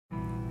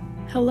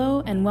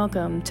Hello and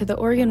welcome to the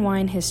Oregon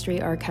Wine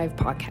History Archive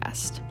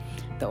podcast.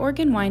 The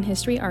Oregon Wine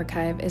History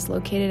Archive is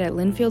located at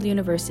Linfield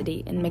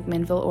University in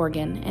McMinnville,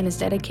 Oregon, and is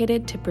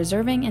dedicated to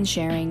preserving and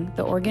sharing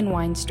the Oregon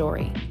wine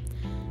story.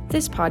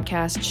 This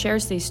podcast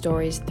shares these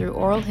stories through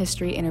oral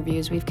history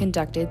interviews we've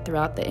conducted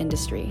throughout the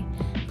industry.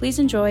 Please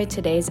enjoy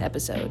today's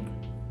episode.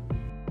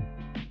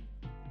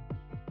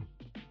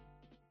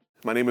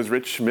 My name is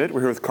Rich Schmidt.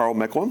 We're here with Karl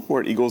Mecklem.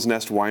 We're at Eagle's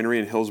Nest Winery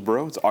in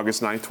Hillsboro. It's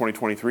August 9th,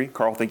 2023.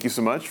 Karl, thank you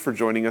so much for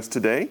joining us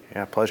today.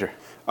 Yeah, pleasure.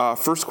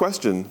 First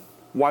question,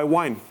 why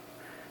wine?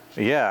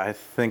 Yeah, I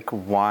think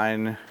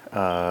wine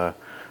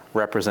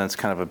represents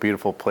kind of a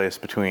beautiful place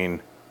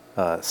between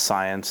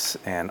science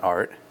and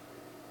art.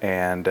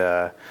 And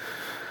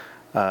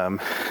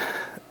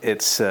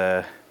it's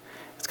kind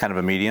of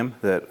a medium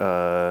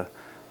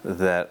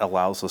that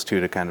allows those two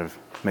to kind of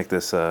make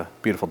this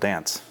beautiful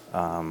dance.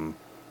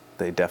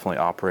 They definitely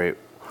operate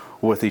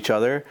with each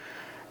other,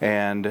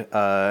 and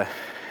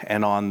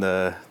on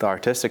the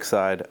artistic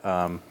side,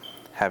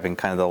 having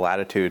kind of the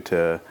latitude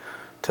to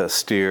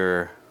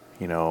steer,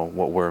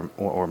 what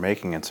we're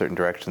making in certain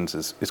directions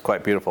is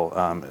quite beautiful.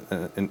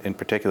 In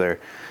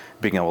particular,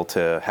 being able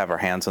to have our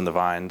hands on the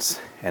vines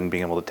and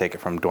being able to take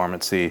it from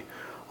dormancy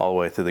all the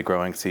way through the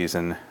growing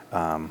season,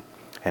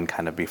 and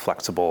kind of be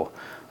flexible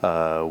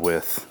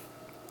with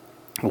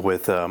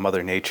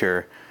Mother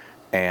Nature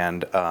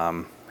and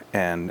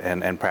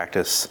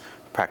practice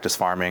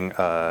farming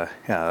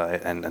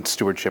and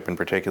stewardship in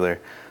particular.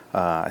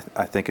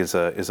 I think is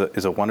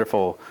a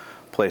wonderful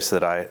place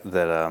that I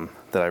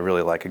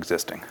really like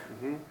existing.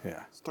 Mm-hmm. Yeah.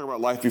 Let's talk about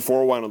life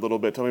before wine a little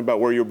bit. Tell me about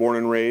where you were born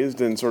and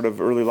raised and sort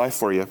of early life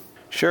for you.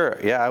 Sure.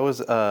 Yeah, I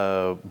was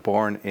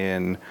born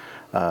in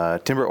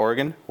Timber,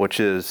 Oregon, which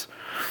is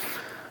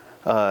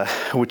kind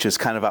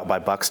of out by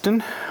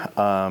Buxton,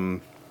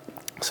 so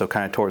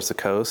kind of towards the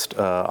coast,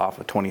 off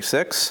of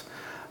 26.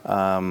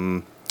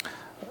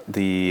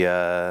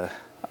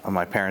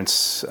 My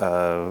parents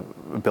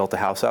built a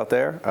house out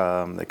there.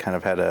 They kind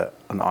of had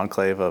an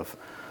enclave of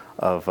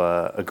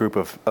a group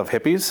of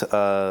hippies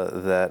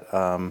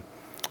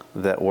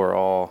that were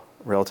all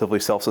relatively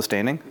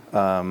self-sustaining.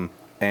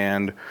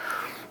 And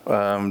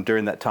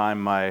during that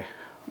time, my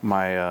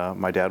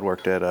dad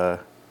worked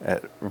at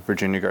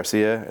Virginia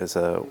Garcia as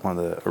one of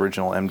the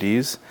original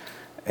MDs,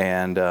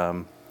 and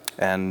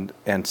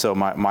so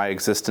my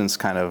existence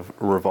kind of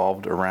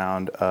revolved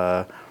around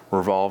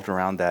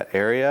that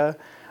area.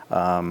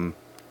 I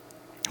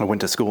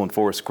went to school in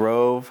Forest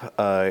Grove.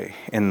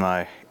 In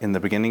the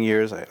beginning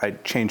years, I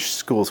changed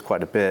schools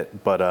quite a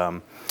bit, but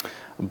a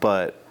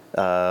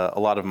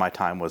lot of my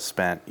time was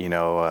spent,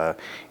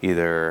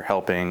 either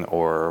helping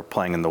or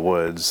playing in the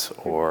woods,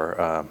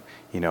 or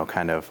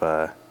kind of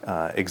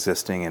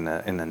existing in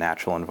the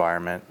natural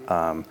environment.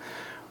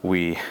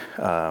 We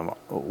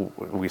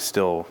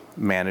still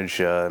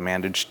manage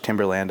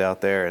timberland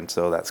out there, and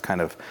so that's kind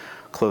of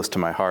close to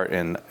my heart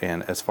in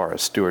as far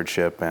as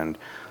stewardship and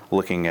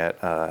looking at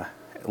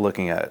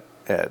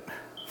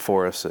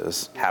forests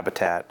as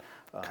habitat,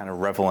 kind of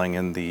reveling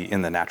in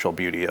the natural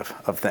beauty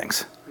of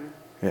things.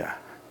 Yeah.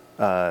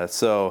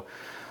 So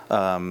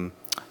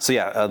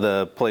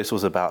the place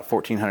was about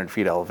 1,400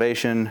 feet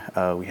elevation.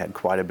 We had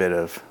quite a bit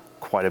of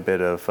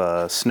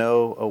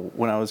snow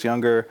when I was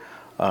younger,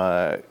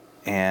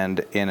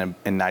 and in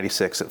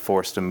 '96 it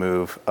forced a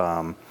move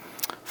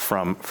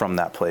from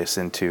that place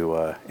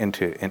into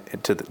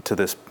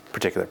this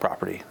particular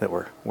property that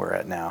we're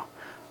at now.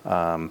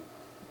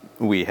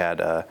 We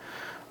had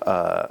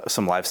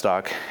some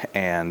livestock,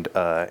 and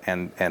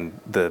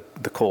the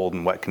cold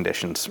and wet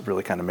conditions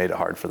really kind of made it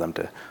hard for them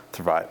to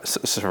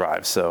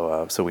survive.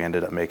 So we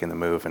ended up making the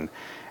move,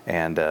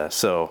 and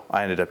so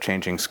I ended up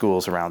changing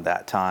schools around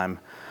that time,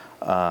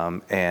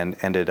 and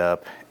ended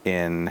up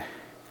in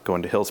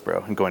going to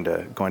Hillsboro and going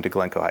to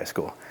Glencoe High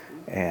School,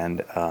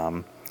 and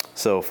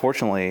so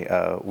fortunately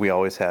we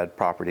always had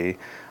property,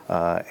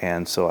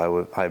 and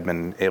so I've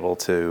been able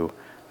to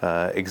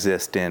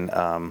exist in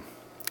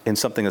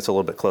something that's a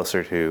little bit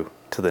closer to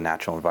the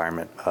natural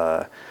environment,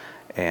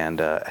 and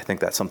I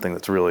think that's something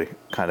that's really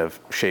kind of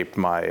shaped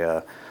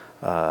my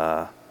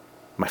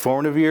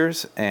formative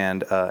years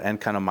and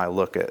kind of my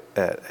look at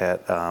what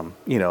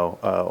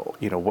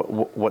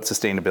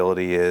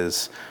sustainability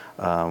is,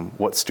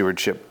 what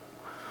stewardship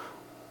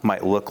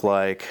might look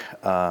like,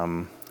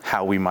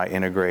 how we might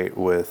integrate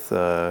with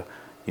nature,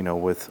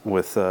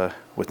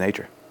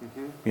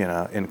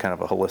 mm-hmm. In kind of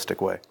a holistic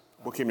way.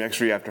 What came next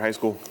for you after high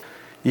school?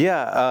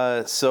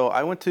 Yeah, so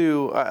I went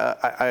to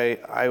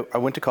I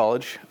went to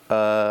college.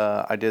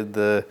 I did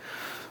the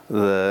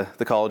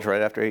college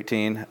right after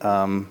 18.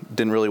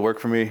 Didn't really work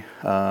for me,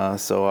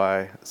 so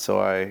I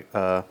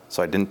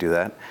didn't do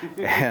that,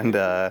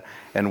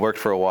 and worked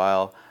for a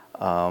while,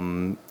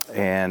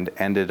 and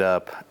ended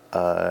up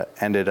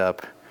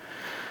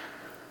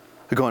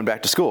going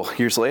back to school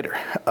years later.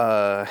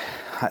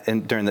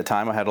 And during that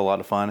time, I had a lot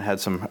of fun. Had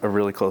some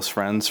really close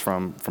friends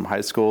from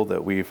high school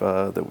that we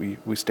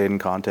stayed in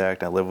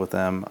contact. I lived with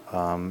them,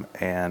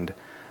 and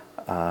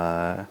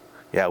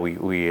yeah,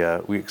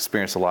 we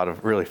experienced a lot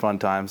of really fun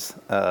times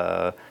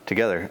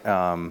together,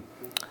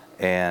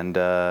 and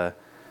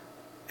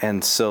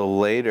so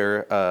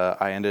later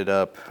I ended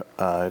up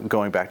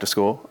going back to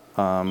school.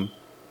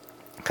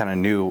 Kind of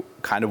knew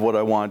kind of what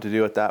I wanted to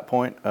do at that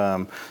point.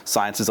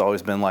 Science has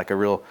always been like a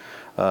real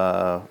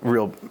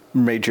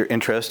major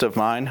interest of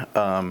mine,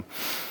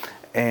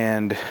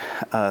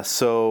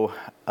 so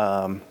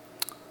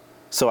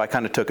I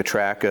kind of took a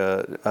track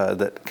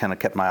that kind of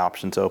kept my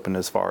options open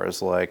as far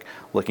as like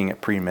looking at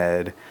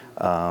pre-med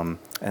and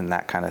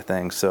that kind of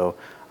thing. So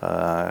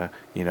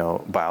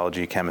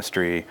biology,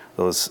 chemistry,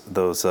 those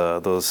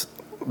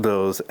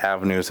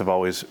avenues have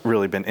always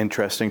really been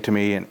interesting to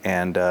me,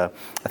 and I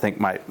think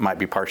might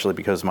be partially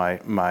because my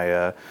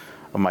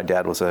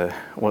dad was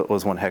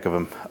one heck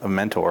of a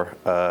mentor,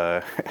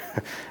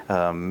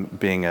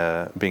 being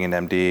an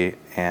MD,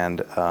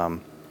 and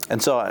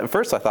so at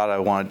first I thought I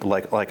wanted,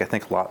 like I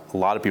think a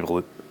lot of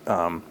people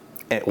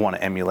want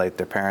to emulate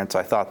their parents.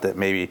 I thought that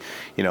maybe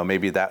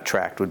that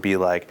track would be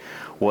like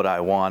what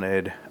I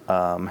wanted,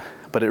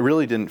 but it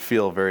really didn't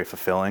feel very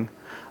fulfilling.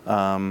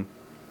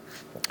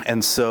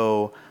 And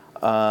so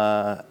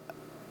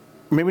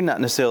maybe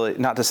certainly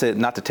not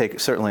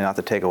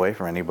to take away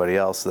from anybody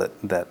else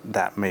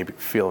that may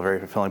feel very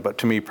fulfilling, but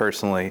to me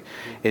personally,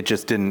 it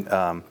just didn't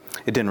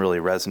really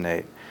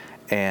resonate.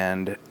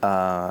 And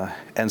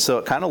so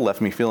it kind of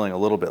left me feeling a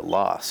little bit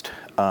lost.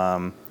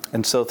 And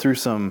so through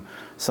some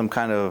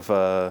kind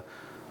of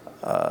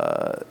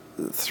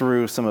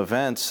through some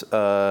events,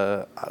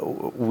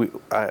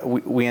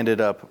 we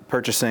ended up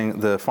purchasing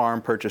the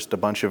farm, purchased a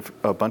bunch of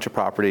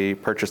property,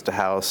 purchased a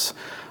house,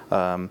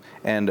 and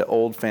an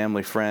old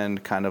family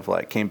friend kind of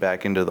like came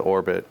back into the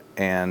orbit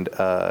and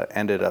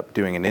ended up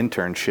doing an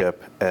internship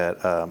at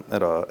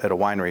a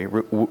winery,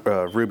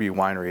 Ruby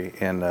Winery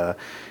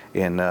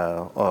in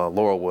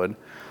Laurelwood,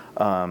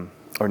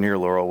 or near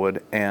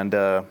Laurelwood,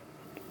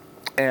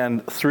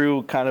 and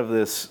through kind of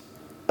this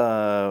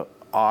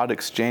odd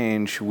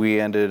exchange, we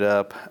ended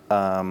up,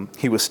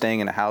 he was staying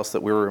in a house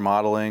that we were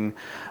remodeling.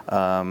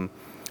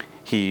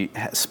 He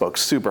spoke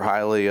super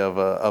highly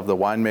of the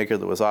winemaker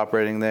that was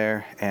operating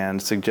there,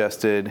 and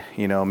suggested,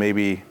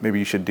 maybe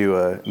you should do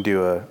an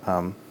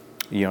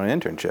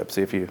internship,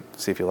 see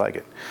if you like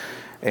it,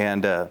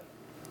 and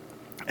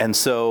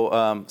so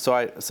I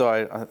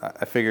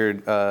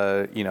figured,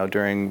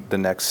 during the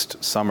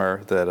next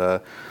summer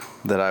that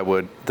I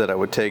would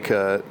take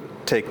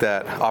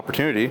that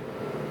opportunity.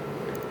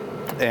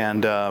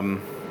 And I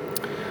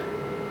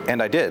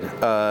did,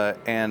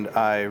 and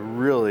I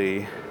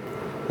really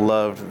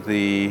loved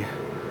the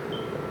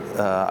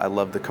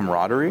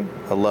camaraderie.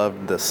 I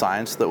loved the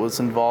science that was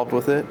involved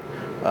with it.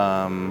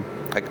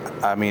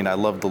 I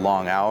loved the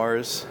long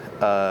hours.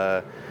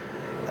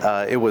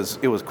 It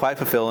was quite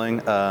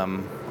fulfilling.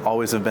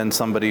 Always have been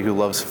somebody who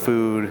loves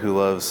food, who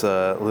loves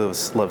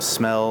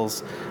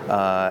smells,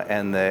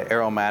 and the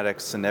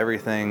aromatics and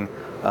everything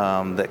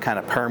that kind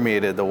of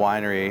permeated the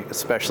winery,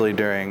 especially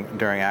during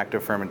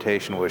active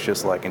fermentation, was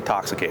just like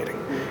intoxicating,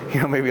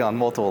 maybe on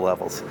multiple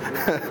levels.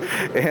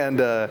 and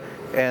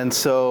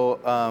so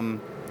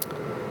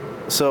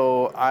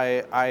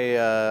I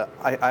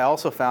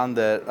also found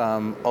that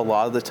a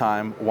lot of the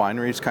time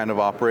wineries kind of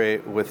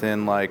operate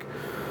within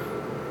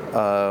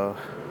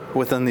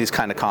within these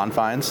kind of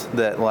confines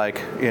that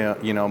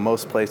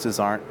most places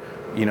aren't.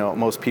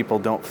 Most people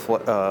don't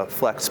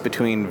flex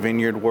between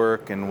vineyard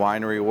work and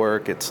winery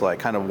work. It's like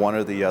kind of one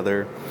or the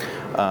other,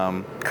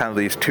 kind of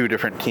these two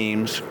different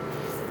teams.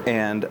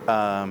 And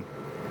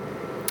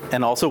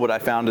also what I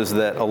found is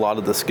that a lot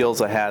of the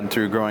skills I had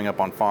through growing up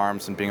on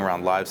farms and being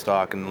around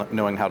livestock and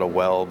knowing how to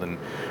weld and,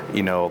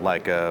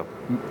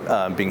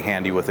 being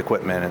handy with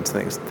equipment and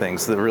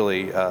things that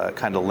really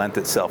kind of lent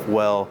itself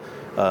well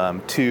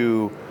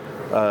to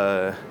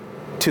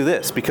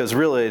this, because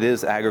really it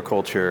is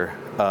agriculture.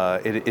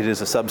 It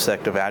is a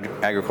subsect of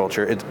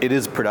agriculture. It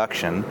is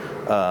production,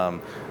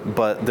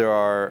 but there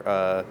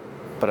are.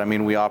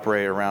 We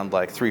operate around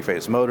like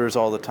three-phase motors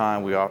all the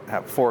time. We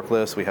have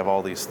forklifts. We have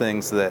all these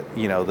things that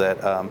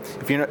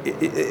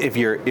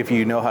if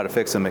you know how to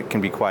fix them, it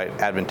can be quite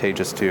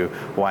advantageous to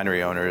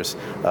winery owners,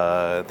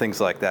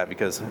 things like that,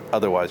 because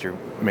otherwise you're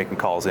making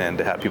calls in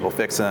to have people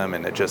fix them,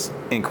 and it just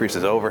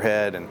increases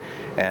overhead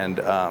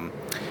and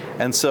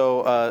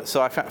so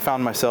I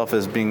found myself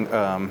as being,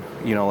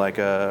 like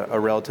a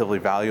relatively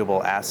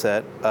valuable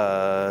asset,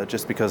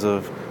 just because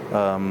of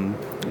some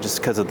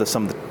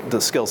of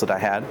the skills that I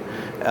had,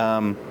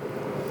 and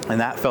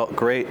that felt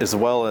great, as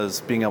well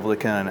as being able to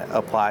kind of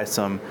apply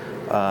some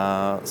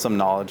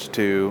knowledge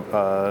to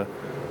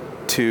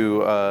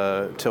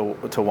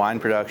wine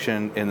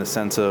production in the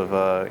sense of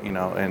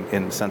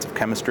in the sense of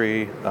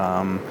chemistry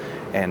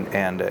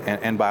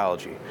and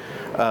biology,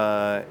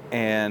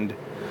 and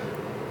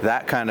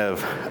that kind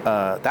of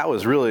that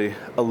was really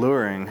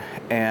alluring,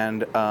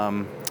 and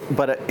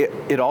but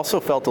it also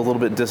felt a little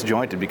bit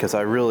disjointed, because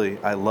I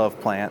love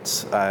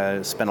plants.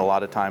 I spent a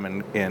lot of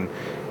time in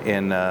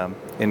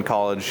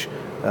college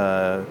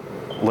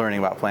learning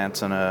about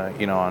plants on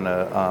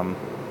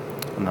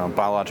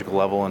biological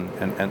level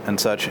and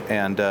such,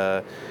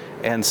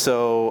 and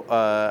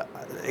so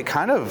it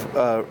kind of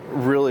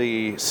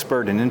really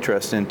spurred an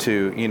interest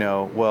into,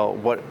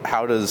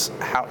 how does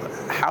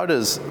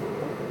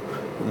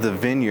the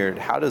vineyard,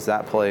 how does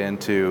that play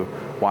into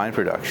wine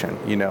production?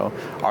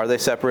 Are they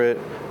separate?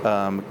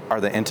 Are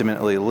they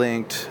intimately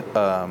linked?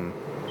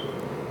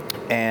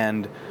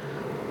 And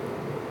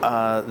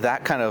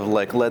that kind of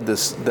like led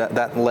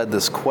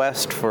this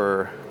quest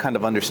for kind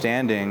of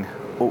understanding,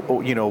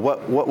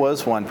 what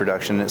was wine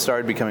production. And it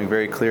started becoming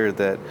very clear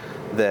that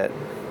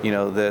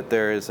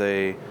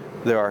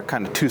there are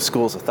kind of two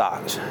schools of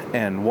thought,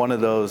 and one of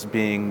those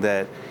being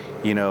that,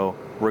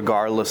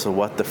 regardless of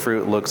what the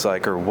fruit looks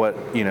like or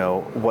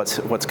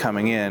what's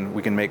coming in,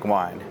 we can make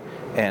wine,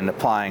 and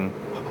applying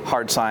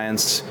hard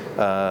science,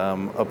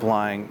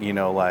 applying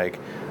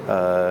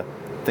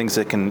things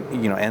that can,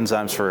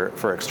 enzymes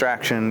for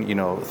extraction,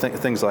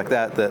 things like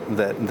that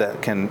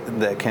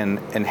can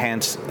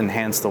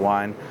enhance the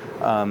wine.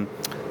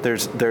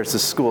 There's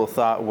this school of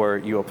thought where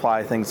you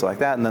apply things like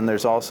that, and then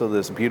there's also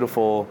this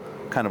beautiful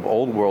kind of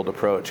old world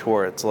approach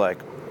where it's like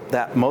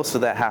that most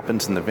of that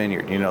happens in the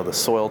vineyard. The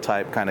soil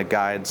type kind of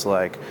guides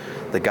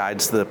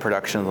the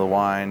production of the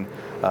wine,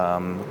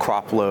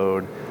 crop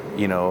load,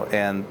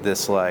 and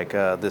this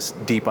this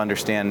deep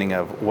understanding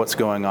of what's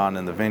going on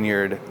in the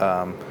vineyard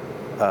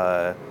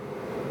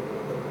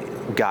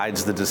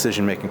guides the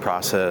decision-making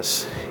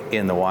process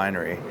in the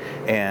winery.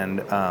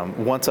 And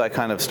once I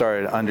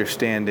started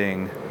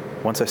understanding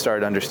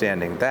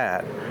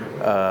that,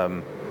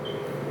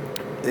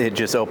 it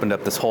just opened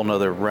up this whole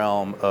nother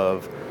realm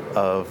of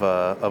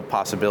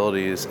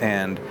possibilities,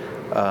 and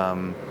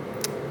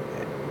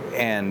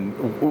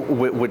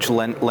which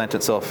lent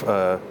itself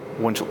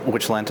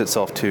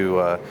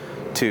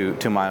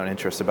to my own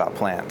interest about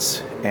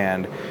plants,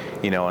 and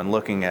and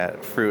looking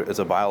at fruit as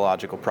a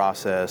biological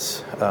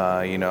process,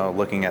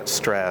 looking at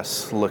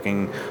stress,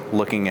 looking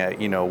at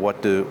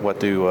what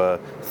do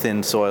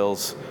thin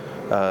soils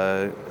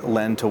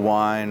lend to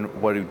wine,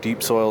 what do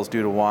deep soils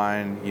do to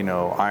wine,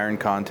 iron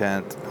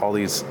content, all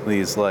these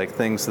like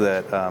things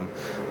that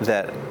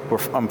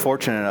I'm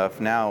fortunate enough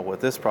now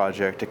with this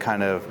project to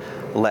kind of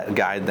let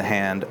guide the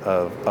hand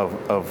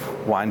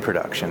of wine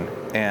production,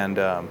 and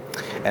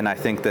I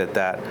think that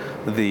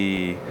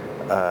the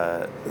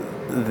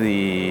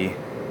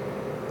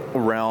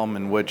realm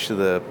in which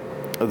the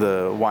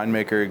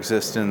winemaker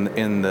exists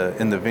in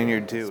the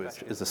vineyard too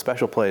is a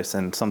special place,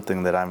 and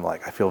something that I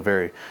feel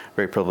very,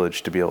 very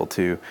privileged to be able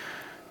to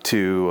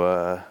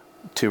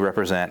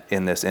represent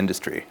in this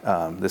industry.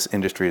 This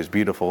industry is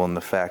beautiful in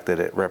the fact that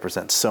it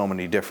represents so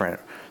many different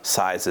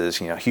sizes,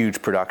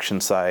 huge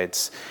production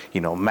sites,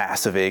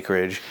 massive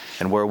acreage,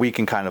 and where we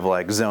can kind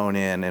of zone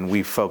in and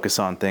we focus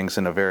on things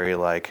in a very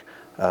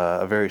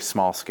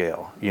small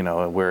scale.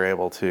 We're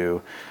able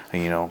to,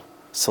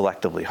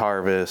 selectively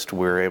harvest.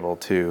 We're able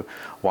to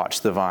watch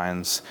the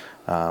vines.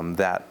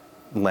 That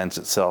lends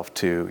itself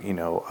to,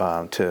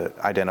 to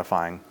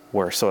identifying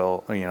where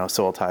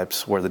soil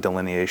types, where the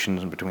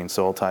delineations between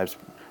soil types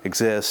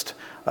exist.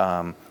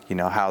 How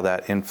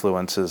that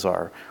influences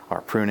our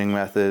pruning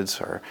methods,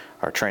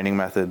 our training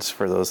methods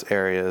for those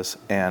areas,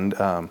 and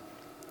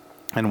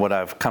what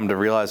I've come to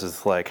realize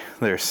is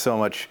there's so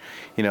much,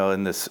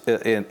 in this,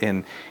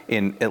 in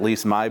at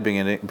least my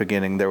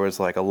beginning, there was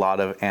a lot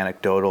of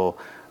anecdotal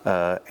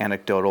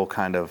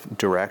kind of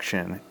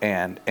direction,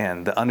 and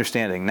the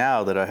understanding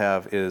now that I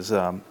have is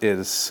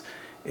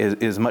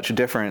much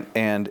different,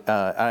 and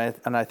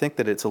I think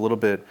that it's a little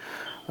bit,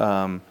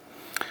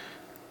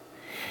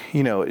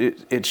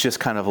 it's just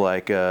kind of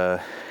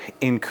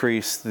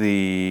increase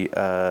the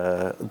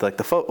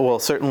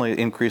certainly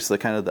increase the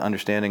kind of the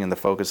understanding and the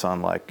focus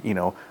on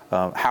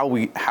how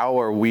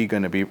are we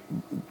going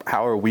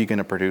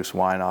to produce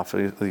wine off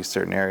of these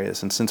certain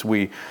areas. And since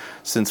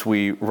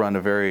we run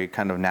a very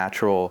kind of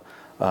natural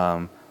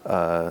style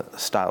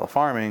of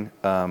farming,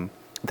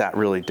 that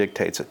really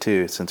dictates it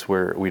too, since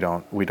we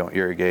don't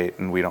irrigate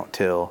and we don't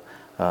till,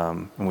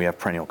 and we have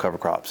perennial cover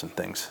crops and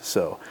things.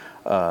 So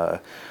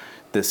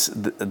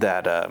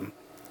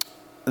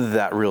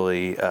that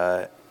really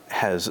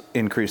has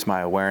increased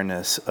my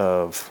awareness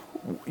of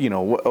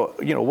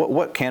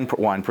what can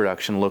wine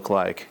production look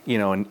like,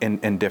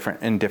 in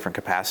different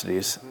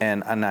capacities,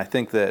 and I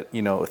think that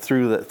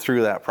through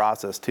that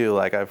process too,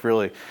 I've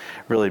really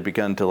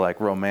begun to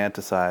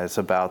romanticize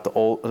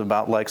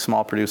about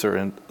small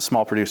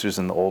producers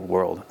in the old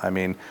world. I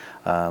mean,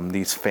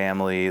 these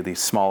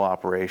small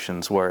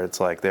operations where it's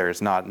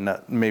there's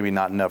maybe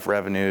not enough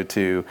revenue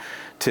to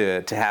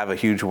have a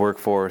huge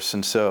workforce,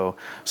 and so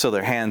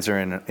their hands are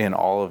in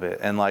all of it,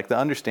 and the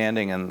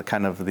understanding and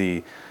kind of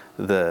the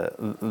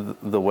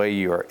way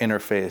you are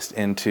interfaced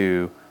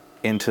into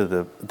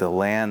the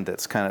land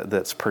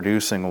that's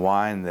producing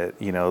wine that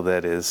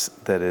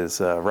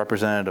is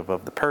representative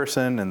of the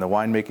person and the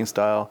winemaking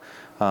style,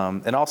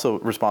 and also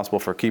responsible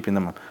for keeping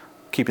them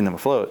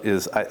afloat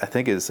is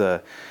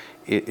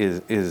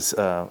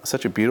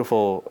such a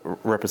beautiful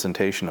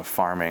representation of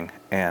farming,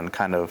 and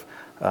kind of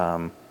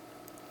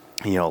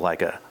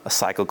like a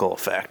cyclical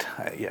effect.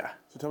 Yeah.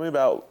 So tell me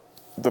about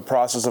the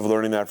process of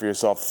learning that for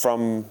yourself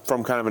from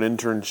kind of an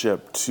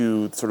internship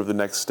to sort of the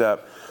next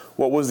step.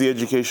 What was the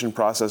education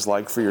process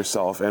like for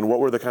yourself, and what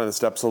were the kind of the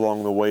steps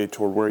along the way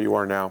toward where you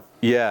are now?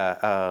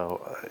 Yeah,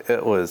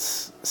 it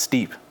was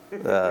steep.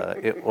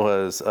 It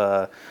was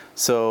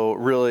so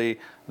really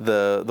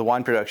the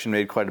wine production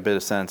made quite a bit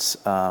of sense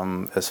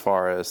as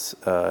far as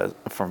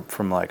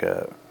from like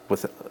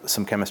with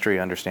some chemistry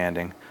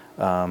understanding.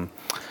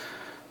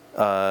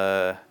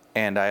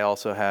 And I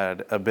also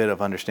had a bit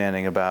of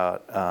understanding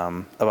about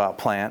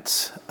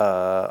plants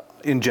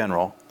in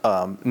general,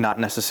 not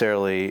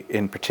necessarily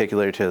in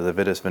particular to the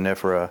Vitis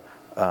vinifera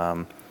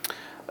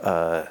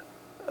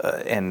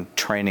and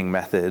training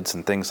methods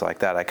and things like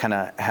that. I kind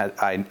of had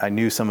I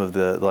knew some of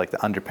the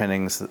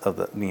underpinnings of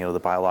the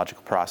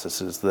biological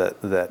processes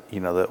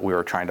that we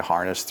were trying to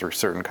harness through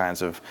certain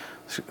kinds of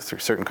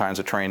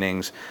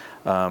trainings.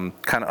 Kind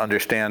of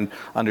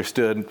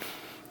understood.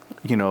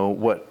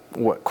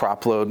 What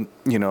crop load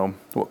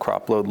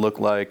looked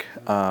like,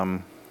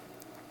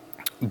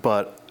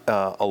 but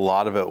a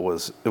lot of it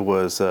was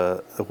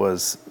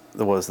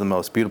the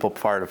most beautiful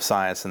part of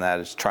science, and that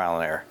is trial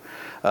and error.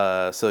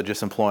 So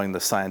just employing the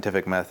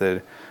scientific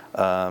method,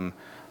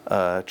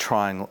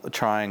 trying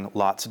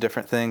lots of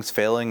different things,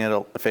 failing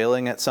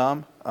at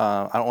some.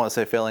 I don't want to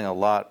say failing a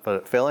lot,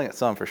 but failing at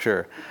some for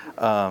sure,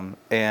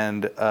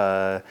 and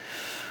a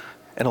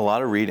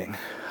lot of reading.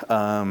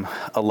 A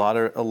lot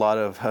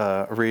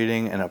of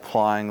reading and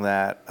applying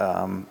that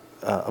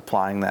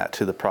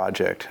to the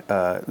project.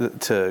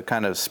 To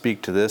kind of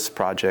speak to this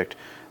project,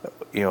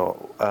 we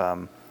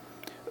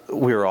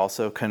were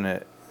also kind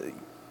of.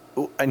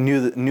 I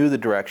knew the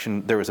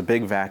direction. There was a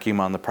big vacuum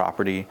on the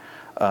property.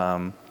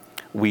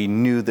 We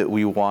knew that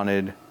we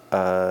wanted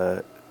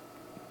to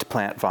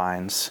plant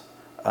vines.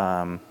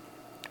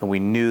 We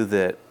knew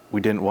that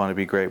we didn't want to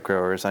be grape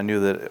growers. I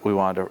knew that we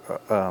wanted to,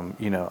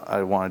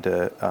 I wanted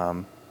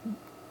to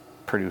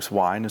produce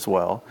wine as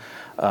well.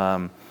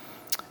 And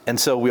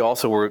so we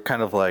also were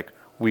kind of like,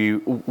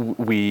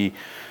 we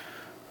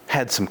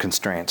had some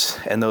constraints,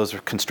 and those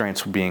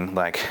constraints being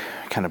like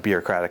kind of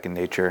bureaucratic in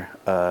nature.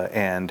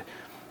 And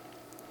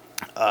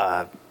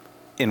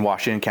in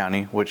Washington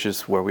County, which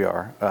is where we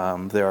are,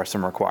 there are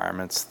some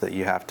requirements that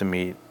you have to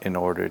meet in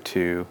order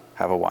to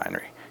have a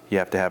winery. You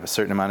have to have a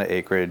certain amount of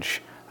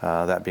acreage,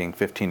 that being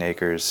 15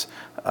 acres.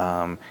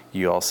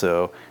 You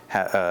also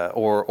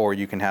or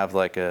you can have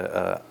like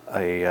a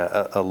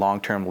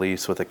long-term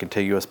lease with a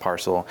contiguous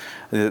parcel.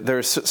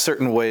 There's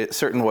certain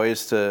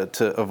ways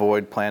to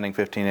avoid planting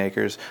 15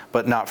 acres,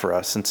 but not for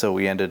us. And so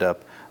we ended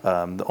up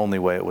the only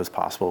way it was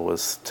possible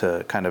was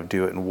to kind of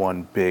do it in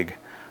one big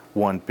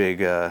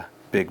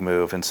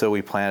move. And so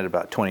we planted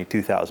about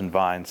 22,000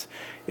 vines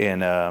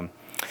in a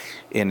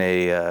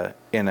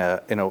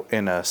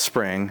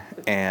spring,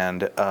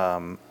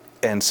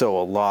 and so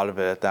a lot of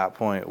it at that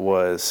point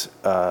was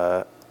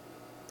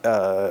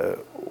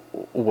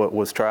what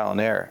was trial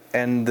and error.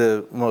 And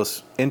the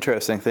most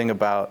interesting thing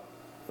about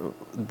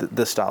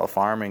this style of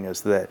farming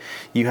is that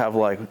you have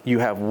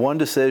one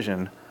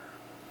decision,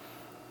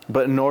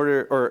 but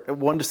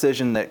one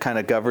decision that kind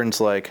of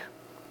governs like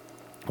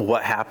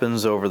what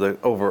happens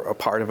over a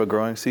part of a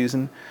growing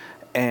season,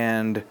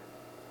 and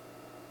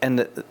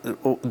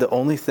the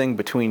only thing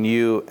between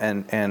you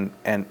and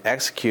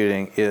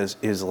executing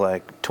is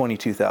like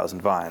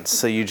 22,000 vines.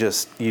 So you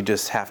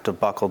just have to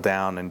buckle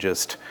down and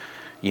just,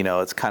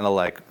 it's kind of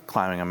like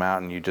climbing a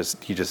mountain. You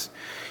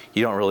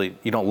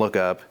don't look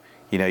up,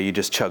 you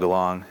just chug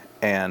along.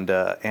 And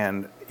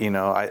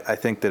I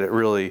think that it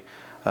really,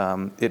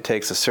 it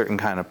takes a certain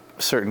kind of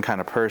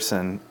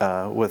person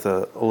with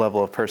a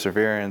level of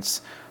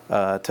perseverance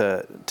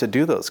to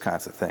do those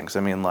kinds of things. I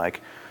mean, like,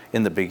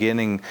 in the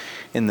beginning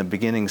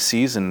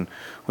season,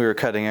 we were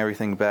cutting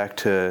everything back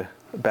to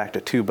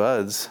 2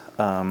 buds,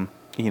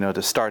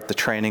 to start the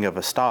training of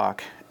a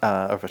stalk,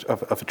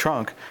 of a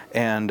trunk,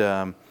 and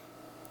that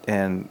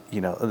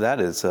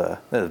is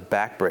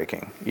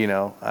backbreaking.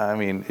 I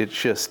mean,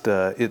 it's just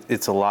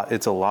it's a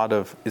lot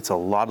of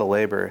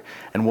labor.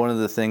 And one of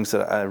the things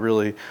that I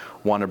really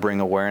want to bring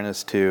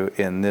awareness to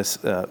in this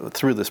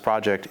through this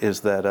project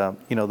is that that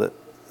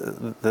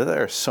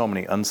there are so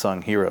many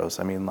unsung heroes.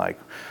 I mean, like,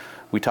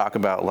 we talk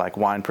about like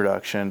wine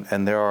production,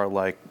 and there are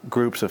like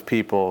groups of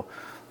people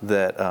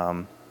that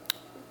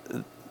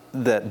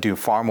do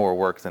far more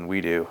work than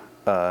we do,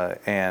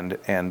 and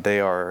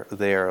they are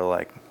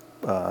like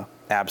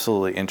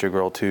absolutely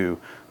integral to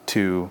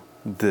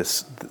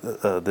this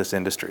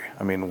industry.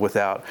 I mean,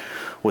 without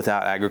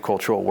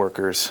agricultural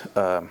workers,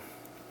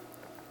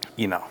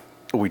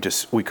 we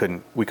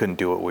couldn't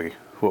do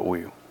what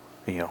we're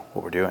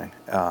doing.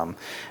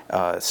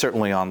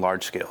 Certainly on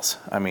large scales.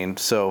 I mean,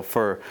 so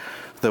for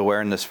the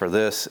awareness for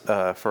this,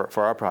 for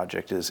our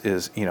project is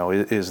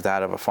that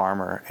of a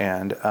farmer,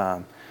 and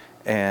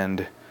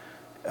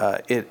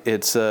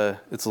it's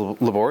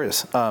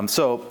laborious.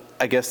 So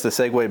I guess to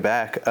segue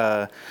back,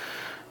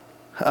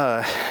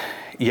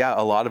 Yeah,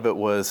 a lot of it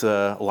was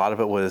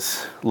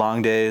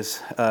long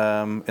days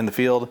in the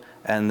field,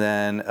 and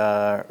then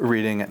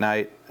reading at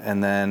night,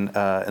 and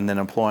then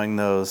employing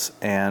those,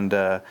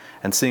 and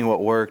seeing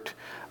what worked,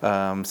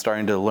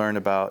 starting to learn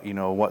about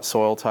what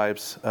soil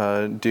types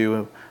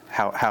do.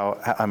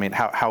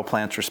 How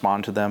plants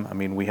respond to them. I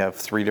mean, we have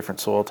 3 different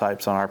soil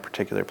types on our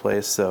particular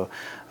place. So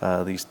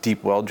these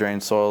deep,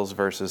 well-drained soils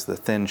versus the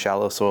thin,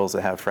 shallow soils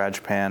that have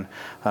fragipan.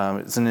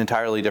 It's an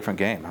entirely different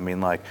game. I mean,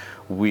 like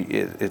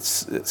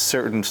it's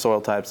certain soil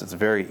types. It's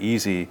very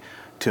easy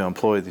to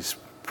employ these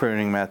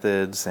pruning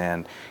methods,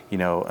 and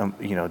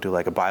do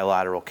like a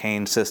bilateral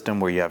cane system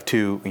where you have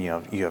two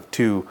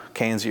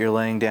canes that you're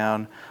laying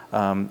down.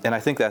 And I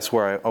think that's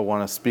where I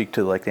want to speak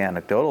to like the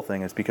anecdotal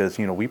thing, is because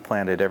we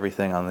planted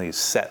everything on these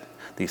set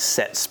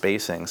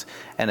spacings,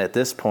 and at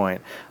this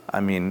point, I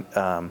mean,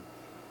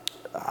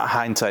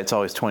 hindsight's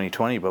always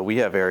 20/20, but we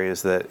have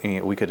areas that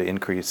we could have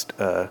increased,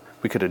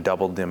 we could have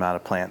doubled the amount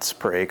of plants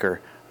per acre,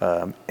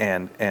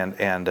 and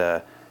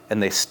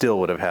they still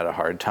would have had a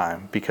hard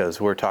time,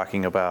 because we're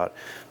talking about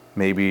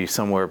maybe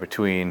somewhere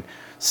between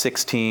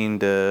 16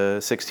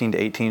 to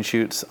 18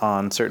 shoots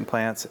on certain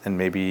plants, and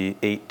maybe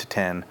 8 to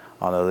 10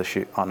 on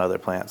other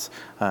plants.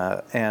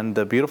 And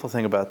the beautiful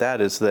thing about that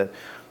is that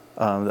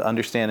the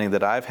understanding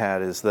that I've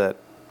had is that,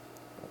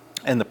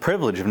 and the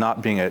privilege of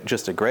not being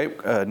just a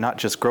grape, not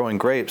just growing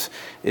grapes,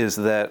 is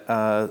that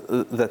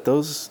that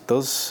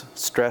those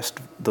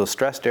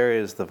stressed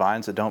areas, the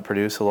vines that don't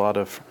produce a lot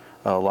of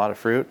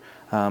fruit,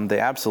 they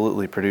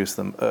absolutely produce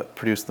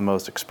the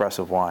most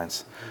expressive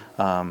wines.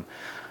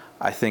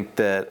 I think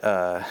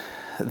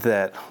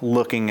that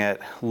looking at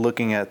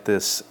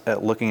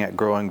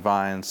growing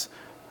vines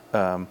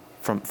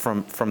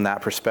from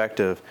that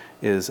perspective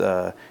is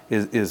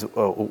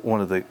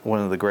one of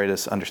the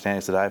greatest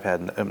understandings that I've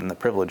had, and the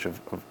privilege of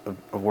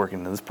working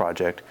in this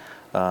project.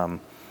 And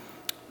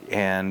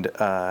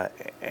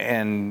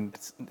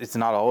it's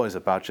not always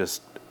about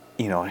just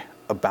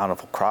a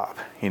bountiful crop.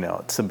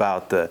 It's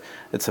about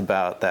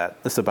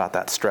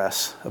that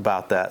stress,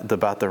 about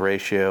the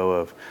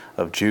ratio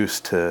of juice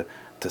to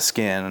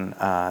skin,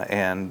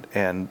 and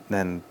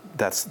then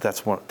that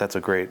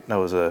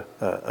was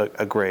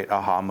a great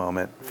aha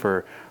moment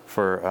for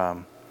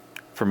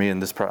me in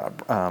this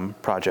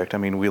project. I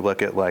mean, we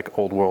look at like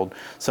old world,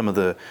 some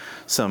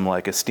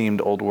like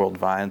esteemed old world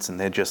vines, and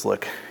they just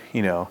look,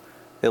 they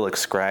look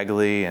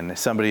scraggly, and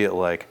somebody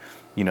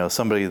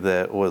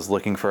that was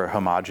looking for a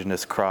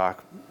homogeneous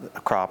crop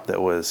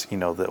that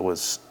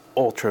was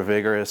ultra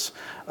vigorous,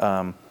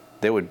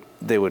 they would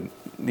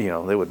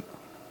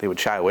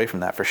shy away from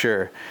that for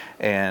sure.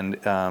 And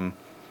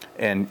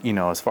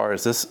as far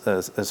as this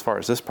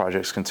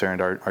project is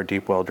concerned, our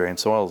deep, well-drained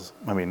soils,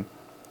 I mean,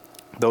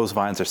 those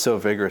vines are so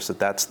vigorous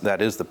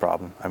that is the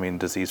problem. I mean,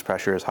 disease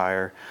pressure is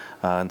higher,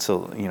 and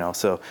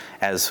so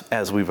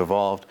as we've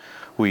evolved,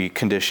 we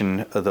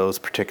condition those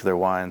particular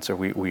wines, or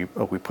we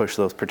push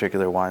those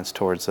particular wines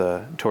towards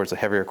a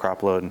heavier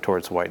crop load and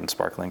towards white and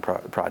sparkling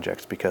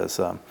projects, because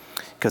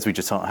we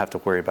just don't have to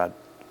worry about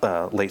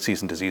late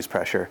season disease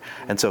pressure.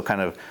 And so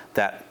kind of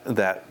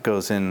that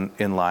goes in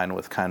line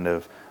with kind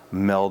of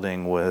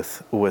melding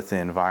with the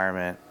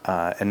environment,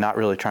 and not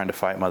really trying to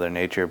fight Mother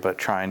Nature, but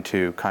trying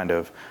to kind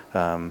of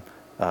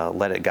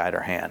let it guide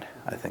our hand.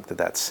 I think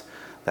that's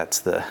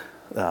the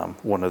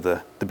one of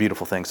the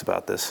beautiful things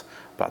about this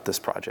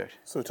project.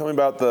 So tell me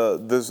about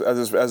as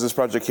this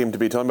project came to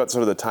be. Tell me about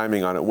sort of the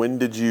timing on it. When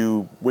did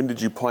you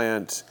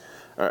plant?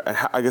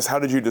 I guess how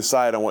did you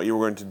decide on what you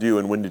were going to do,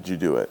 and when did you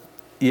do it?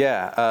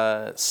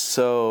 Yeah,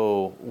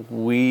 so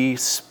we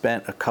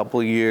spent a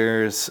couple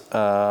years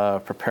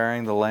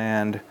preparing the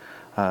land,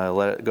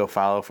 let it go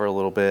fallow for a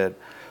little bit,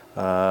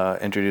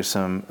 introduce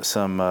some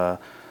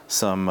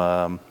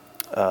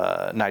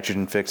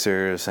nitrogen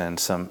fixers and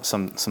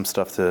some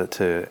stuff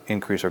to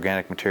increase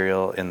organic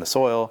material in the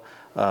soil,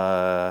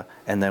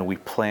 and then we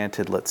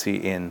planted, let's see,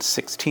 in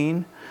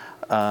 16,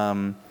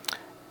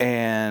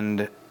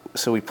 and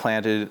so we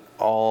planted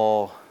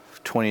all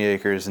 20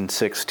 acres in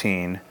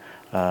 16.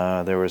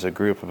 There was a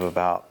group of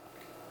about,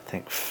 I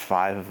think,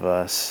 5 of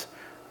us.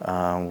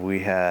 We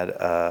had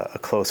a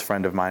close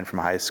friend of mine from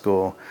high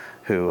school,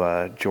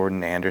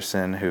 Jordan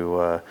Anderson,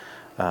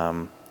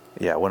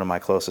 one of my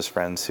closest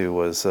friends, who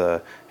was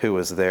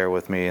there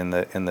with me in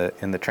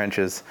the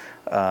trenches,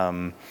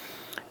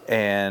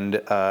 and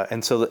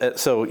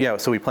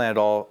so we planted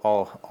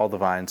all the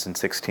vines in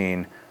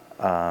 16,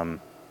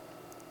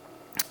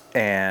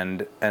 and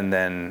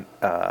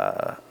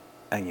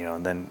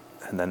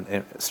then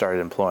it started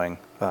employing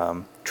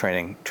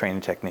training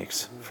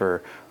techniques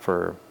for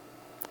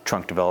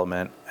trunk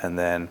development, and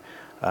then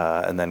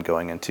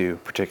going into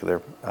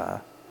particular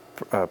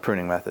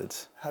pruning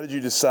methods. How did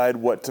you decide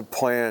what to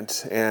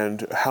plant,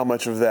 and how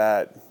much of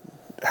that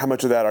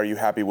are you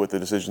happy with the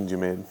decisions you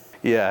made?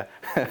 Yeah,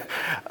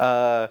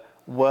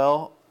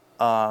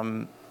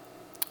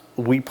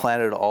 we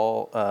planted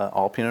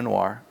all Pinot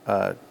Noir.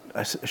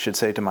 I should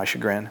say, to my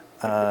chagrin.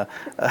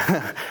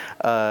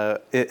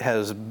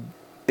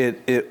 It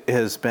it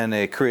has been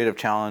a creative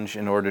challenge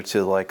in order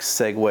to like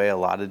segue a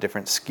lot of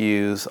different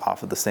SKUs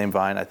off of the same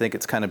vine. I think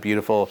it's kind of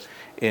beautiful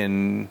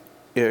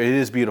it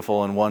is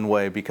beautiful in one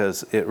way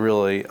because it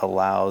really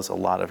allows a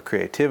lot of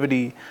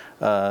creativity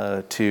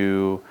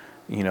to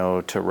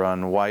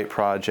run white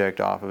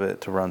project off of it,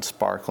 to run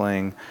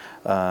sparkling,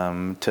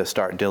 to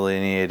start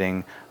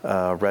delineating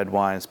red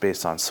wines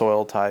based on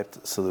soil type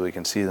so that we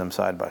can see them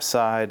side by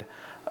side.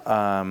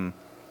 But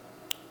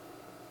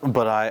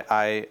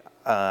I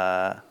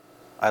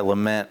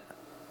lament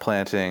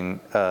planting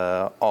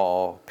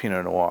all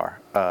Pinot Noir.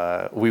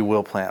 We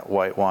will plant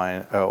white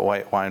wine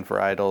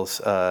varietals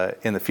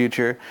in the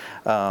future,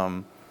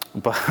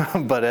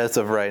 but as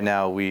of right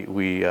now,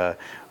 we have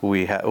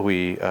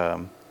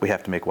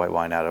to make white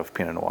wine out of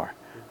Pinot Noir.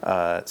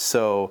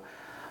 So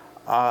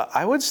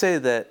I would say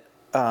that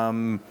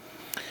I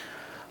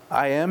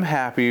am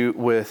happy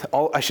with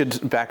all. I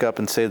should back up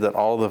and say that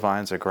all the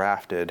vines are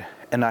grafted,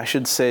 and I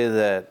should say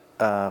that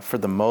for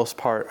the most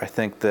part, I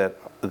think that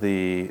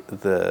the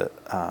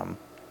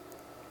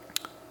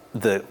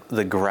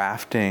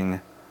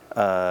grafting,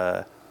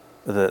 the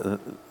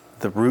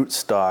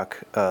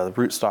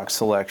rootstock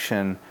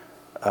selection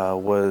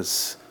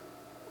was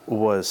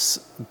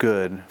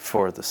good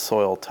for the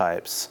soil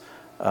types.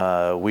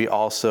 We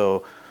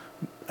also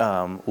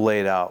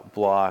laid out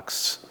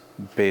blocks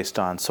based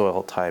on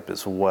soil type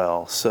as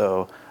well.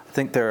 So I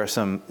think there are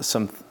some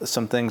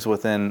things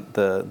within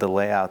the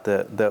layout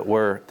that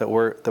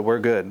were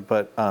good.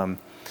 But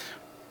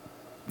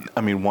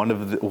I mean, one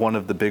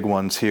of the big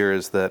ones here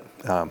is that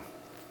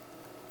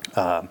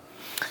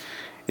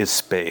is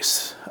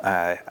space.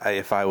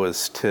 If I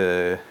was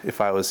to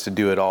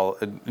do it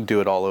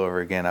all over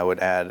again, I would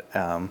add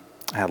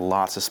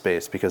lots of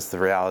space, because the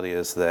reality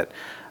is that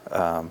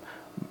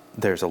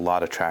there's a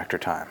lot of tractor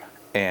time,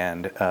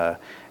 and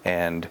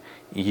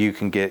you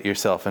can get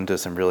yourself into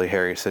some really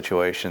hairy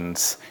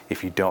situations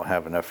if you don't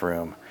have enough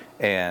room,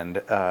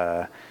 and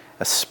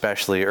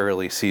especially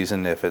early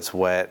season if it's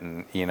wet,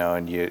 and I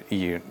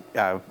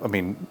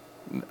mean,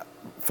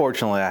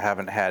 fortunately I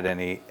haven't had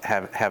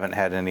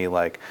any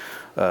like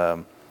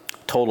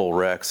total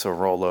wrecks or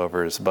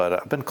rollovers, but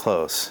I've been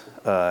close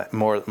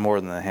more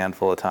than a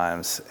handful of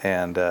times,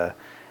 and I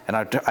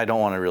don't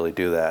want to really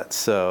do that.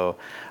 So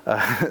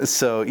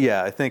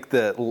yeah, I think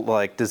that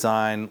like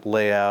design,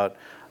 layout,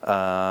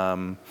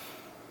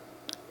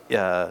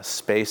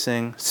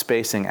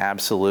 spacing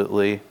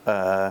absolutely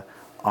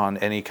on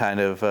any kind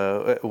of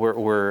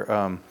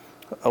we're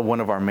one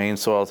of our main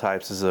soil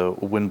types is a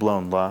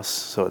windblown loess,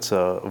 so it's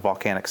a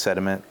volcanic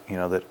sediment,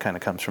 that kind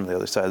of comes from the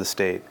other side of the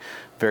state,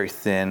 very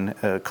thin,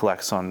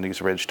 collects on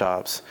these ridge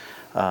tops,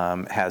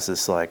 has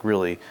this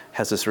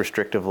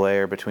restrictive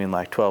layer between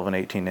like 12 and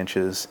 18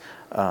 inches,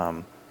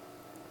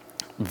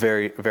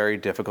 very, very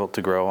difficult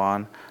to grow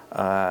on,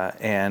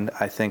 and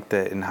I think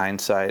that in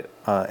hindsight,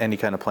 any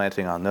kind of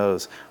planting on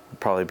those would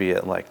probably be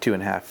at like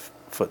 2.5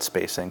 foot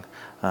spacing.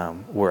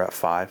 We're at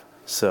 5,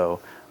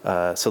 so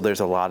there's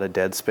a lot of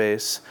dead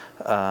space,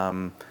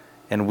 and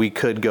we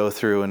could go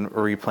through and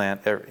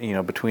replant,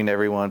 between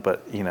everyone,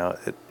 but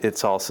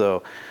it's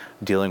also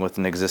dealing with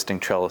an existing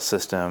trellis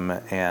system,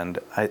 and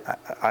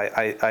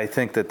I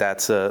think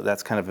that's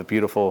kind of a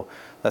beautiful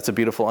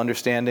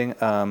understanding.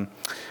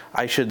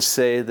 I should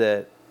say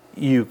that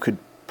you could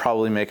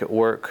probably make it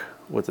work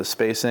with the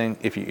spacing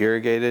if you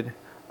irrigated.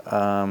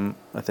 I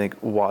think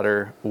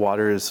water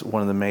is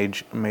one of the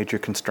major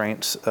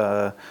constraints,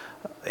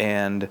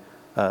 and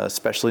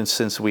especially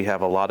since we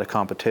have a lot of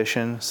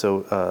competition.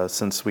 So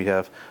since we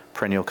have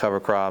perennial cover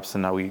crops,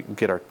 and now we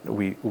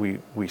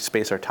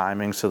space our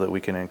timing so that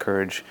we can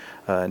encourage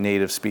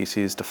native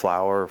species to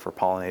flower for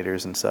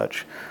pollinators and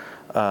such.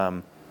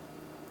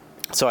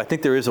 So I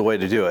think there is a way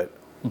to do it,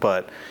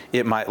 but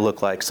it might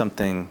look like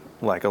something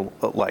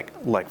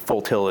like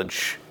full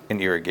tillage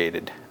and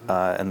irrigated,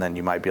 and then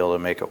you might be able to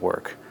make it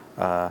work.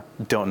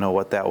 Don't know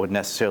what that would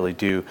necessarily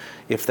do,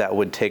 if that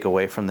would take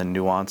away from the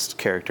nuanced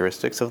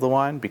characteristics of the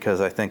wine,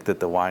 because I think that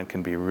the wine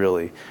can be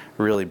really,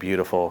 really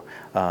beautiful,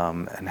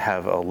 and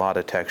have a lot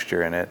of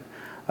texture in it.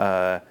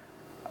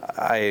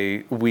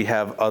 We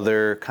have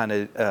other kind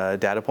of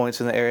data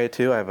points in the area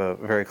too. I have a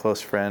very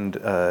close friend,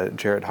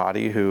 Jared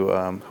Hottie, who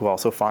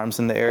also farms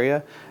in the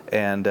area,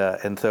 and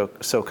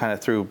so kind of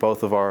through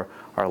both of our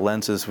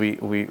lenses,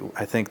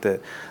 I think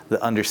that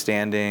the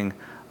understanding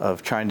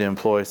of trying to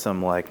employ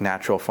some like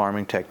natural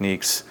farming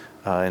techniques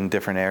in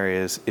different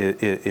areas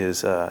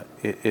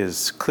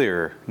is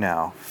clearer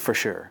now, for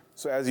sure.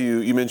 So as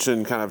you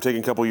mentioned, kind of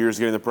taking a couple years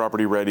getting the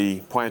property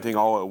ready, planting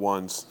all at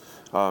once.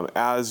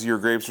 As your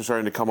grapes are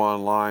starting to come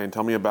online,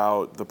 tell me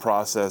about the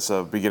process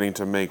of beginning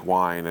to make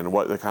wine and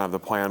what the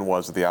plan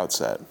was at the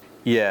outset.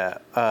 Yeah,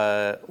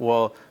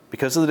 well,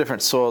 because of the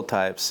different soil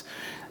types,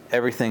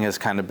 everything has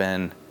kind of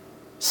been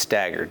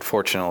staggered.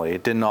 Fortunately,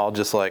 it didn't all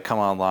just like come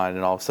online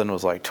and all of a sudden it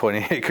was like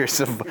 20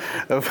 acres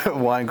of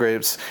wine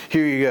grapes.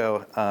 Here you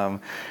go.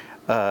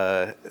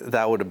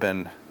 That would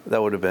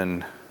have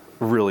been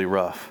really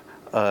rough.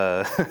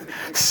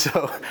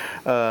 So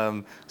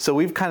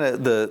we've kind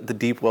of the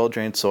deep,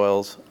 well-drained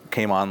soils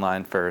came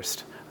online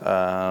first.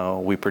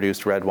 We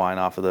produced red wine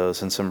off of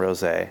those and some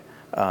rosé.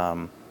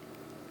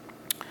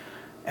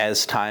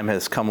 As time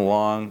has come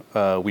along,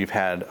 we've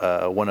had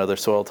one other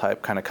soil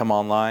type kind of come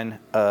online,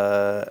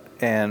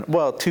 and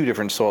well, two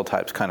different soil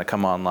types kind of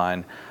come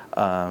online,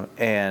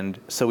 and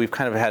so we've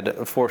kind of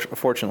had,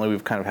 fortunately,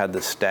 we've kind of had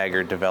this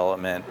staggered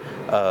development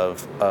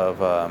of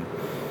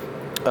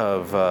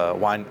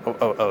wine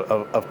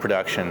of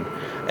production.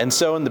 And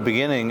so in the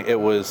beginning, it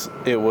was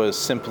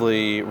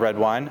simply red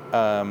wine.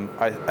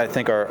 I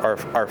think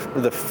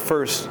the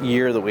first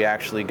year that we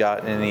actually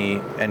got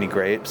any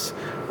grapes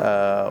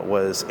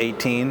was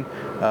 18.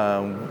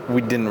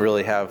 We didn't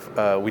really have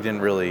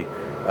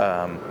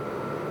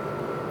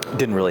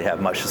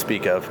much to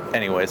speak of.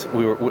 Anyways,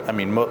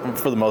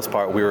 for the most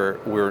part, we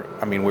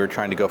were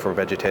trying to go for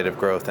vegetative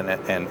growth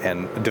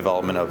and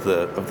development of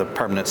the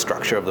permanent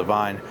structure of the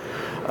vine.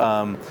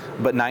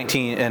 But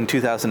in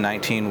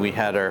 2019, we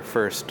had our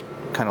first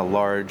kind of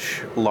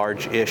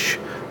large-ish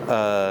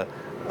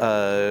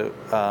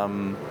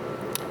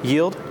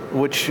yield,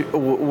 which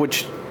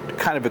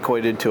kind of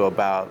equated to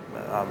about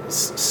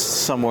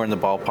somewhere in the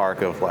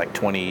ballpark of like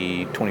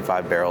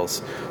 25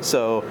 barrels.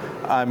 So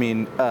I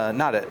mean,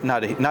 not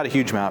a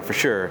huge amount for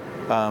sure,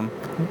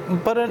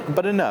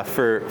 but enough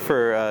for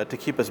to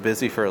keep us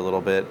busy for a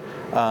little bit.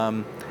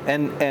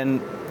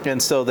 And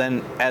so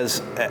then,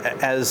 as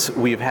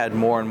we've had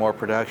more and more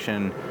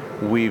production,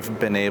 we've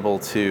been able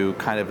to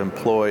kind of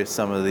employ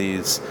some of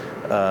these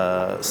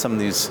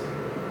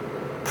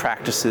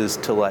practices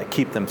to like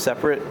keep them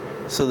separate,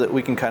 so that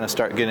we can kind of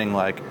start getting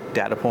like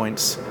data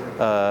points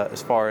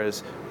as far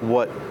as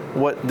what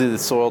do the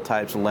soil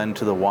types lend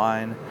to the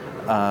wine,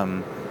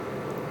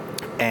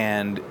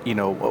 and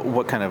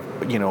what kind of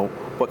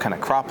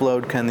crop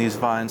load can these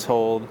vines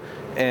hold.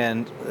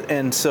 And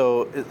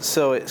so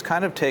it's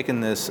kind of taken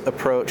this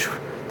approach,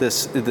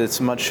 this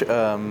much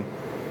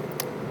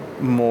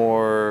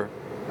more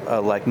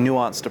like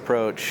nuanced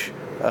approach.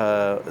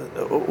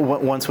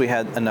 Once we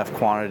had enough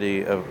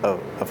quantity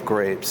of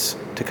grapes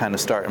to kind of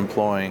start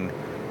employing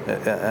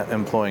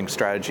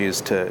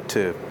strategies to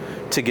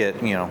get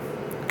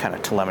kind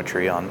of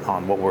telemetry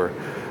on what we're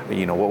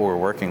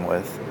working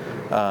with.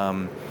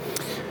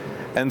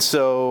 And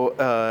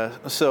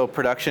so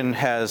production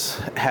has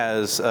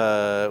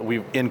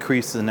we've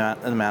increased the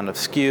amount of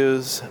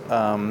SKUs,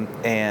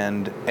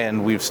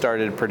 and we've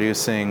started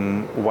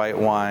producing white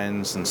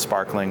wines and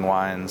sparkling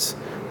wines,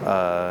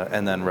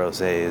 and then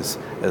rosés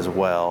as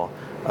well.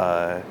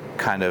 But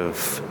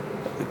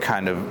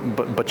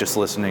just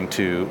listening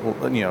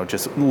to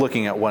just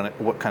looking at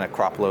what kind of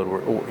crop load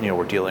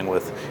we're dealing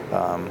with.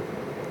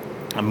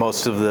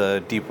 Most of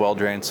the deep well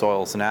drained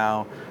soils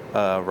now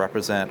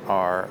represent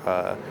our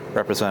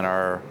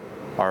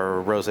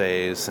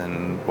rosés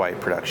and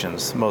white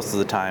productions. Most of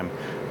the time,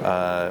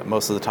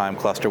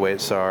 cluster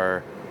weights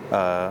are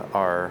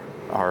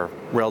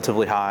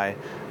relatively high.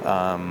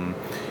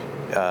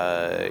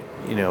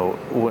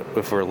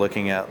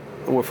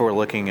 If we're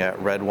looking at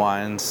red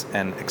wines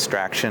and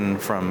extraction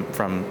from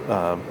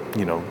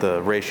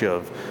the ratio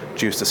of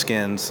juice to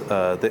skins,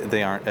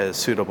 they aren't as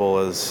suitable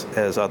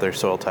as other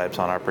soil types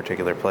on our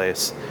particular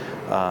place.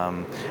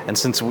 And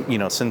since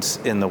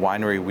in the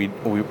winery we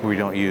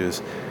don't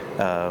use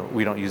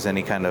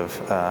any kind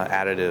of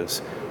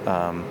additives,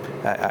 a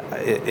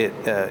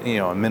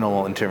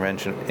minimal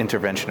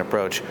intervention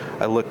approach.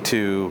 I look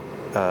to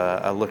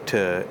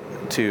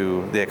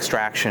the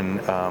extraction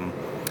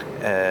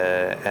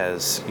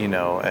as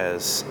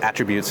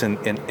attributes in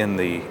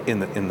the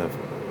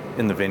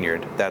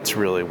vineyard. That's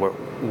really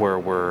where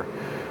we're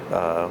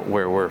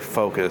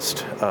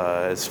focused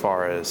as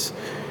far as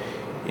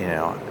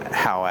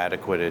how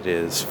adequate it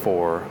is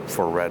for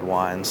red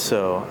wines.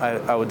 So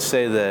I would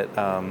say that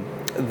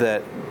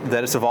that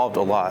it's evolved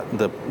a lot,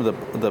 the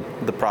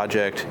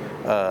project,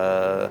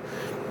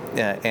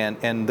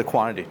 and the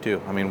quantity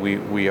too. I mean,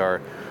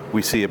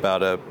 we see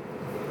about a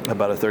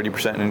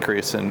 30%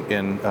 increase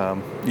in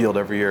yield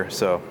every year.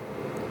 So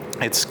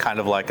it's kind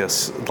of like a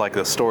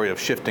story of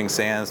shifting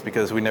sands,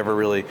 because we never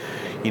really,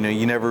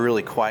 you never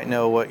really quite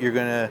know what you're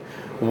gonna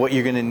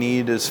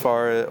need as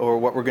far as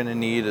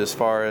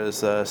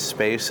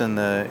space in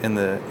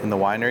the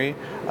winery,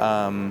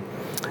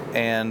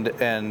 and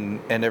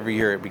every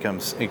year it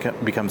becomes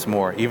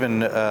more.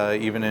 Even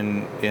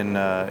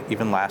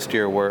last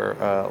year, where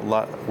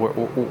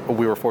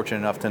we were fortunate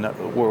enough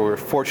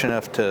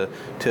to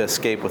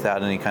escape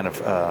without any kind of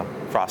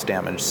frost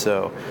damage.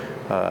 So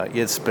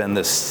it's been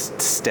this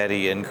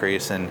steady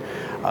increase, and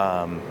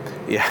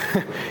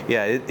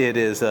it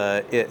is.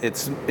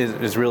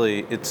 It's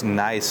really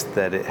nice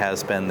that it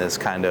has been this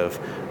kind of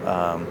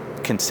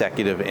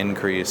consecutive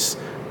increase,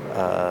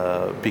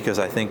 because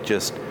I think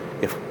just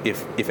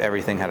if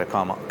everything had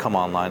come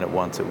online at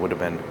once, it would have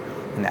been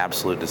an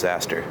absolute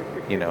disaster.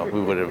 I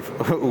would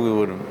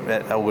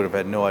have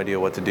had no idea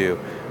what to do.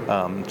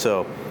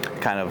 So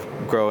kind of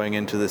growing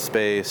into the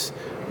space,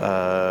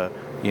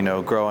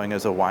 growing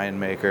as a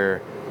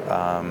winemaker,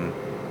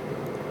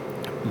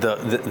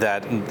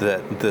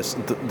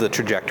 the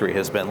trajectory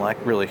has been like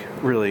really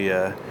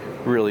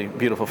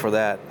beautiful for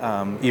that.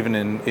 Even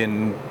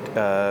in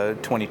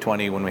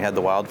 2020 when we had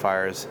the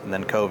wildfires and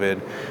then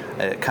COVID,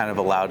 it kind of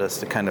allowed us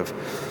to kind of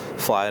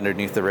fly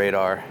underneath the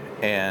radar,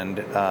 and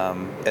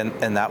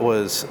that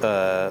was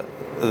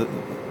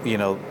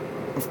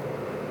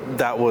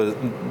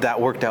that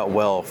worked out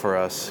well for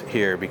us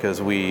here,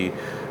 because we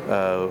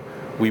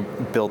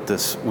built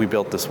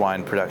this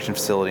wine production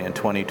facility in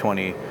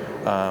 2020,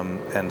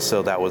 and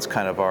so that was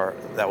kind of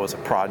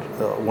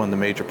one of the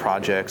major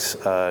projects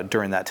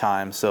during that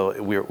time. So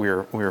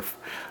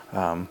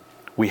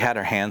we had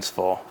our hands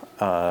full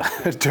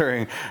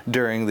during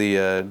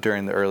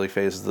the early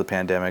phases of the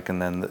pandemic,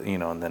 and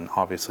then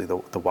obviously the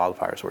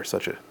wildfires were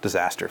such a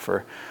disaster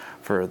for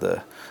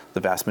the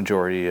vast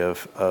majority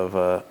of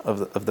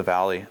the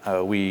valley.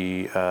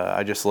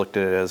 I just looked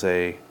at it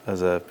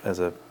as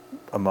a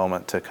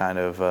moment to kind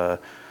of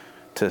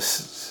to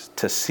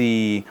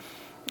see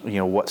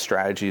what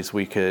strategies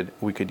we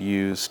could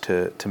use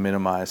to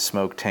minimize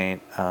smoke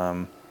taint,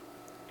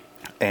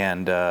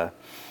 and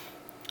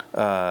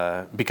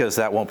because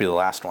that won't be the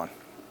last one.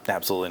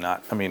 Absolutely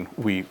not. I mean,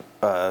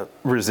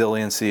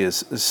 resiliency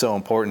is so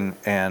important,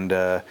 and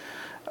that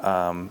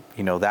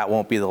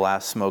won't be the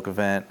last smoke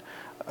event.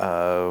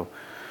 Our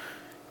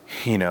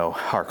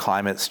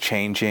climate's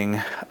changing,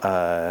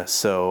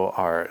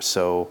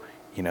 so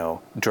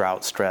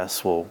drought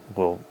stress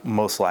will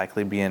most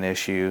likely be an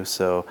issue.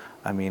 So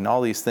I mean,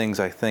 all these things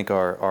I think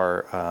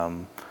are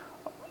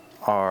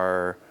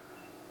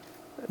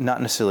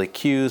not necessarily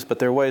cues, but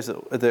there are ways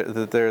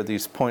that there are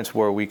these points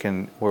where we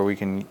can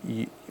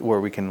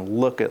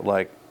look at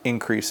like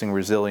increasing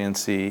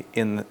resiliency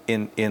in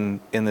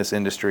this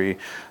industry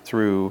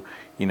through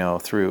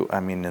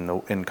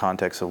in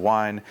context of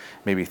wine,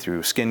 maybe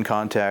through skin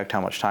contact,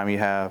 how much time you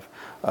have,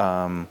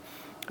 in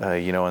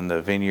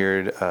the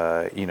vineyard,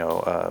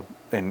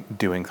 and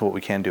doing what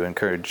we can to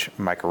encourage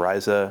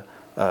mycorrhiza,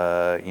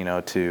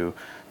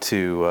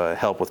 to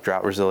help with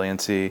drought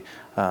resiliency.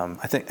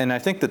 I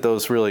think that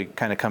those really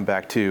kind of come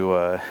back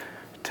to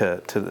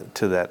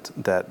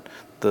that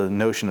the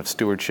notion of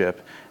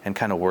stewardship and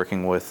kind of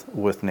working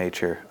with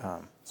nature.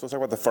 So let's talk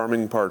about the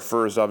farming part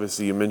first.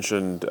 Obviously, you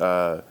mentioned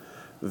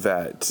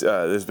that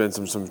there's been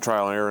some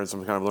trial and error and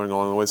some kind of learning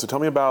along the way. So tell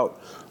me about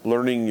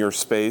learning your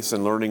space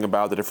and learning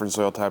about the different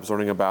soil types,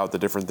 learning about the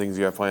different things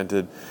you have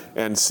planted,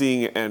 and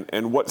seeing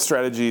and what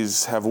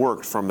strategies have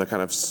worked from the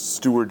kind of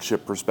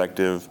stewardship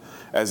perspective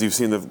as you've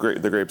seen the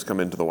grapes come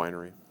into the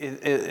winery.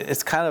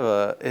 It's kind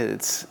of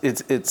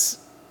it's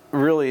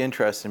really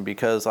interesting,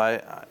 because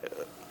I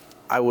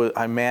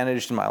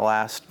managed my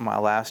last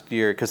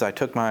year, because I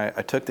took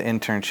the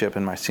internship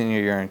in my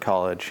senior year in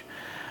college,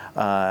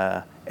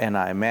 and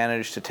I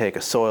managed to take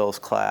a soils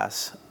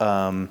class.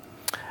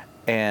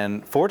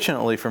 And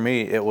fortunately for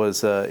me, it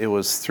was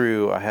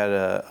through, I had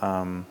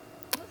a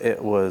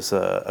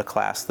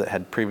class that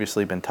had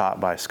previously been taught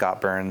by Scott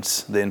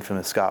Burns, the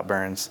infamous Scott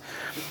Burns,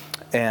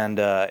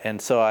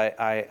 and so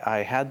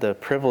I had the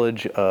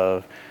privilege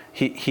of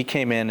he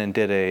came in and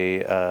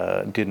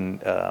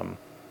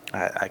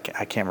I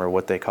can't remember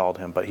what they called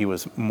him, but he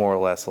was more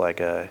or less like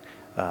a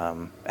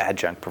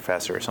adjunct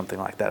professor or something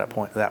like that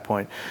at that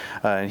point.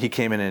 And he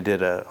came in and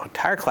did an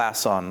entire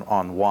class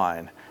on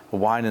wine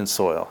and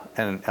soil.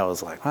 And I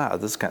was like, wow,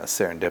 this is kind of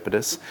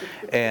serendipitous.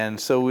 And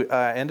so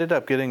I ended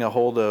up getting a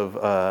hold of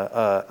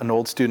an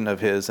old student of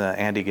his,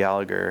 Andy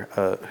Gallagher,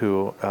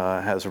 who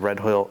has Red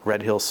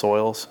Hill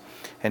Soils.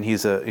 And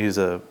he's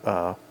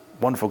a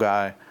wonderful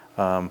guy,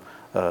 a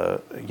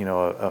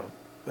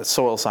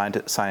soil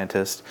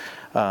scientist.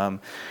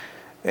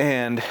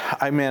 And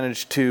I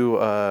managed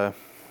to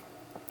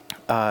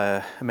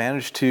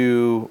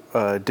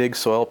dig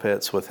soil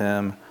pits with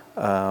him.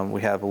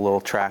 We have a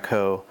little track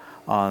hoe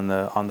on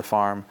the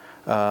farm,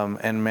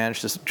 and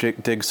managed to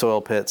dig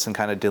soil pits and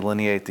kind of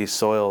delineate these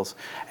soils.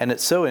 And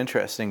it's so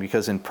interesting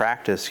because in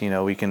practice,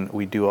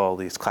 we do all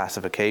these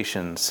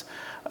classifications,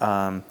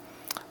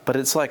 but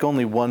it's like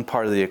only one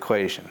part of the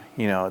equation.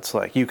 It's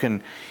like you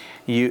can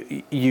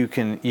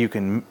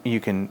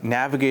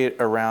navigate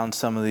around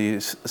some of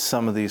these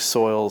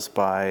soils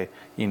by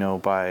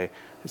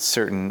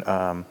certain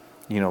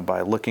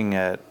by looking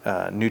at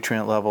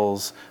nutrient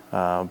levels,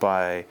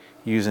 by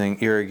using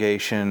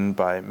irrigation,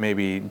 by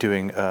maybe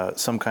doing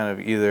some kind of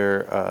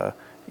either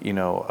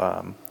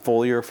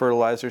foliar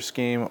fertilizer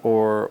scheme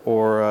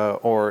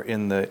or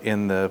in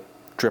the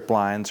drip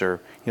lines,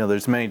 or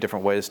there's many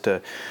different ways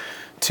to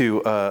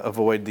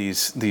avoid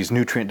these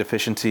nutrient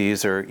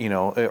deficiencies, or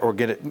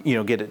get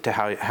it to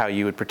how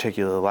you would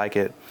particularly like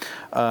it,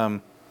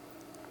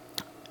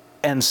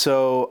 and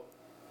so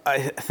I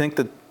think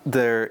that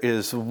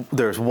there's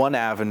one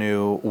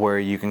avenue where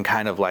you can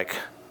kind of like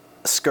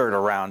skirt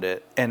around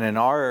it, and in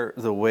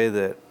the way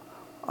that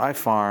I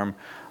farm,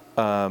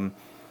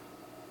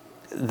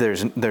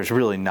 there's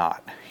really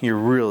not. You're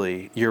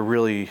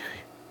really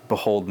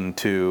beholden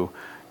to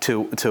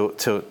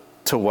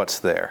what's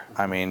there.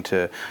 I mean,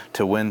 to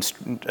when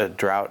a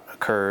drought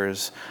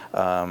occurs,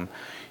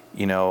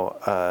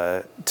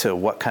 to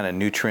what kind of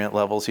nutrient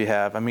levels you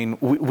have. I mean,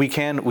 we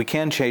can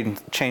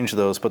change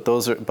those, but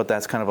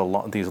that's kind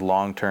of these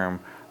long-term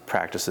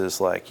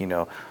practices, like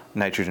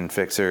nitrogen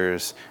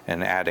fixers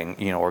and adding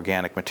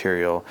organic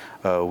material.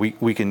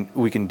 We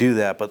can do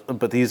that, but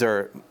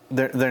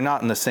they're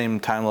not in the same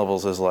time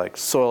levels as like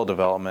soil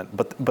development,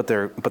 but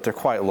they're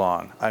quite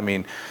long. I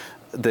mean,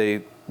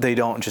 they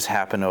don't just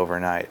happen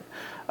overnight.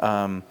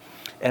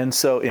 And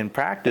so in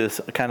practice,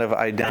 kind of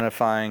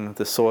identifying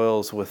the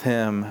soils with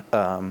him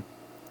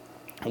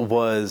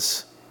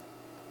was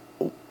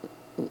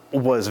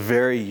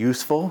very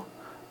useful,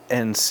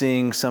 and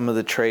seeing some of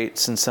the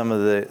traits and some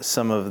of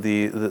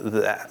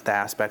the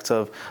aspects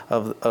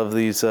of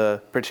these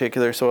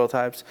particular soil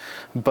types.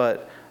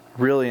 But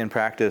really in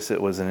practice,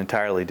 it was an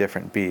entirely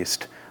different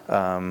beast,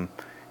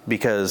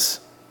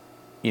 because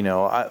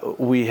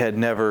I had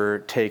never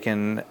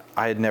taken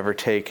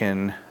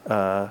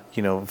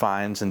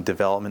vines in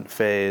development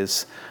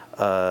phase.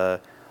 I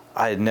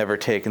had never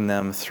taken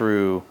them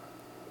through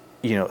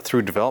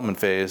development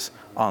phase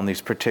on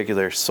these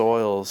particular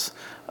soils,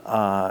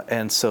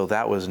 and so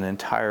that was an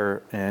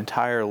entire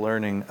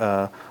learning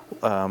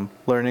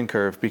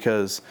curve,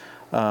 because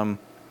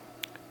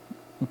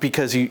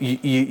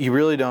you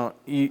really don't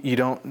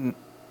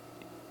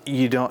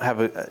have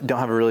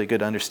a really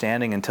good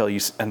understanding until they're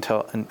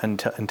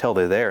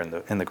there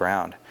in the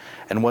ground.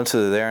 And once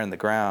they're there in the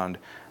ground,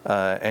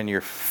 and you're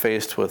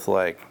faced with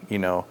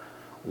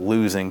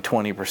losing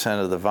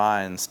 20% of the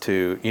vines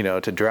to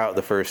drought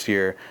the first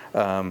year,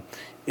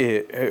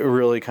 it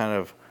really kind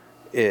of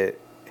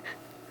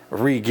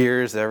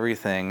re-gears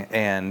everything,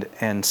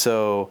 and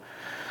so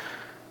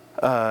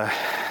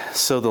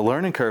the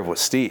learning curve was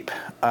steep.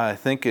 I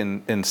think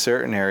in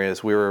certain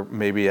areas we were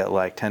maybe at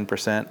like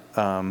 10%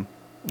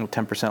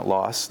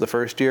 loss the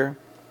first year.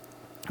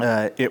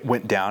 It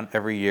went down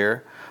every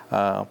year.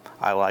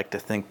 I like to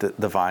think that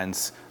the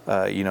vines,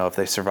 if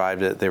they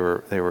survived it, they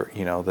were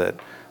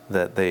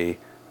that they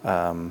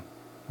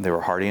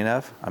were hardy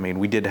enough. I mean,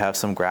 we did have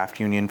some graft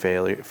union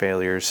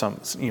failures, some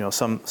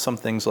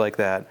things like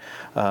that.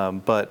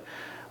 But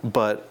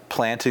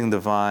planting the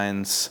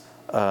vines,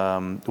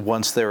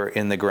 once they were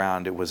in the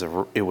ground, it was a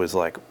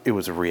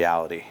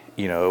reality.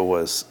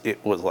 It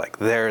was like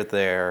they're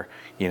there.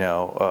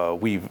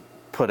 We've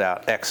put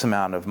out X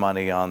amount of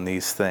money on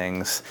these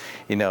things.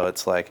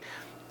 It's like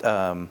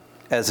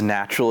as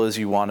natural as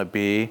you want to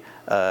be.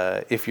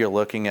 If you're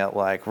looking at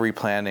like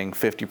replanting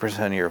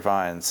 50% of your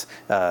vines,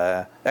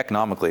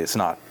 economically, it's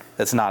not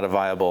a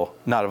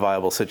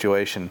viable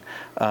situation.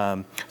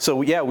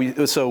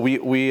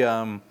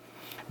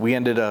 We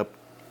ended up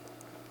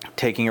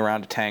taking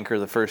around a tanker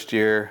the first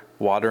year,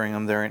 watering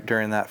them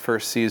during that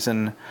first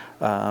season.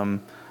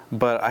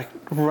 But I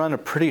run a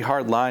pretty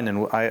hard line,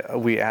 and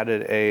we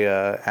added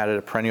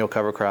a perennial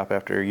cover crop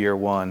after year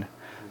one,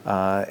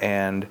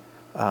 and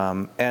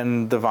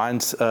the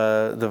vines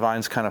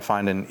kind of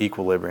find an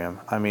equilibrium.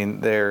 I mean,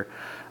 they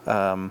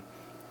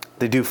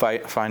do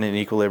find an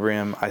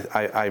equilibrium.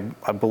 I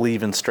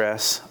believe in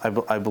stress.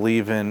 I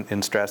believe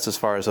in stress as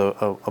far as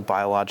a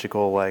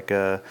biological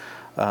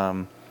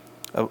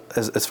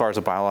as far as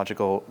a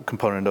biological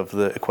component of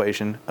the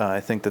equation. I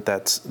think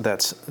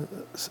that's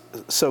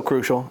so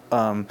crucial.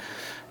 I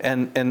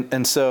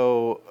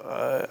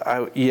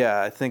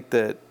think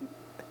that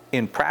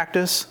in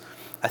practice,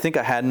 I think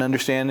I had an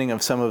understanding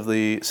of some of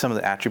the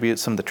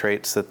attributes, some of the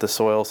traits that the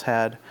soils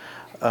had,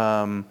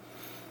 but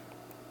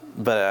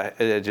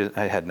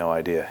I had no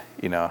idea,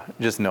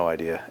 just no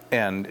idea.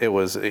 And it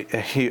was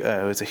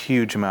a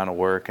huge amount of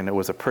work, and it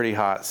was a pretty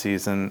hot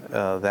season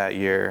that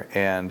year,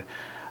 and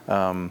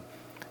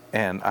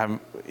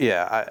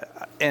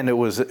it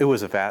was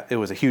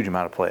a huge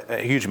amount of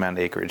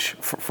acreage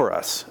for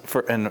us,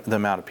 and the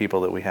amount of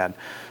people that we had.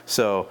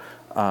 So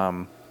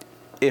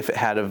if it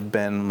had have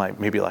been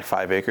maybe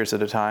 5 acres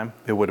at a time,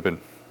 it would have been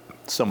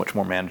so much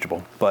more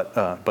manageable. But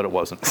it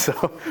wasn't.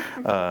 So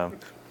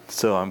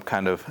I'm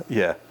kind of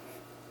glad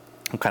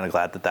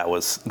that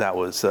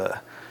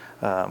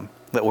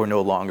we're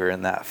no longer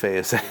in that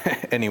phase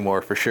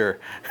anymore, for sure.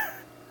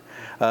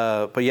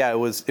 But yeah, it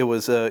was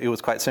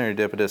quite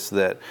serendipitous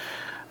that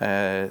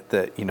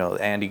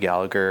Andy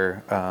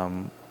Gallagher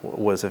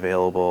was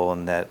available,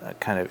 and that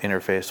kind of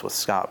interfaced with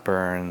Scott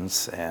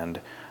Burns and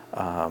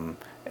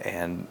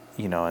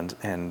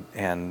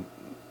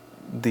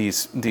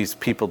these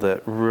people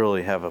that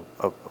really have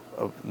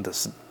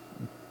this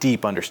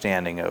deep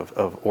understanding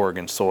of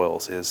Oregon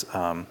soils. It's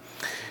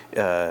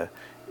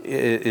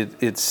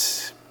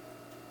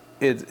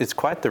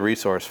quite the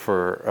resource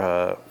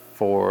for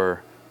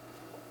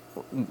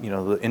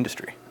the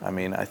industry. I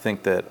mean, I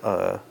think that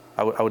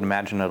I would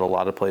imagine that a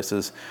lot of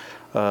places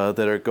that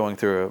are going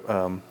through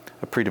a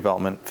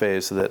pre-development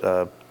phase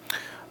that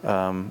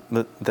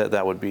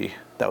would be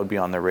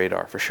on their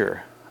radar for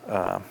sure.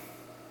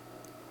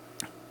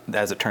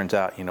 As it turns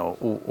out,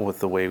 with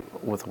the way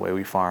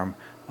we farm,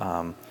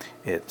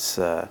 it's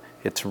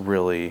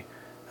really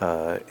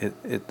one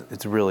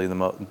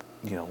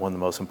of the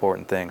most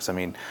important things. I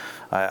mean,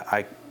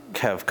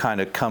 have kind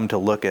of come to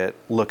look at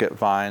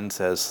vines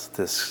as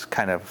this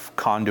kind of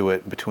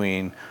conduit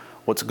between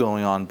what's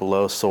going on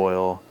below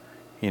soil,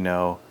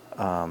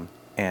 and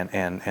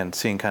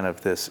seeing kind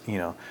of this,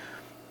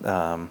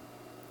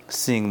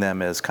 seeing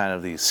them as kind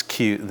of these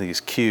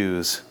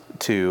cues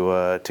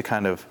to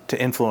kind of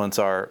to influence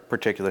our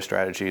particular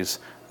strategies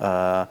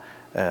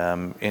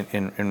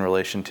in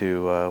relation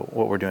to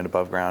what we're doing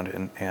above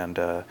ground and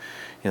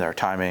our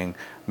timing,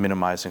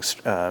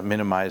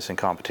 minimizing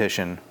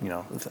competition,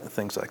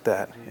 things like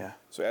that. Yeah.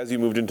 So as you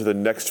moved into the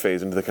next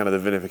phase, into the kind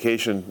of the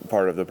vinification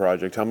part of the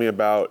project, tell me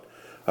about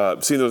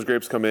seeing those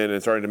grapes come in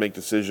and starting to make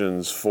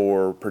decisions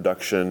for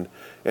production,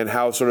 and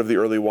how sort of the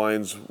early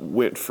wines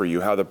went for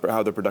you, how the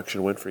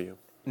production went for you.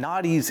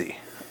 Not easy.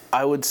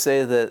 I would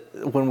say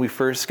that when we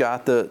first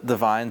got the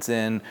vines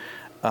in,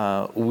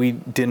 we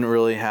didn't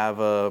really have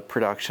a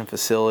production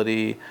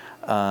facility.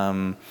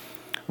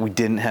 We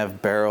didn't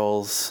have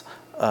barrels.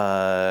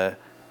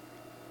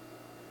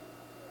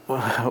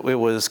 It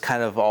was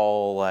kind of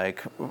all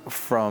like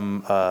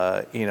from,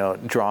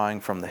 drawing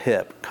from the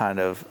hip, kind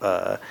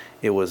of.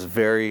 It was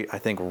very, I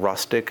think,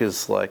 rustic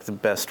is like the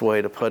best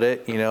way to put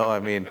it. We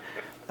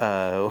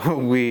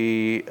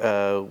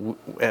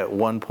at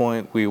one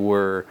point we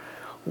were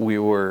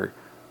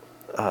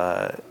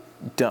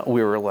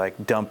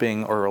like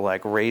dumping or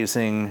like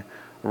raising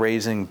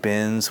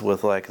bins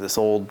with like this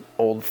old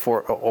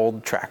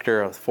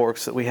tractor of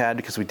forks that we had,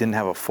 because we didn't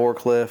have a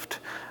forklift.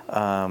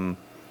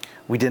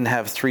 We didn't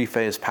have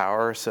 3-phase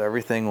power, so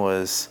everything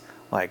was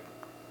like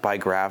by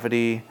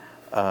gravity.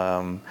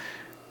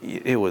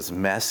 It was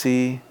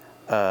messy.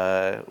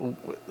 The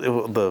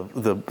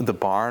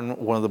barn,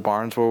 one of the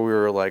barns where we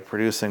were like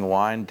producing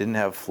wine, didn't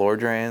have floor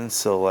drains,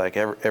 so like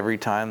every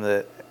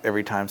time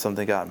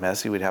something got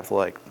messy, we'd have to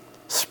like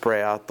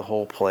spray out the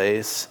whole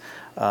place.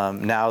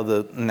 Now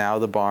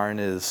the barn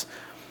is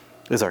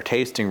our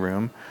tasting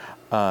room.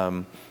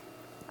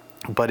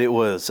 But it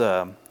was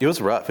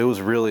rough. It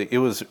was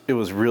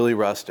really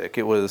rustic.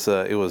 It was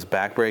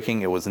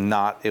backbreaking. It was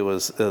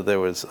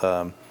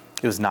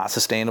not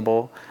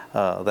sustainable.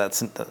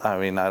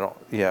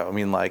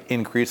 Like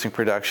increasing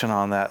production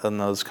on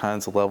those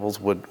kinds of levels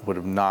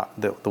would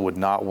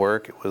not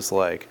work. It was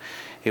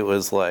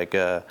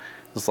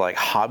like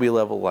hobby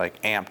level,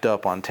 like amped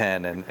up on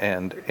 10,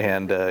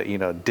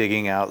 and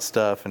digging out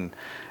stuff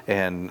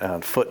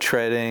and foot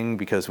treading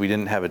because we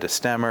didn't have a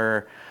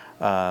destemmer.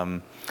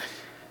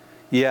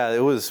 Yeah, it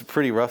was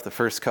pretty rough the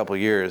first couple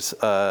of years.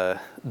 The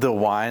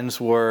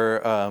wines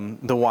were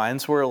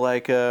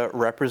like a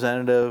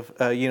representative,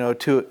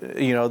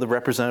 the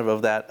representative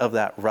of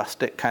that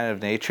rustic kind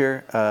of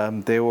nature.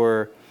 They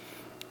were,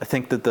 I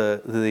think that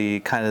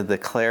the kind of the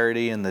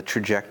clarity and the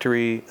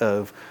trajectory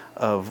of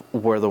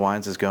where the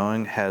wines is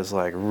going has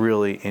like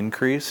really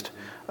increased.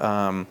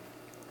 I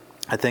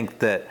think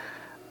that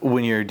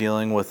when you're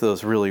dealing with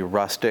those really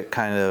rustic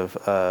kind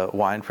of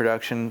wine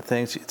production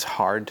things, it's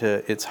hard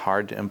to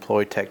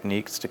employ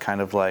techniques to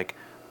kind of like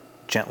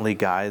gently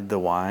guide the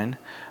wine.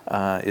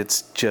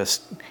 It's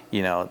just,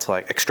 it's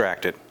like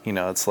extracted.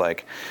 It's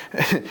like,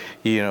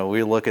 we you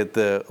can look at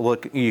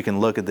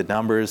the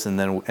numbers and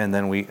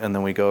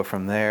then we go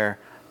from there.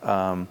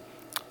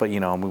 But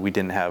we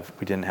didn't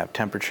have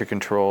temperature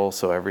control,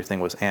 so everything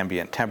was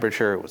ambient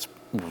temperature. It was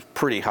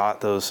pretty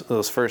hot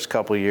those first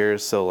couple of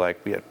years, so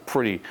like we had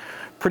pretty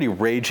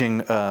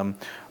raging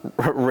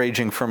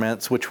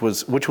ferments, which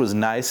was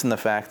nice in the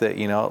fact that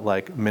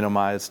like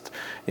minimized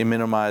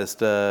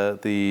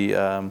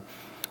the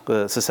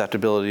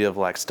susceptibility of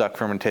like stuck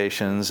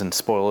fermentations and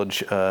spoilage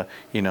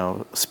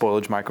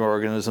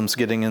microorganisms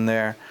getting in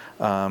there.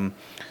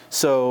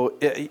 So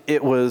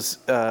it was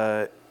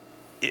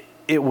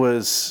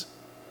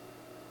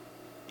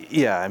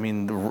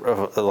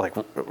like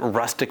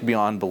rustic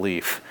beyond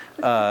belief.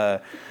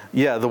 The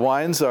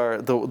wines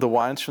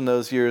from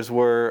those years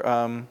were.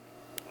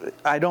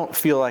 I don't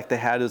feel like they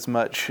had as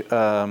much.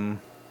 I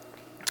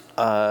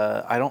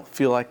don't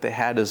feel like they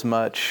had as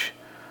much.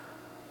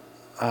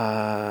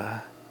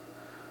 I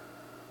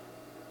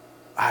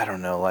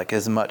don't know, like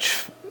as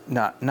much.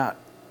 Not.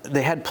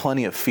 They had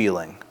plenty of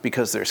feeling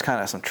because there's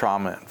kind of some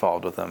trauma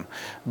involved with them,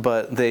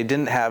 but they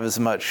didn't have as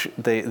much.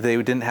 They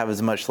didn't have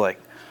as much like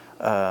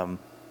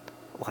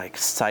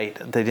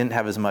site. They didn't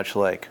have as much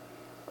like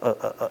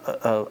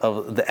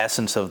of the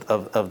essence of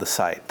the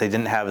site. They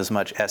didn't have as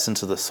much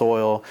essence of the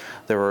soil.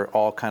 They were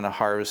all kind of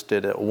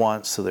harvested at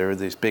once, so there were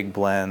these big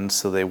blends.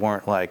 So they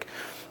weren't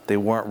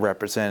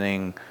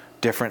representing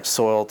different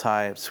soil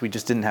types. We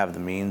just didn't have the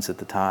means at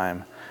the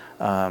time.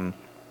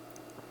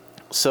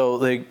 So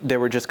they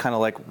were just kind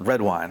of like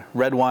red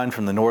wine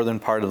from the northern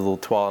part of the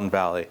Tualatin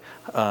Valley,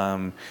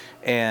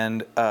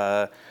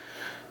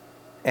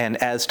 and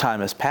as time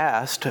has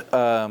passed,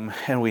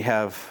 and we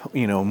have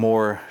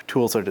more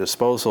tools at our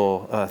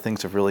disposal,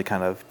 things have really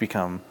kind of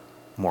become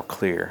more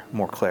clear,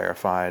 more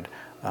clarified,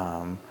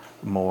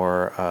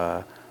 more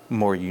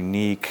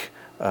unique.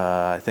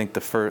 I think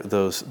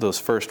those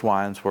first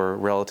wines were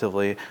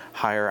relatively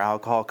higher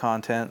alcohol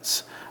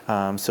contents,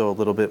 so a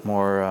little bit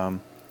more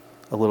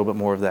a little bit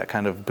more of that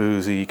kind of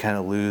boozy, kind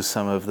of lose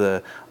some of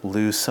the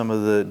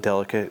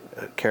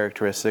delicate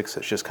characteristics.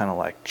 It's just kind of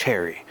like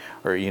cherry,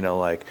 or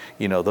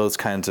those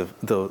kinds of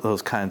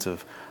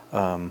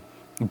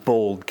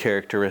bold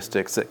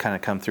characteristics that kind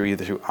of come through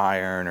either through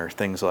iron or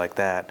things like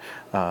that,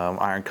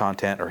 iron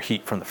content or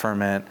heat from the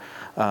ferment.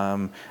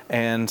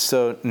 And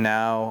so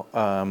now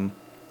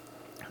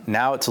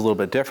it's a little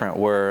bit different,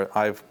 where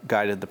I've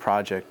guided the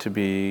project to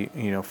be,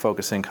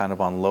 focusing kind of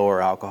on lower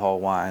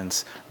alcohol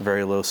wines,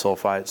 very low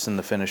sulfites in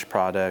the finished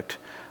product.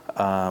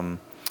 Certainly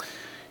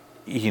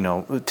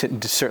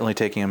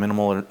taking a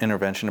minimal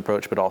intervention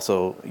approach, but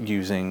also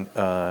using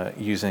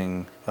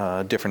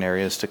different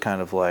areas to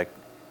kind of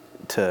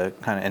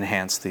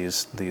enhance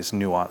these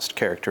nuanced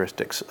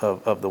characteristics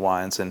of the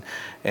wines, and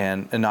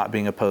not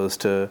being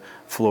opposed to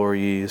floor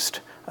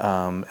yeast,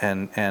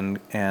 and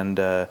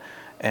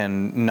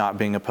not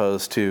being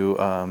opposed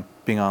to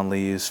being on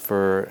lees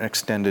for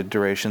extended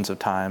durations of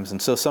times.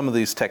 And so some of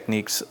these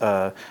techniques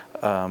are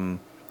part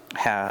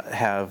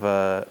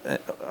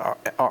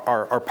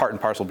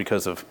and parcel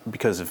because of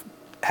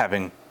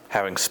having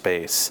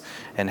space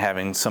and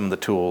having some of the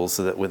tools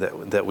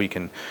that we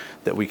can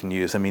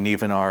use. I mean,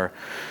 even our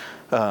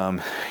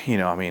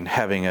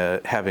having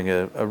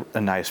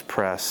a nice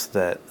press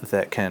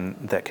that can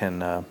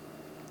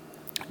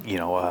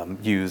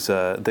use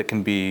that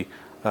can be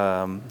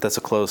that's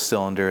a closed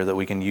cylinder that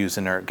we can use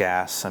inert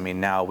gas. I mean,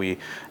 now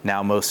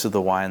most of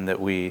the wine that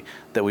we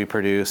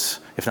produce,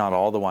 if not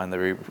all the wine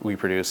that we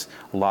produce,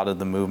 a lot of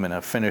the movement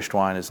of finished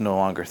wine is no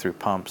longer through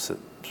pumps. It's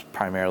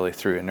primarily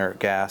through inert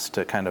gas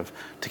to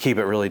keep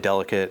it really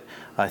delicate.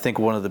 I think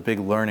one of the big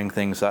learning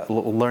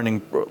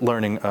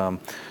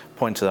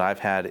points that I've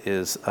had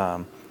is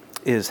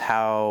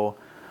how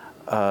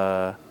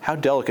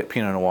delicate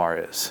Pinot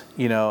Noir is,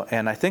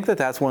 and I think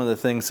that's one of the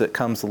things that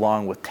comes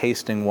along with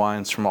tasting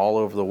wines from all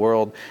over the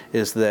world,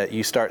 is that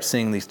you start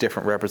seeing these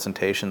different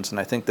representations. And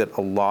I think that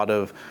a lot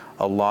of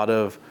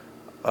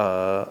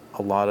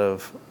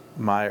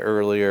my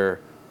earlier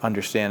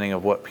understanding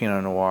of what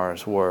Pinot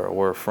Noirs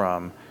were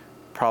from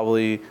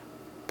probably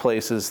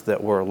places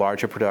that were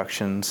larger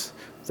productions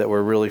that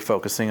were really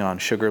focusing on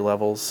sugar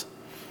levels.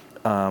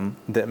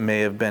 That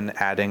may have been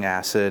adding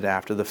acid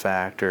after the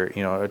fact, or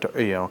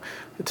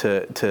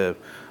to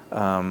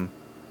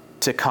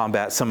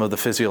combat some of the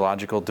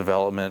physiological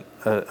development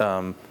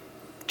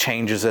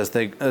changes as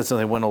they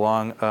went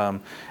along,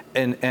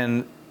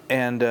 and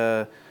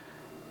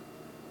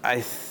I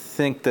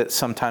think that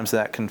sometimes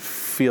that can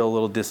feel a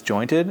little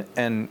disjointed,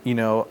 and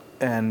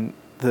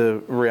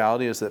the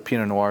reality is that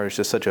Pinot Noir is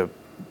just such a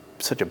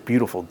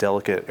beautiful,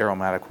 delicate,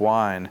 aromatic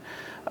wine.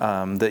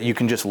 That you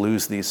can just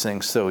lose these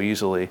things so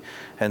easily.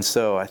 And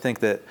so I think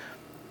that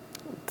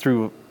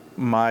through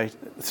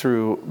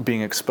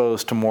being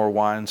exposed to more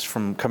wines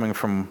coming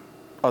from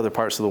other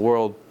parts of the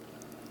world,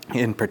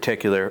 in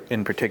particular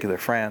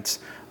France,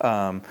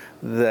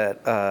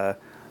 that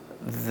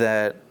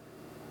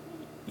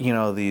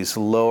these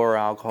lower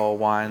alcohol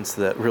wines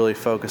that really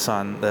focus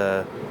on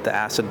the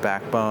acid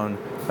backbone,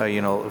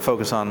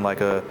 focus on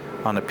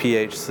on a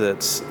pH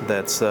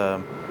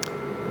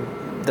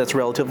that's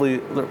relatively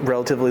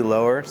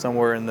lower,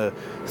 somewhere in the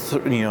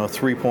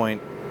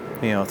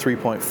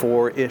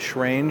 3.4-ish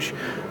range.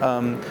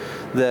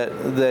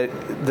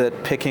 That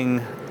picking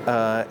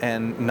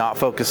and not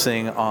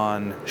focusing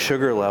on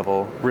sugar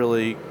level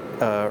really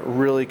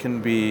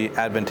can be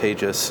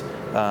advantageous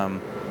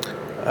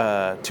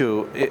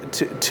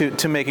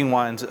to making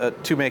wines that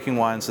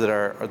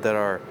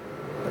are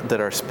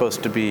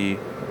supposed to be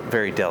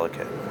very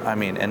delicate. I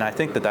mean, and I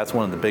think that's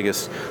one of the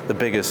biggest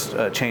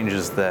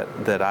changes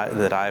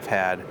that I've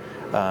had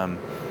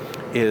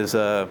is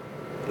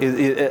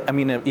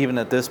even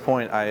at this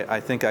point, I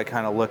think I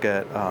kind of look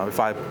at if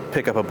I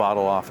pick up a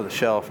bottle off of the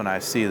shelf and I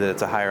see that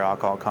it's a higher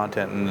alcohol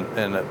content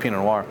in a Pinot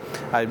Noir,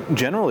 I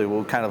generally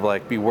will kind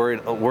of be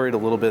worried a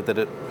little bit that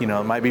it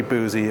might be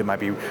boozy, it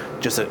might be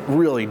just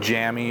really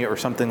jammy or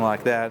something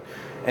like that,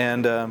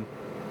 and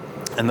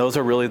those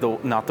are really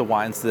not the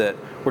wines that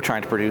we're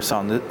trying to produce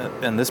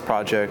in this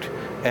project,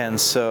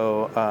 and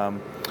so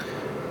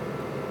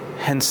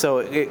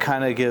it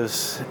kind of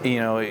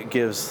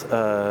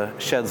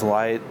sheds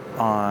light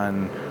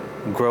on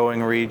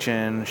growing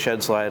region,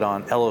 sheds light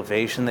on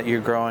elevation that you're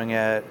growing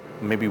at,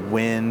 maybe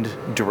wind,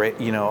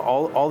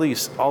 all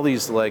these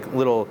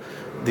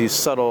these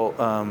subtle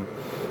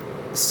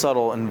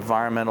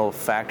environmental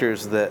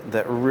factors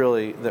that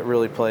really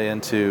play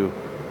into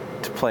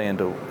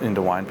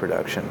wine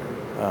production.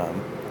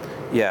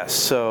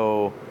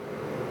 So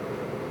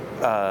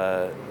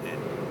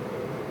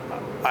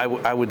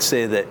I would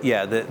say that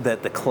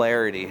that the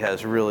clarity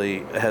has really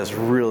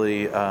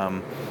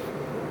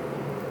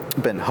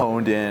been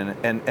honed in,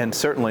 and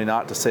certainly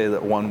not to say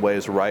that one way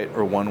is right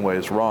or one way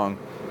is wrong,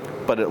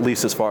 but at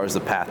least as far as the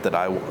path that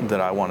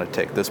I want to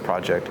take this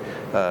project,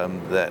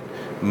 that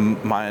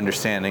my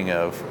understanding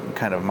of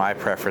kind of my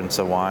preference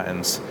of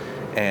wines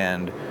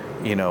and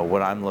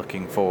what I'm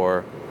looking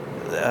for,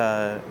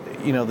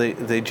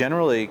 they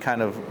generally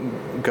kind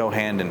of go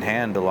hand in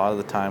hand a lot of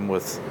the time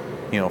with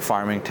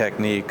farming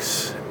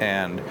techniques,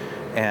 and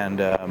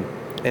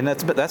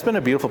that's been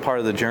a beautiful part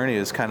of the journey,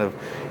 is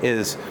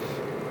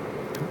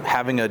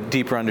having a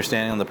deeper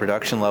understanding on the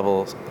production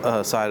level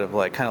side of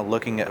like kind of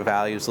looking at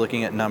values,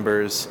 looking at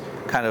numbers,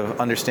 kind of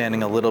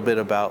understanding a little bit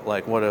about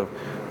like what a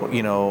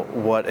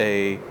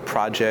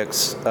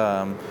project's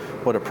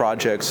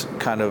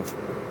kind of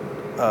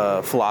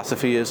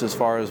philosophy is as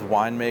far as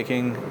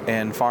winemaking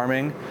and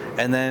farming,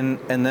 and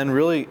then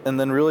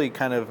really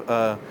kind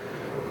of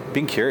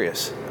being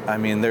curious. I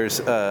mean,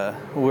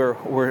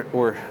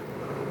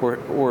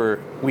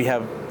 we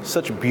have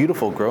such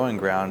beautiful growing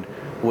ground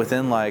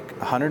within like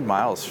 100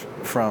 miles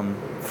from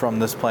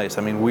this place.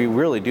 I mean, we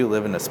really do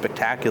live in a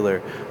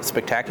spectacular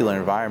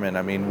environment.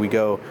 I mean, we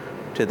go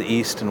to the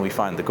east and we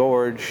find the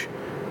gorge,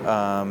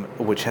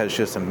 which has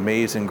just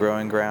amazing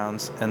growing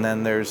grounds, and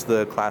then there's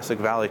the classic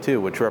valley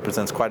too, which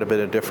represents quite a bit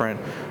of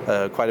different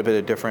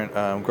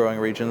growing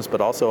regions,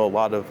 but also a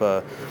lot of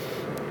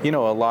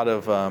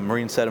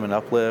marine sediment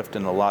uplift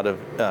and a lot of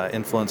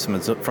influence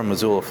from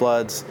Missoula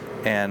floods.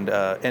 And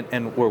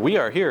where we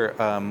are here,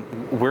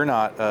 we're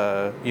not,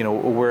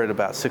 we're at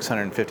about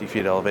 650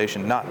 feet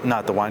elevation.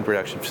 Not the wine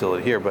production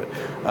facility here, but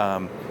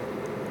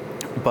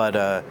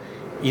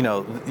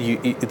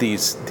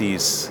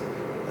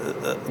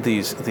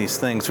these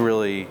things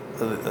really,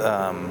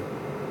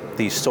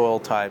 these soil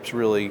types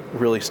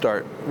really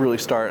start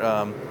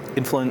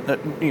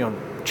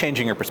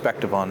changing your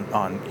perspective on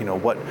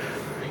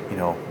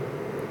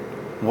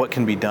what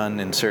can be done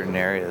in certain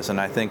areas. And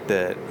I think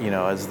that,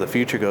 as the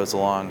future goes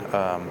along,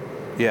 I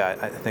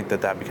think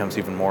that becomes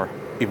even more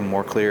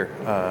clear.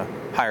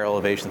 Higher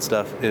elevation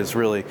stuff is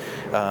really,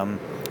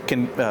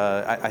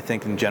 I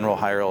think in general,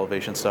 higher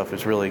elevation stuff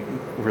is really,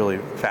 really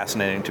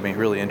fascinating to me,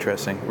 really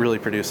interesting, really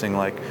producing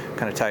like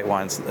kind of tight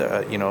wines,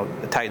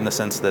 tight in the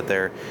sense that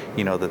they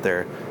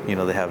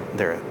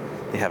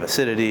have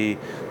acidity,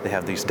 they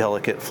have these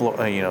delicate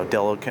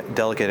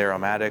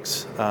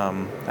aromatics.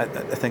 I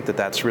think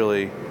that's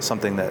really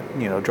something that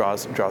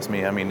draws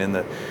me. I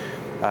mean,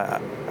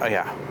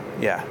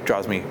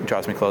 draws me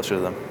closer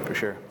to them for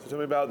sure. So tell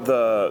me about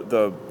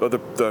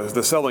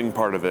the selling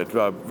part of it.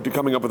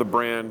 Coming up with a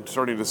brand,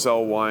 starting to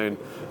sell wine.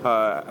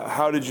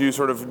 How did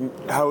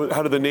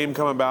the name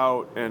come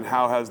about, and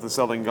how has the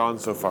selling gone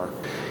so far?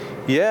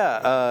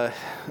 Yeah,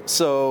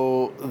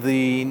 so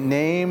the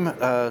name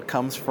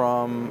comes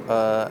from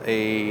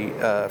a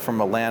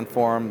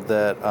landform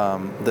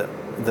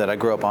that I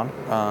grew up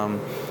on.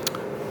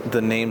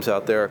 The names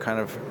out there are kind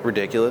of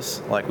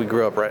ridiculous. Like I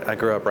grew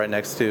up right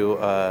next to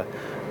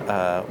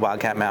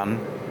Wildcat Mountain.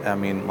 I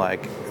mean,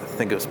 like, I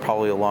think it was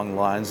probably along the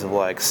lines of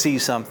like, see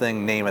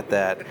something, name it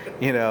that,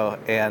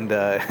 and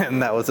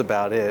that was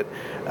about it.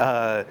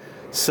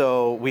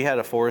 So we had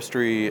a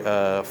forestry,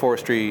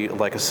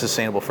 like a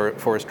sustainable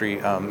forestry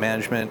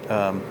management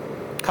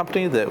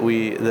company that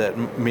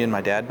me and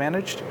my dad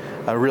managed.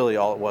 Really,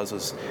 all it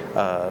was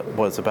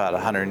about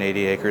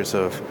 180 acres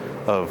of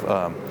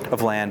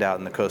land out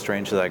in the Coast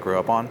Range that I grew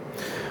up on.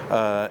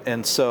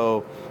 And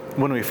so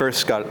when we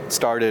first got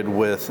started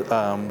with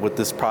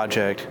this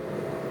project,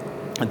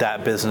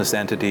 that business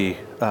entity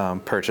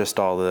purchased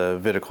all the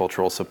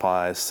viticultural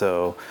supplies,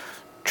 so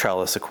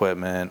trellis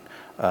equipment,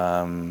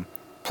 plant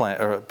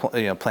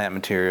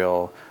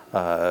material,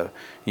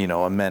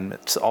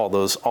 amendments, all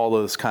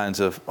those kinds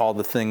of, all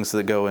the things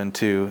that go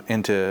into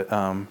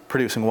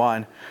producing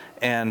wine,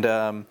 and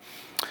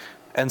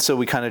so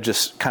we kind of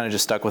just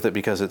stuck with it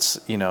because it's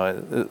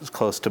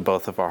close to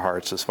both of our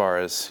hearts, as far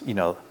as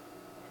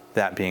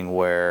that being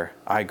where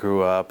I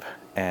grew up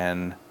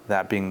and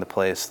that being the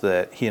place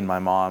that he and my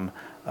mom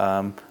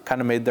kind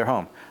of made their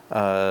home.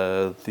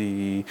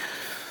 They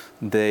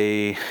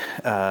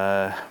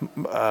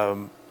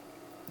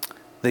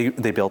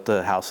built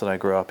the house that I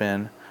grew up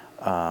in,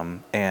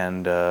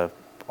 and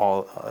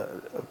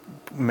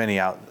many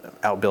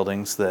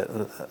outbuildings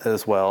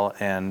as well,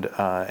 and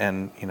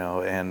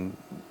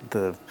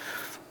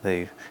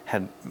they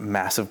had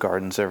massive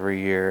gardens every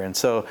year, and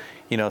so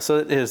so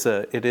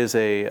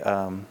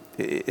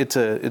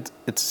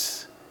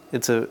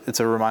it's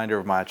a reminder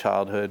of my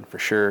childhood for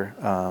sure.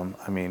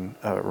 I mean,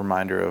 a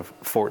reminder of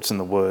forts in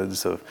the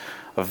woods, of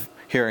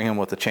hearing him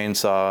with a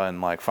chainsaw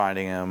and like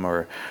finding him,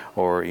 or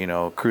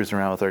cruising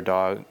around with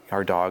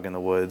our dog in the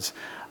woods,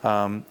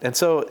 and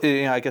so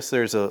I guess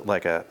there's a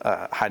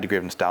high degree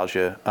of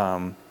nostalgia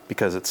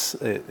because it's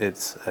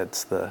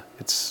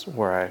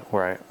where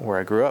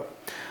I grew up.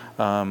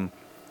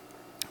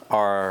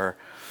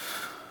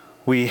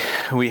 We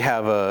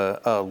have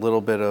a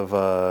little bit of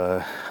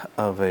a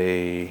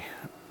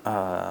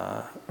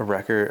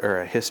record or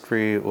a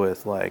history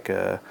with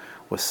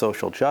with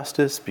social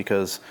justice,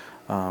 because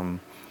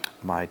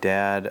my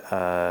dad,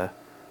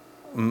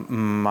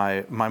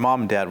 my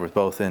mom and dad were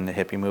both in the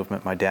hippie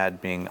movement. My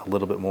dad being a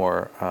little bit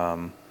more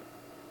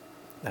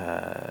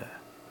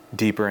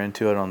deeper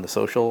into it on the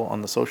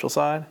social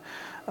side.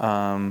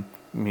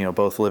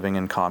 Both living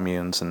in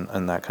communes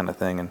and that kind of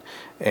thing.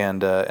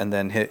 And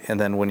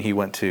then when he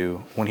went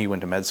to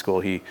med school,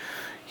 he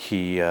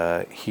he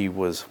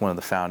was one of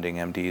the founding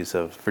MDs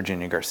of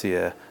Virginia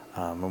Garcia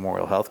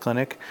Memorial Health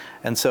Clinic,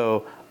 and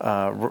so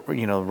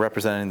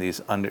representing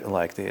these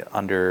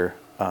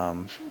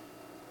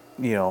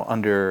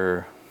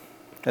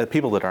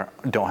people that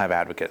don't have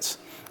advocates,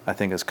 I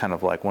think is kind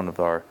of like one of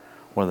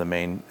the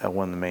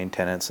main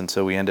tenets. And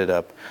so we ended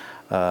up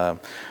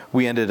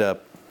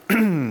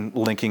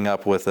linking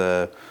up with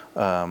a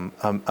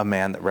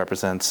man that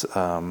represents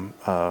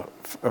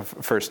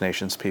First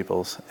Nations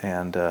peoples,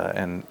 and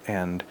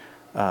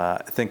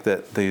I think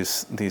that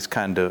these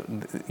kind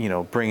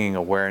of bringing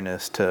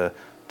awareness to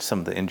some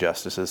of the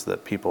injustices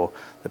that people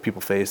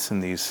face in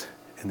these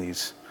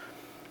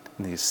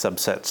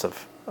subsets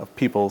of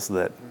peoples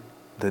that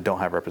don't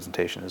have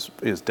representation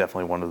is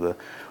definitely one of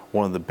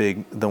the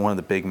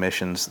big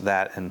missions.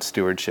 That and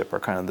stewardship are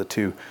kind of the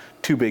two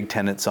big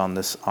tenets on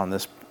this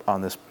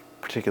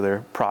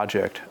particular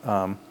project.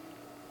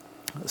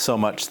 So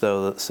much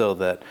so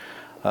that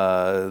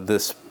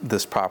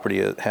this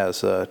property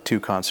has 2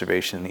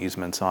 conservation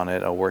easements on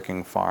it, a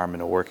working farm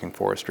and a working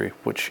forestry,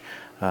 which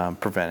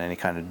prevent any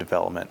kind of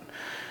development.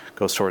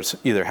 Goes towards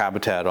either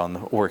habitat on the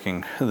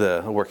working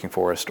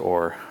forest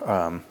or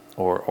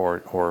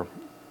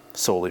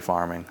solely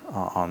farming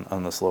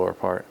on this lower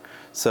part.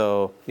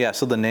 So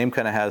so the name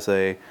kind of has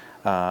a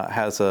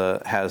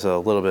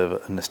little bit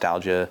of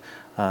nostalgia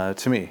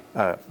to me.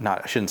 I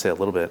shouldn't say a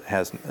little bit.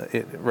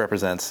 It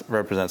represents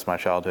my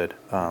childhood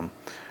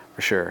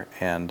for sure,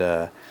 and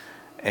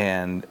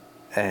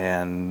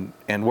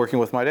working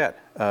with my dad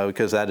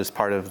because that is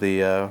part of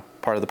the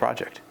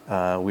project.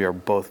 We are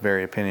both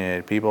very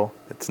opinionated people.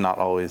 It's not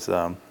always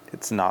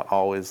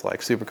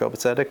like super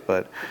copacetic,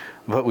 but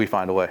we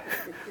find a way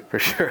for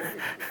sure.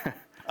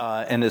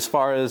 And as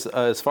far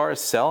as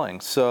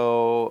selling,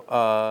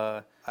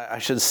 so I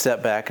should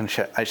step back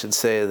and I should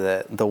say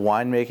that the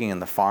winemaking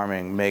and the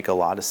farming make a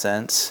lot of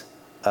sense.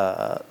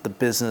 The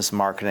business,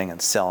 marketing,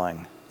 and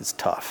selling is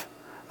tough.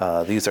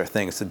 These are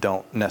things that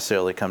don't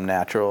necessarily come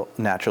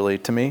naturally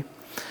to me.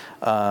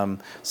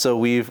 So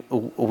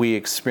we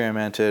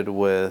experimented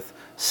with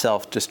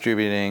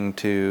self-distributing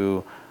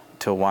to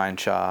wine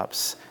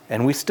shops,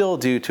 and we still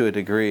do to a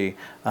degree.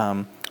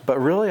 But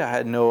really, I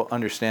had no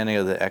understanding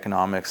of the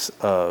economics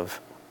of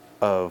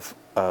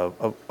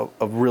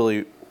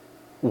really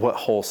what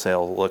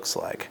wholesale looks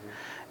like.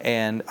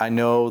 And I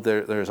know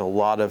there's a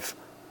lot of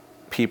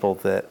people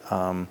that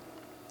are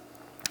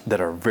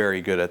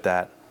very good at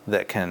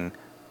that can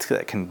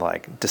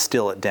like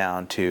distill it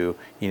down to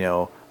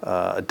 $1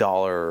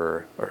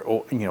 or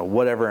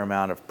whatever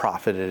amount of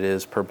profit it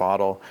is per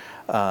bottle,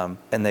 and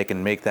they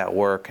can make that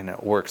work, and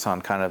it works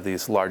on kind of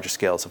these larger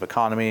scales of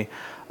economy.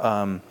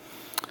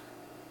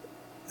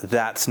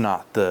 That's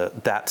not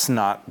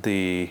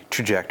the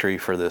trajectory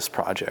for this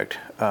project.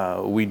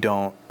 We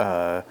don't.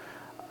 The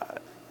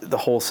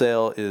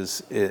wholesale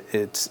is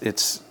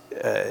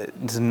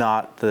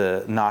not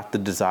the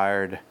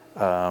desired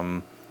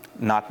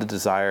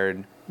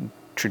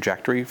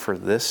trajectory for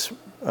this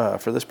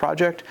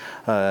project.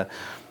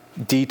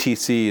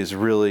 DTC is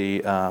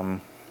really, or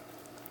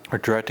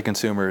direct to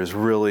consumer is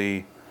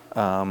really,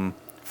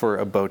 for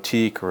a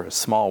boutique or a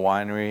small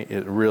winery,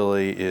 it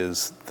really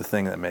is the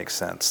thing that makes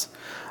sense.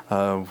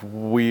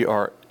 We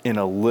are in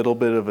a little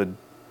bit of a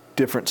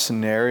different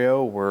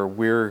scenario where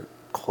we're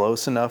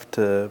close enough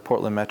to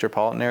Portland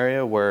metropolitan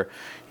area where,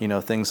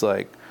 things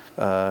like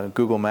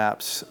Google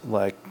Maps,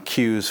 like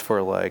cues for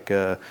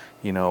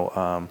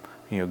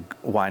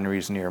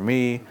wineries near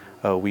me.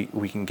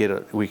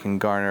 We can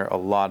garner a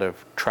lot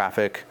of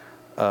traffic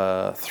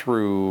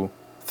through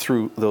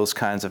those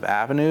kinds of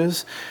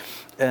avenues,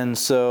 and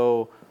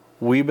so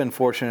we've been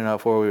fortunate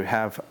enough where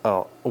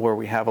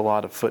we have a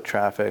lot of foot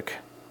traffic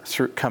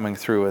coming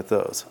through with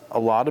those. A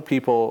lot of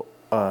people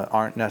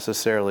aren't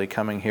necessarily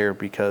coming here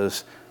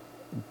because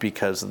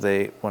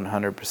they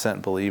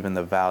 100% believe in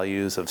the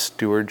values of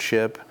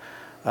stewardship,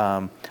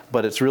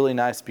 but it's really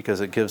nice because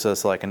it gives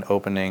us like an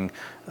opening,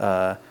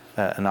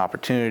 an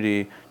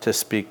opportunity to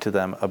speak to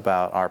them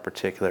about our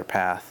particular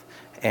path.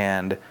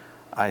 And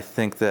I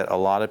think that a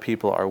lot of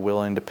people are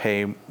willing to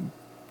pay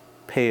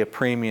a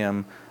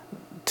premium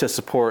to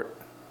support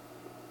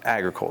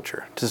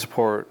agriculture, to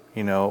support,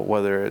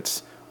 whether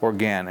it's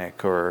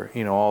organic or,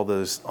 all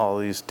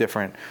these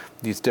different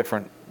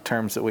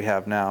terms that we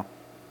have now.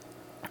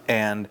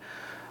 And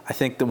I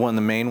think that one of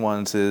the main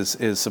ones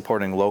is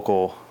supporting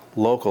local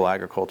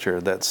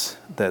agriculture that's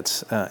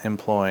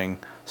employing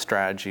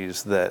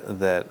strategies that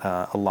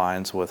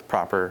aligns with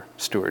proper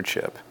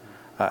stewardship.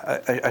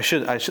 I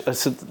should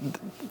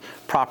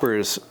proper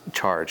is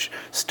charged.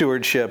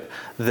 Stewardship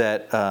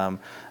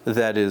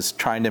that is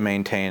trying to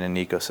maintain an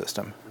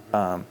ecosystem,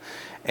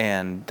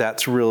 and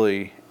that's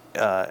really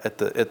at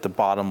the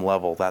bottom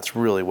level. That's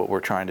really what we're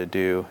trying to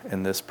do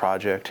in this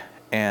project,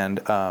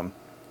 and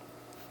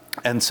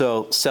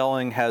so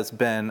selling has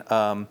been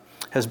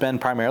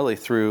primarily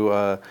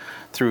through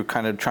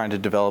kind of trying to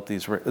develop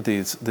these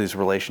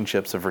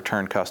relationships of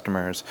return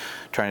customers,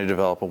 trying to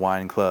develop a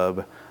wine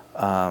club,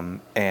 and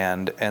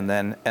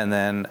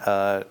then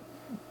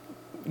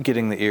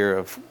getting the ear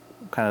of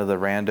kind of the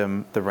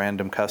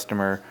random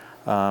customer.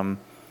 And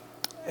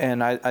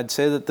I'd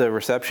say that the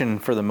reception,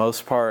 for the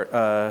most part,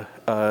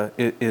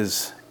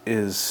 is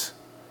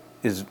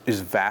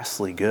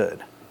vastly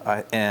good.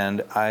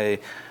 And I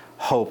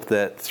hope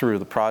that through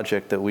the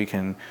project that we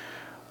can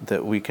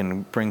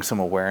bring some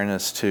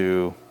awareness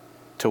to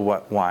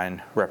what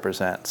wine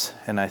represents.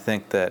 And I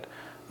think that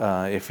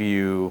if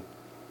your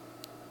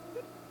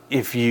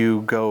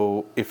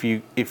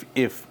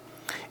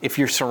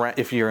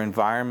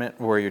environment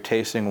where you're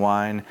tasting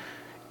wine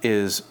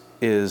is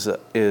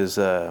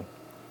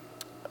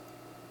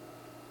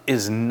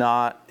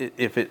not,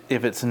 if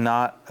it's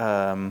not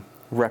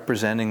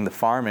representing the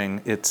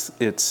farming, it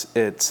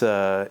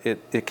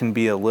can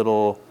be a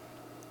little,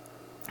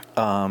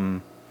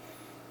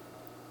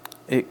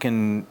 it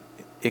can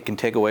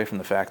take away from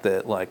the fact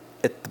that, like,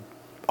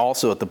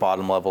 also at the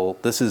bottom level,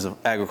 this is an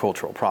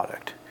agricultural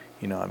product.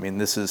 You know, I mean,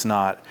 this is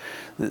not,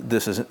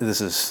 this is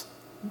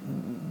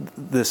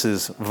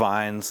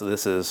vines,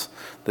 this is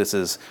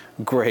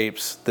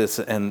grapes,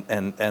 and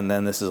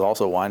then this is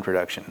also wine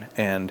production,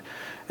 and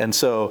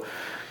so,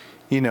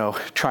 you know,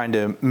 trying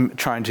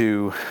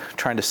to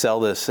sell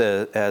this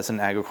as an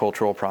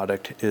agricultural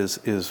product has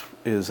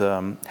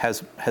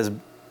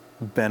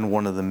been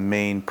one of the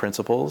main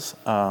principles,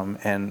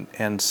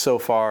 and so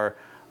far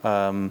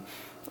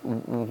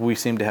we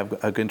seem to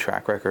have a good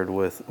track record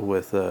with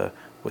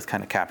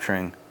kind of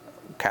capturing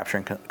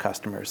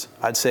customers.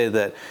 I'd say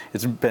that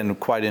it's been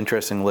quite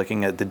interesting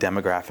looking at the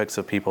demographics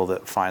of people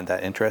that find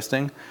that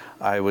interesting.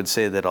 I would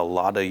say that a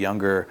lot of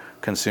younger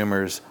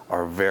consumers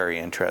are very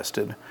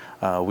interested.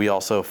 We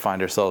also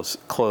find ourselves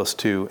close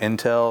to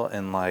Intel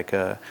and like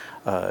a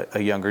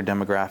younger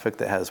demographic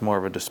that has more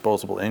of a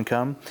disposable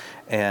income,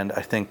 and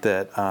I think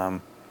that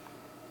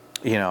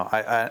you know,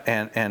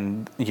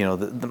 you know,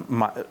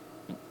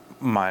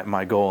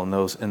 my goal in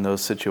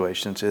those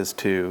situations is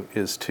to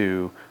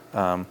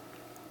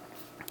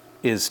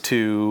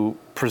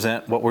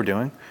present what we're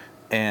doing,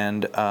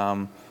 and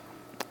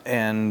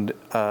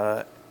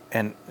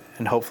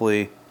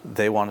hopefully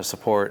they want to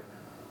support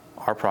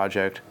our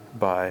project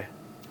by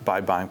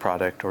buying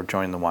product or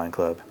joining the wine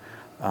club,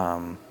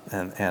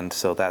 and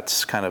so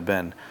that's kind of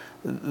been,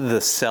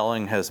 the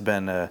selling has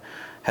been an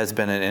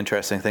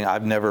interesting thing.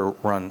 I've never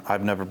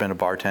been a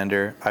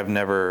bartender. I've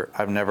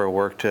never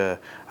worked in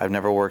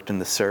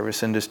the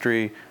service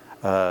industry.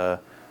 In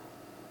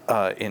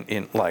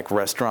like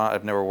restaurant,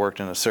 I've never worked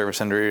in a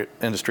service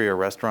industry or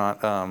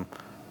restaurant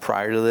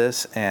prior to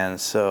this, and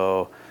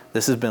so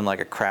this has been like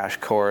a crash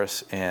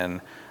course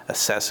in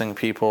assessing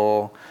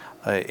people,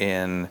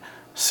 in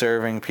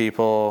serving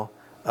people,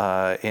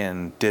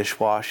 in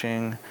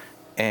dishwashing,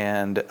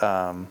 and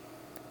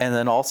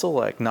then also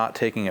like not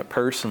taking it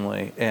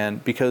personally,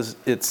 and because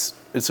it's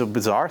a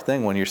bizarre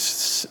thing when you're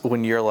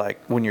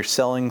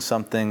selling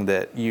something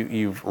that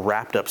you've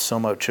wrapped up so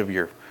much of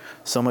your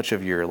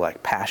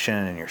like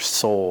passion and your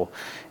soul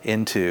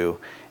into.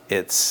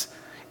 It's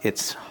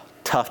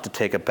tough to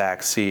take a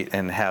back seat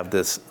and have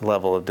this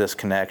level of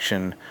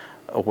disconnection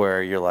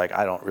where you're like,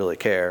 I don't really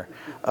care,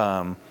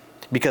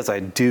 because I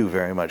do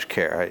very much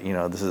care. You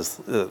know, this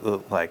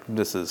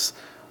is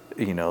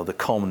you know, the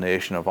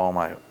culmination of all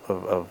my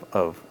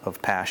of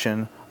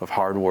passion, of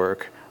hard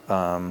work,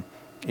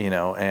 you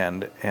know,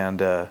 and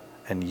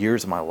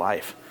years of my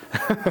life.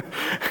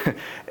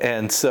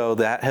 And so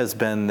that has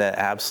been the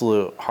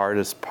absolute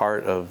hardest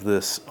part of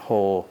this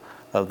whole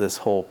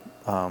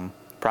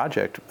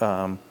project,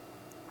 bar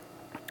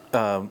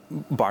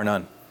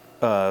none.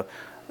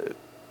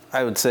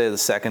 I would say the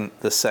second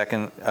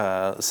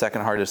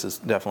hardest is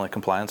definitely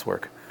compliance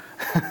work.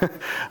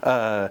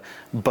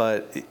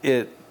 But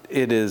it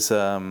is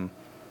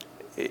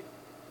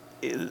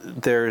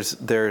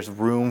there's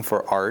room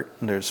for art.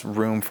 There's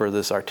room for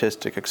this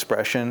artistic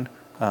expression.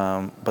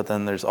 But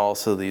then there's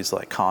also these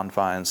like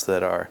confines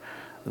that are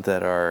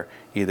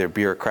either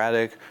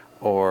bureaucratic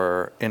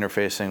or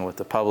interfacing with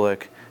the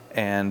public,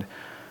 and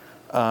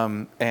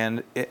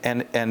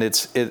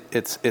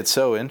it's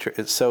so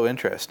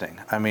interesting.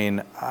 I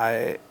mean,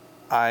 I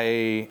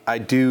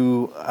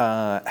do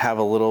have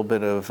a little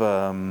bit of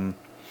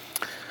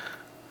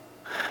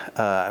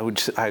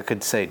I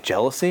could say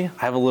jealousy.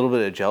 I have a little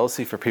bit of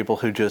jealousy for people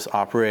who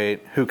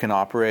can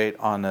operate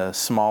on a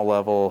small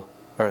level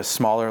or a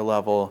smaller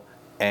level,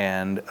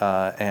 and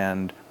not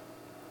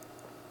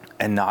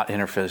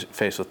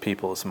interface with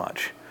people as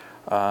much,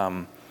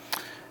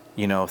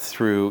 you know,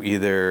 through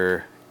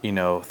either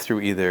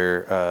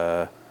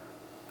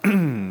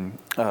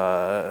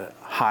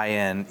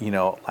high-end, you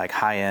know, like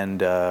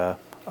high-end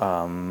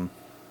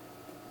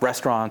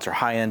restaurants or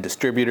high-end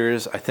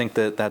distributors. I think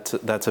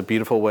that's a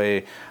beautiful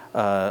way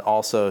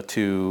also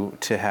to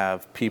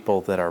have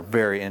people that are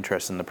very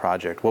interested in the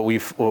project. What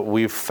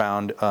we've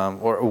found,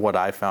 or what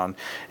I found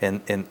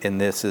in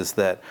this, is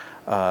that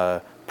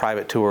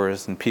private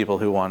tours and people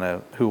who want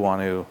to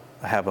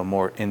have a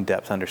more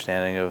in-depth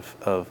understanding of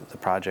the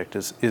project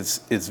is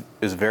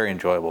very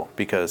enjoyable,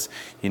 because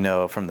you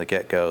know from the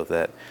get-go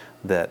that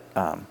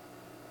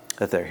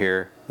they're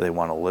here. They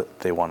want to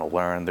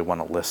learn. They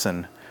want to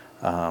listen.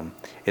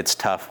 It's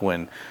tough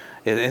when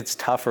it's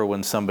tougher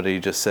when somebody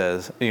just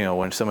says,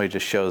 when somebody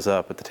just shows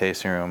up at the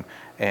tasting room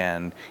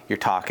and you're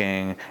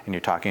talking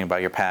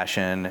about your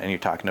passion and you're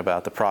talking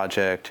about the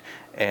project,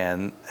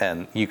 and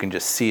you can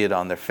just see it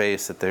on their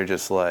face that they're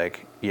just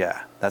like,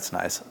 yeah, that's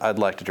nice. I'd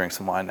like to drink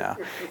some wine now,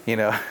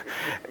 and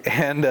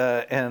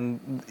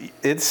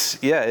it's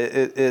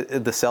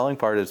the selling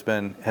part has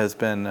been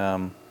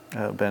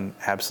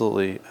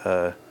absolutely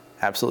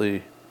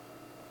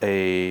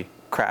a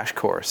crash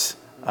course.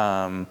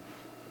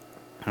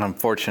 And I'm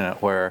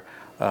fortunate where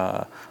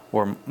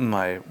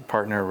my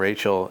partner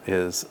Rachel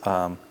is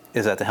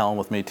at the helm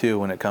with me too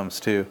when it comes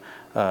to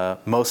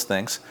most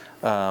things,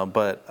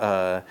 but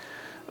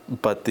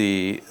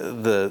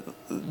the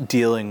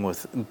dealing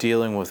with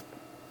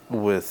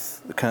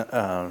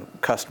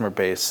customer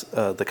base,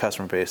 the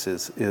customer base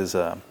is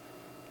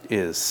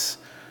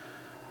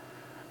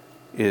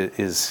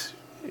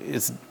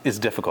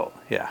difficult,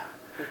 yeah.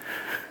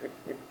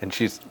 And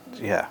she's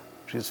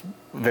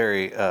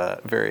very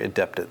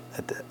adept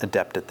at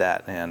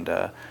that,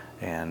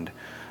 and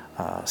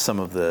some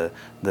of the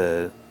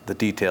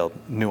detailed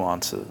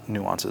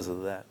nuances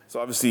of that. So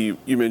obviously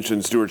you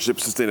mentioned stewardship,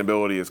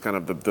 sustainability is kind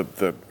of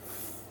the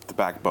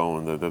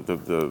backbone.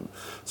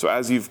 So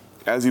as you've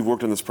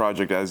worked on this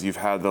project, as you've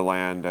had the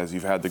land, as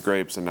you've had the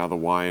grapes, and now the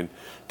wine,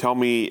 tell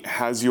me,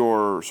 has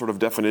your sort of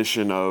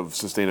definition of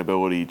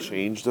sustainability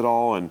changed at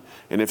all? And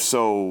if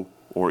so,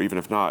 or even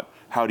if not,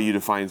 how do you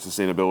define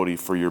sustainability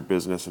for your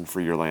business and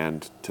for your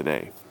land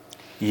today?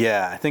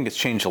 Yeah, I think it's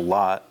changed a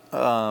lot.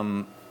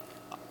 I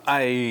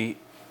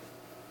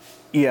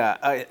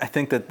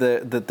think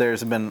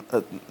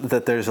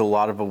that there's a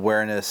lot of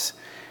awareness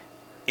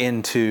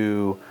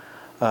into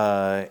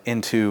what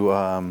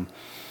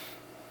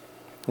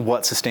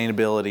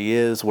sustainability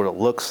is, what it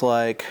looks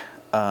like.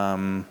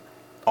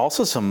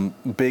 Also, some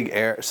big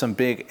errors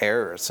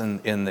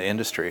in the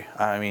industry.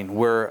 I mean,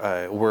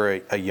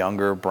 we're a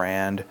younger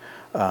brand.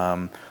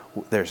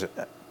 There's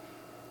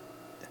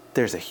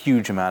a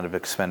huge amount of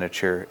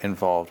expenditure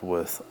involved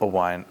with a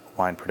wine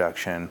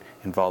production,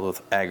 involved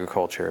with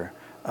agriculture.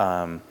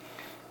 I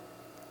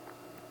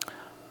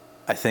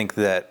think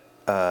that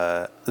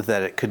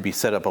it could be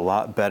set up a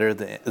lot better,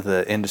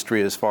 the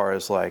industry, as far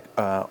as like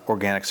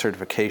organic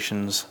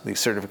certifications, these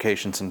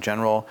certifications in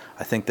general.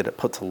 I think that it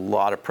puts a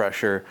lot of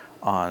pressure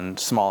on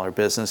smaller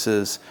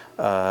businesses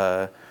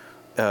in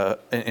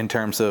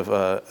terms of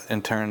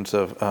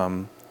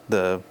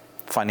the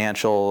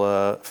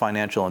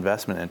financial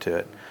investment into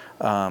it.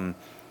 I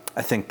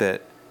think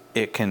that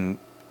it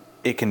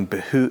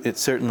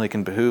certainly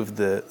can behoove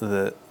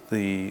the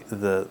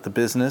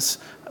business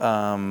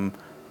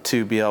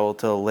to be able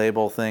to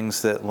label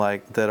things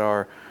that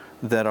are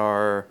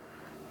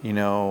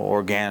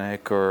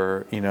organic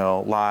or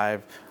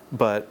live,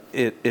 but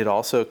it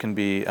also can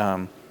be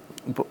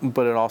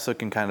but it also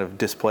can kind of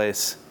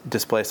displace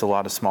a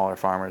lot of smaller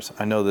farmers.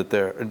 I know that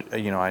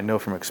I know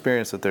from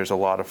experience that there's a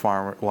lot of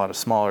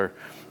smaller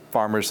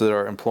farmers that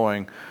are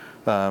employing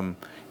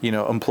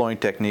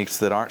techniques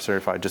that aren't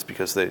certified just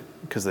because they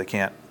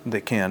can't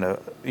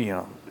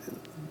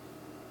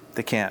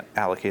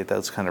allocate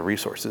those kind of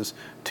resources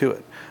to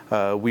it.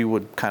 We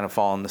would kind of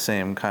fall in the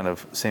same kind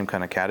of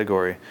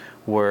category,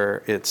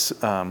 where it's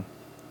a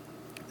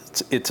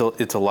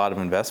lot of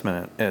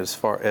investment as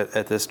far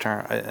at this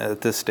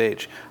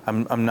stage.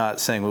 I'm not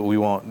saying we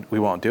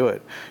won't do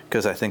it,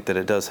 because I think that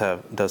it does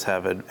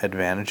have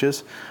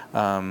advantages,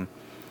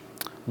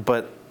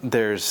 but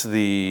there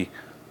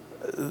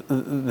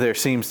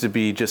seems to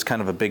be just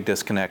kind of a big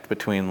disconnect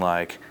between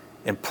like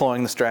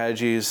employing the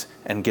strategies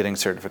and getting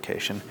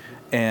certification,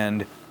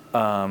 and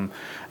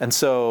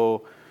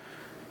so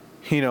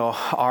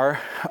our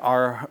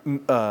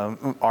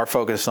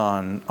focus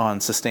on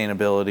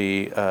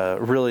sustainability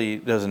really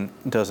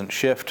doesn't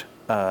shift,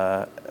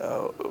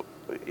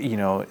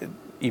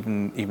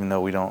 even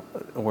though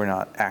we're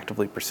not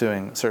actively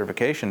pursuing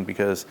certification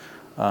because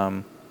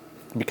of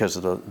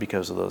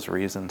those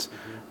reasons.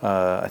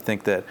 I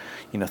think that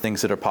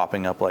things that are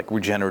popping up like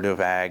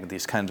regenerative ag,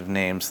 these kinds of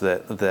names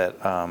that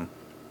aren't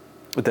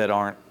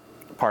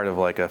part of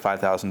like a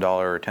 $5,000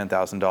 or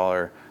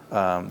 $10,000,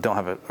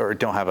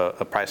 don't have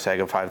a price tag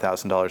of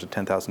 $5,000 or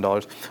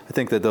 $10,000. I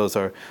think that those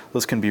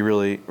can be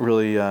really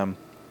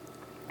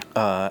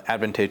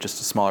advantageous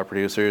to smaller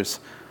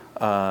producers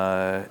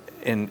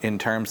in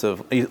terms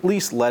of at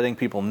least letting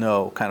people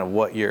know kind of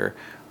what your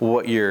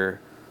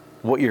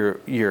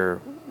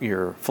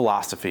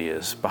philosophy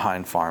is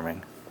behind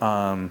farming.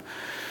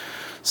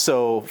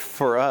 So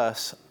for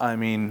us, I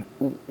mean,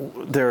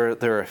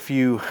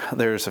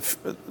 there's a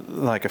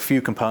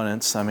few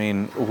components. I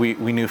mean, we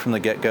knew from the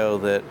get-go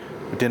that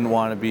we didn't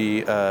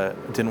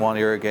want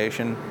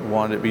irrigation. We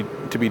wanted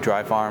it to be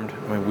dry farmed.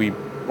 I mean,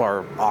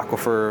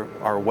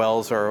 our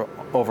wells are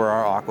over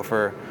our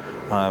aquifer.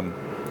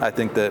 I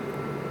think that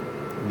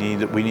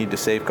we need to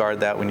safeguard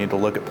that. We need to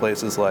look at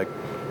places like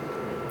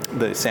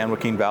the San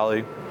Joaquin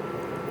Valley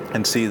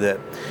and see that,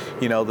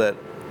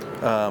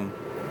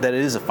 it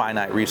is a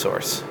finite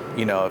resource.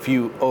 If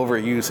you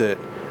overuse it,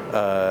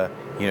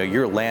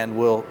 your land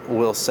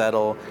will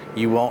settle.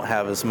 You won't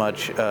have as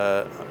much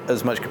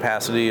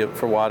capacity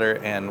for water,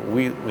 and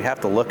we have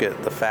to look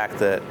at the fact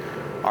that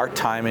our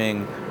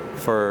timing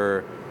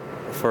for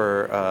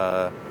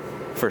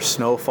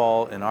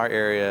snowfall in our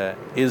area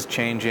is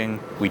changing.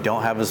 We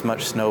don't have as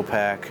much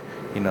snowpack.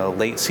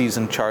 Late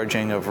season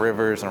charging of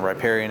rivers and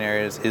riparian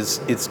areas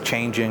is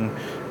changing,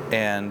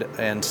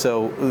 and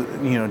so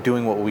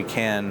doing what we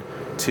can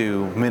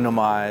to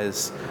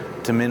minimize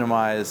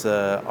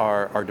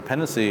our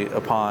dependency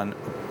upon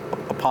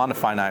a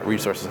finite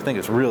resource, I think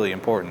is really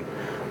important.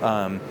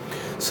 That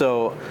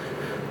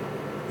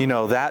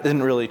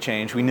didn't really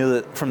change. We knew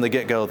that from the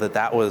get-go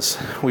that was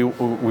we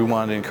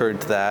wanted to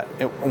encourage that.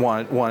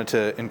 Wanted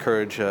to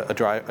encourage a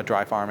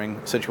dry farming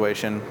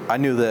situation. I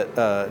knew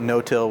that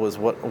no-till was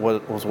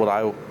what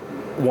I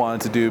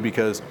wanted to do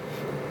because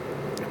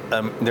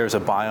there's a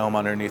biome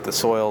underneath the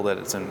soil that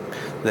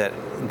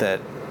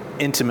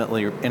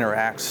intimately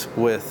interacts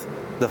with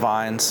the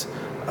vines.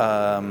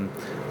 I'm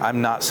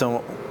not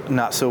so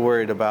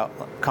worried about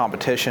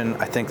competition.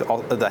 I think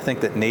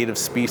that native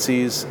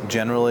species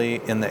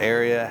generally in the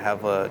area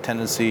have a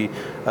tendency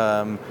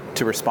to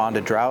respond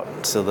to drought,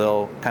 so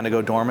they'll kind of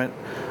go dormant.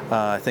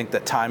 I think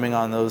that timing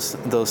on those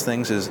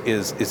things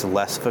is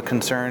less of a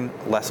concern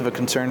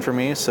for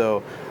me.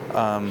 So,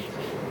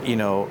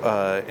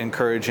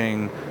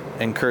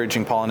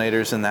 encouraging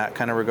pollinators in that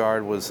kind of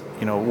regard was,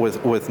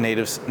 with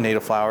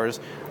native flowers,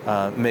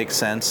 makes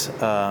sense.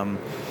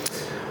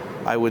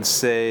 I would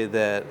say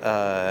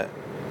that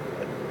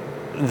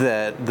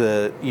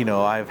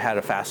I've had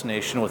a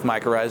fascination with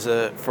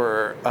mycorrhiza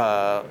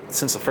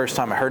since the first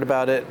time I heard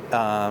about it,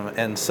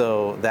 and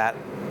so that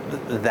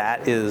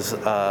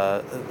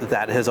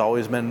has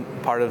always been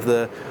part of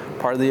the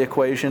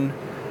equation.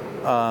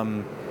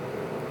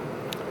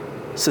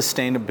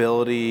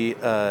 Sustainability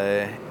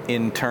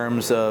in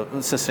terms of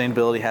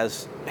sustainability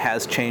has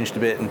changed a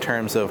bit in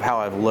terms of how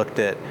I've looked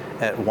at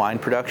wine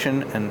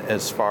production and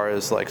as far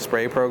as like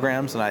spray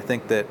programs, and I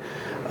think that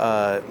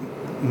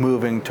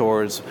moving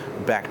towards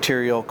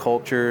bacterial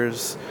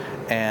cultures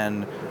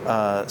and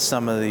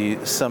some of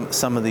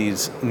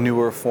these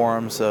newer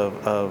forms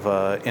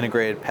of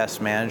integrated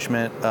pest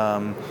management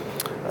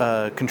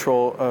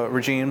control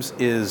regimes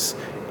is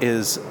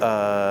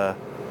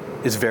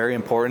very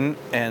important,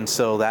 and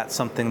so that's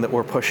something that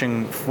we're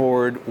pushing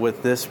forward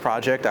with this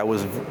project. I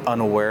was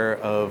unaware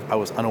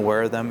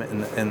of them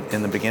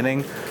in the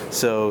beginning,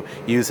 so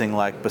using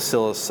like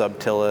Bacillus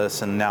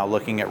subtilis and now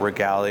looking at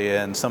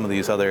Regalia and some of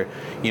these other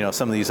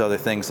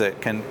things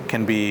that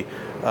can be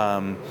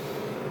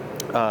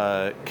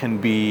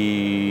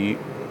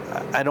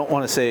I don't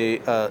want to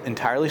say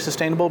entirely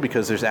sustainable,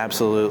 because there's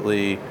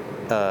absolutely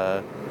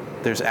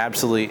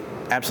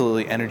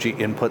energy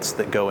inputs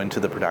that go into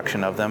the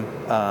production of them.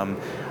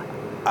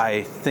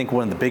 I think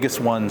one of the biggest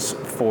ones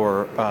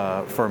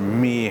for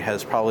me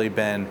has probably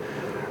been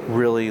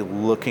really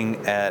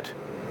looking at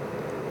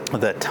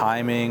the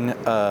timing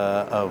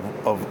of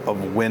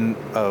when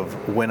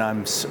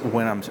I'm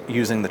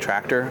using the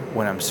tractor,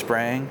 when I'm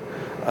spraying.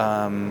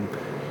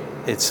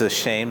 It's a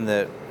shame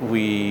that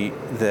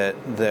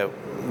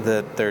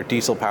they're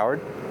diesel powered.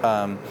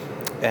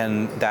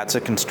 And that's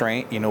a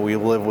constraint. We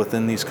live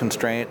within these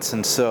constraints,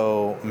 and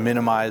so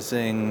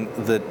minimizing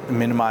the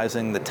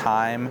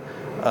time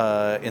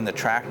in the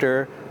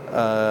tractor,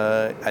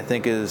 I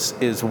think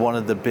is one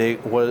of the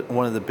big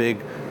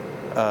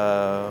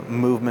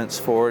movements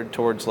forward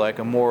towards like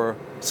a more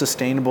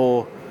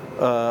sustainable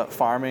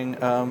farming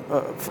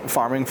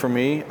for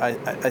me.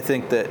 I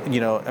think that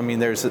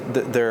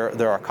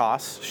there are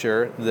costs,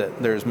 sure,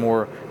 that there's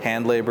more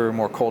hand labor,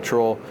 more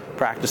cultural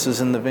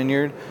practices in the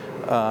vineyard.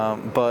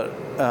 But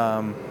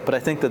I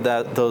think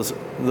that those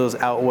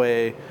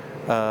outweigh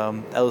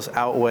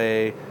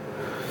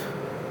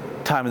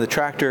time of the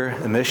tractor,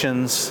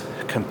 emissions,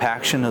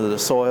 compaction of the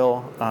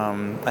soil.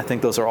 I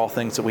think those are all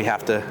things that we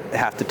have to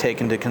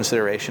take into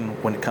consideration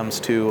when it comes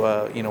to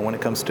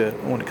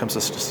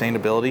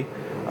sustainability.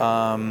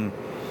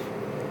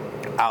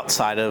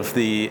 Outside of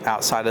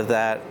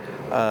that,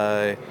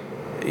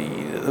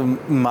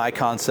 my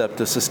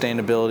concept of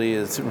sustainability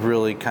is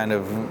really kind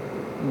of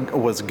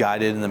was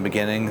guided in the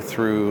beginning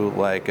through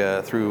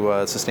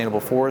sustainable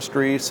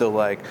forestry, so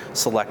like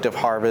selective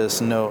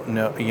harvest,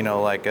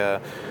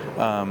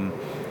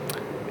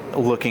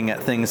 looking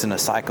at things in a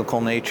cyclical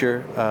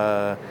nature,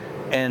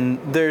 and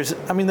there's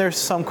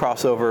some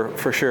crossover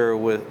for sure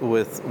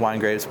with wine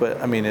grapes, but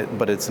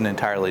it's an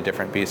entirely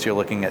different beast. You're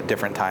looking at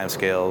different time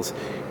scales,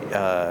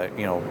 for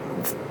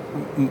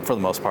the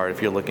most part.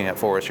 If you're looking at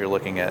forests, you're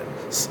looking at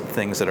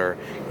things that are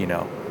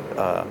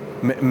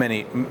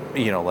many,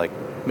 like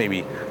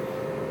maybe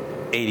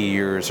 80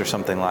 years or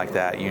something like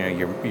that.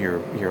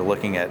 You're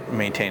looking at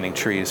maintaining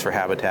trees for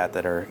habitat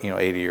that are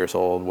 80 years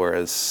old,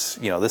 whereas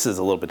this is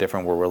a little bit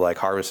different, where we're like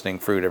harvesting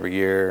fruit every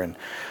year, and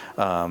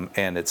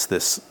it's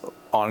this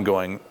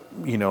ongoing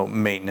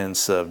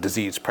maintenance of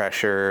disease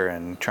pressure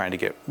and trying to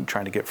get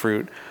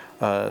fruit.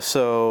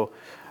 So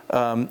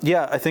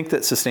Yeah, I think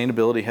that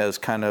sustainability has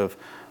kind of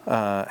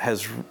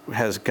has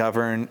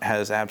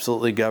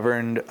absolutely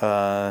governed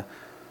the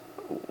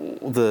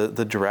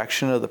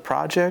direction of the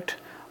project.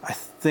 I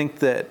think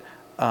that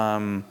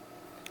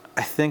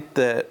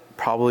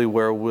probably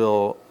where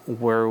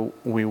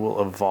we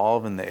will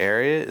evolve in the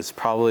area is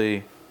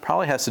probably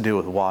has to do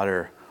with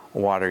water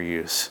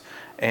use,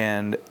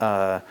 and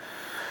I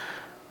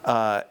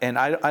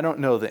don't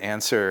know the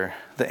answer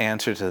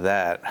to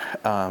that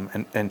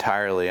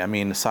entirely. I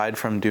mean, aside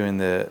from doing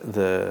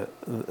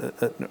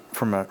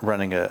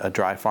running a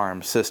dry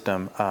farm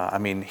system, I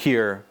mean,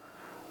 here,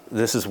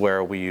 this is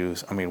where we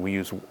use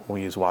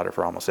water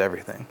for almost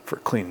everything, for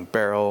cleaning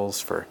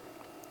barrels,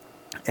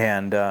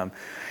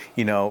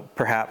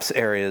 perhaps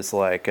areas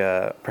like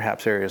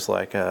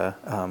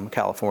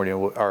California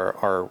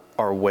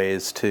are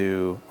ways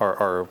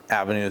are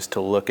avenues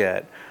to look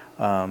at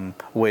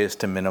ways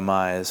to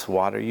minimize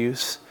water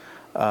use.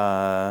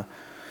 I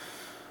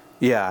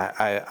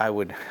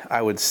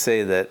would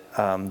say that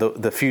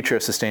the future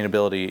of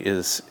sustainability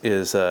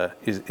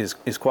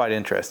is quite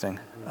interesting.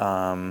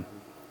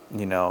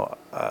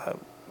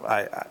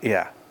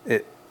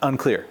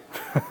 Unclear,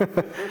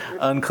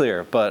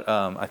 but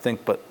I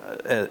think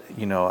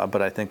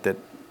that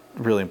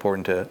really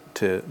important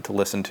to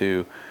listen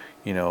to,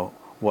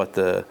 what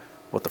the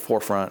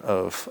forefront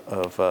of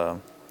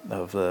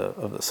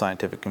the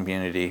scientific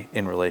community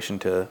in relation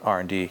to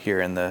R&D here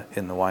in the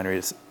winery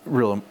is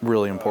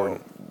really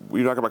important.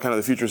 You talk about kind of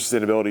the future of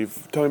sustainability.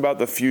 Tell me about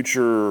the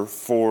future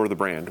for the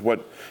brand.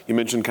 What you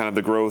mentioned, kind of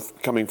the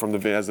growth coming from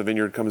as the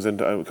vineyard comes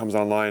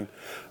online.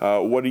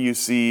 What do you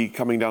see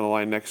coming down the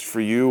line next for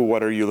you?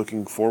 What are you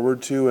looking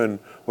forward to, and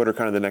what are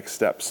kind of the next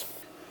steps?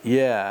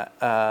 Yeah,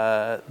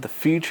 the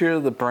future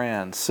of the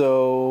brand.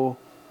 So,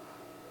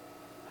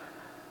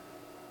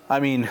 I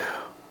mean,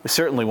 we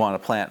certainly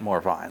want to plant more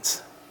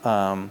vines.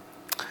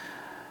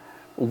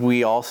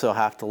 We also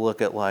have to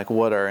look at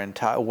what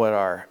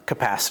our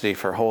capacity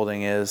for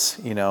holding is.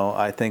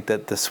 I think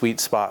that the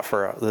sweet spot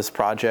for this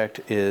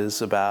project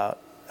is about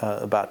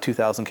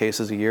 2,000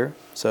 cases a year,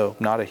 so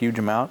not a huge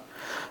amount.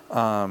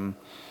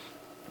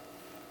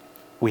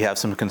 We have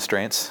some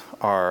constraints.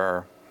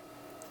 Our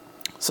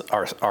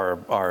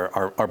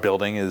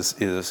building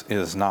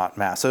is not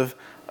massive.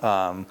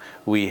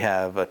 We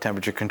have a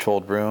temperature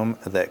controlled room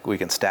that we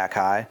can stack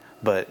high,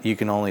 but you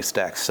can only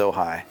stack so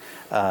high.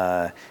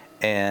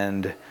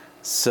 And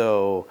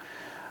so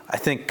I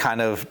think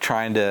kind of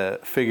trying to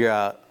figure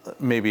out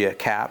maybe a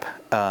cap,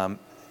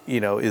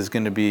 is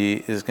going to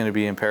be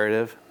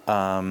imperative.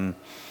 But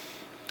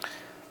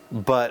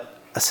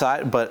that's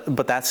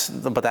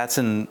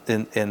in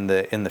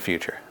the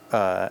future.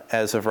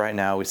 As of right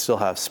now, we still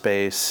have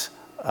space.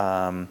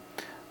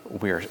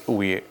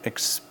 We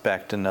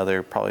expect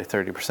another probably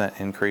 30%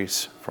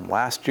 increase from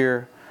last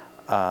year.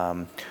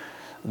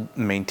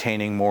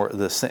 Maintaining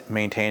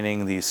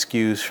these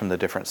SKUs from the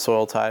different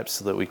soil types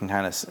so that we can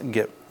kind of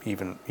get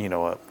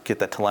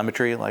that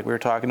telemetry like we were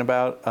talking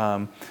about.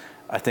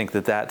 I think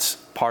that's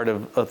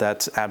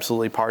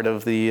absolutely part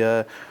of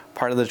the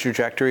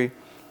trajectory.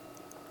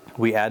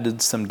 We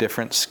added some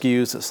different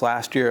SKUs this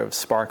last year of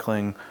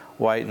sparkling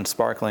white and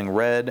sparkling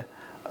red,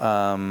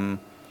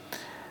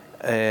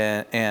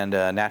 and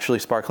naturally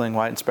sparkling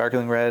white and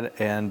sparkling red,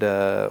 and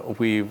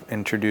we've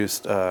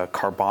introduced some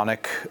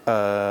carbonic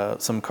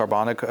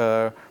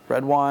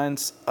red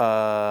wines,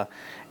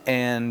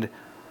 and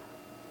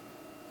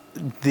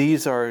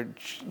these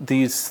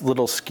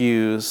little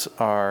SKUs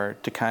are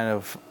to kind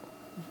of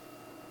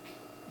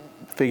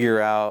figure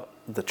out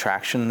the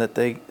traction that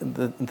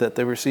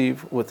they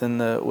receive within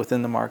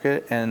the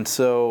market, and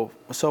so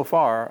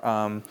far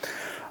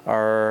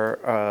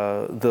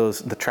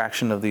the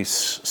traction of these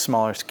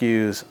smaller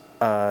SKUs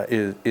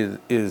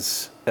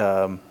is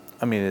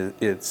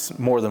it's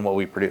more than what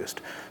we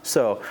produced.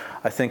 So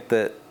I think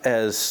that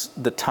as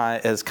the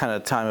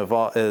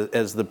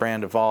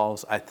brand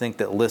evolves, I think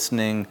that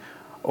listening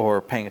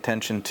or paying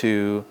attention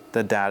to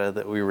the data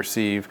that we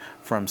receive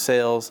from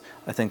sales,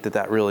 I think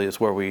that really is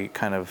where we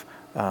kind of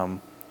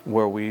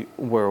where we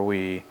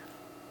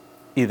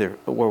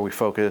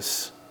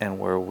focus and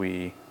where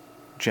we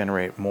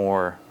generate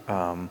more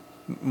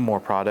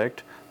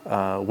product,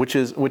 which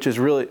is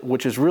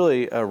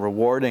really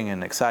rewarding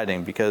and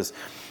exciting, because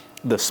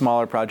the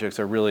smaller projects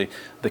are really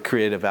the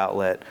creative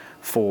outlet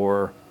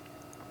for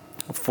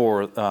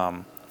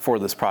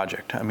this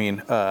project. I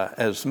mean,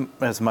 as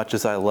much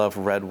as I love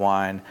red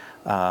wine,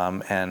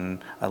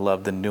 and I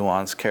love the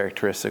nuanced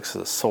characteristics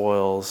of the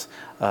soils,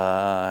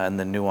 and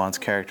the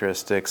nuanced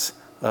characteristics,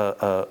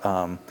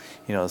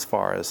 as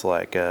far as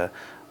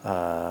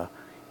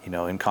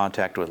in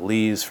contact with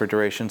leaves for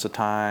durations of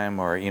time,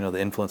 or the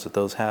influence that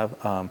those have.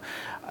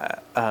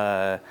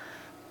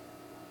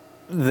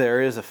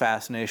 There is a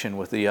fascination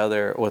with the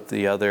other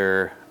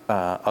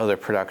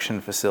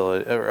production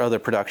facility or other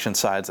production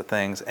sides of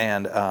things,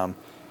 and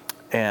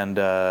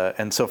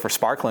so for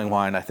sparkling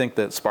wine, I think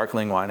that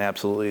sparkling wine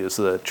absolutely is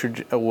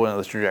one of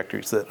the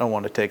trajectories that I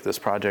want to take this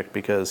project,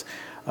 because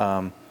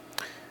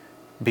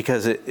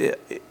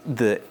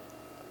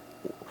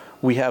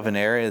we have an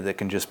area that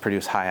can just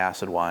produce high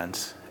acid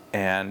wines,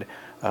 and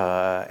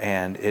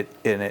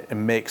it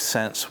makes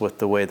sense with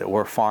the way that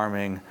we're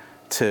farming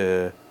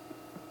to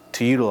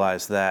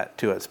utilize that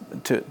to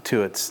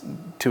its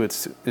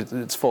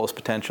fullest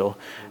potential.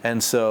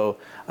 And so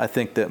I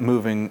think that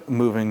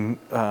moving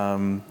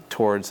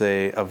towards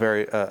a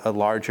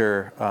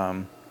larger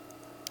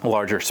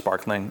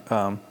sparkling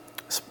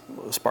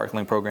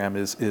program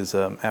is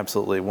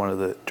absolutely one of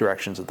the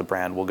directions that the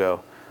brand will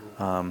go.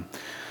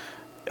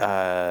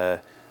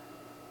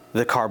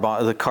 The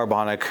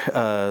carbonic,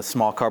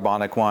 small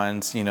carbonic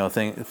wines,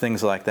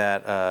 things like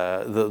that.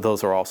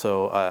 Those are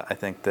also, I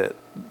think that,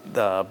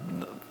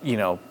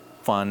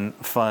 fun,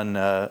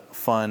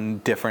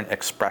 different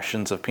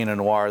expressions of Pinot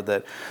Noir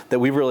that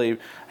we really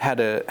had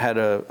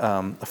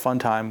a fun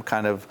time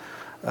kind of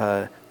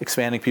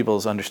expanding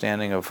people's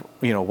understanding of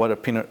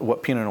what Pinot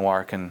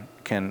Noir can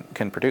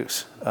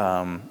produce.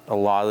 A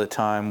lot of the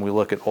time we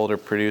look at older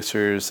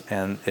producers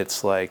and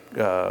it's like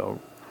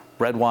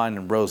red wine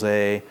and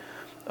rosé.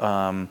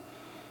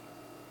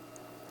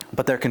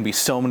 But there can be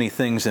so many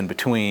things in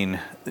between,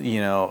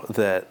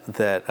 that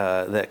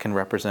can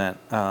represent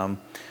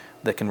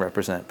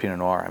Pinot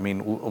Noir. I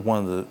mean,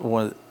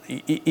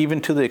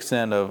 even to the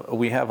extent of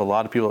we have a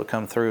lot of people that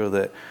come through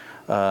that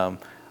are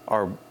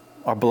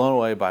blown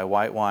away by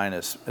white wine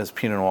as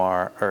Pinot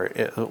Noir or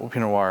Pinot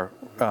Noir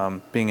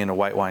being in a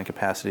white wine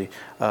capacity,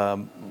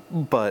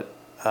 but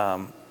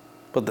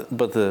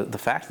the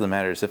fact of the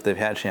matter is, if they've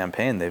had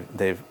champagne,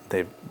 they've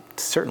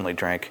certainly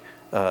drank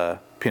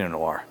Pinot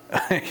Noir,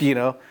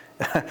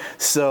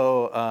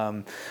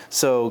 so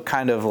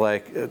kind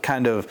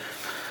of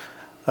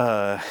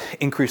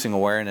increasing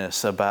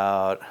awareness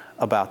about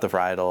the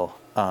varietal.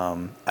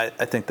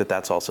 I think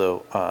that's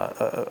also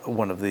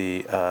one of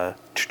the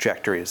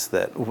trajectories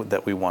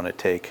that we want to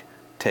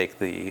take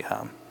the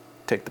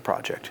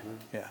project.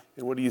 Yeah.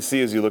 And what do you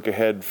see as you look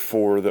ahead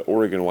for the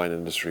Oregon wine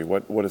industry?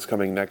 What is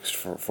coming next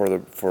for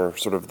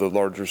sort of the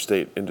larger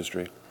state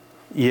industry?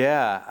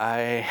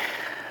 Yeah,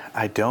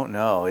 I don't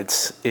know.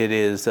 It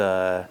is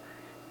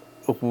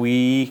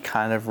we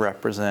kind of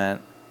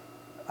represent,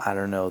 I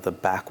don't know, the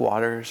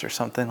backwaters or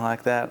something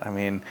like that. I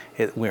mean,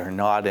 we're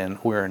not in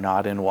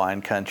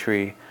wine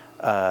country.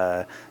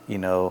 We're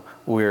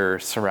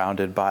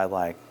surrounded by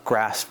like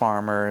grass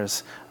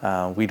farmers.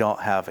 We don't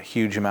have a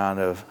huge amount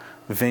of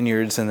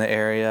vineyards in the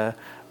area.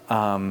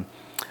 In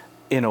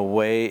a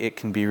way, it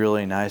can be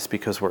really nice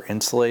because we're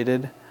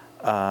insulated.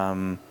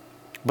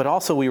 But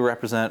also we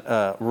represent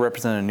a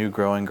new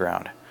growing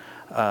ground.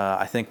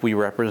 I think we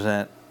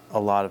represent a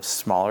lot of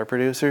smaller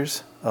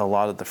producers. A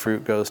lot of the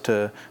fruit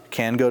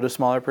can go to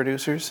smaller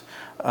producers.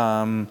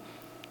 But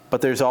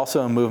there's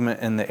also a movement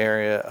in the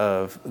area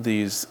of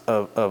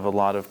a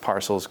lot of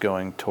parcels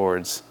going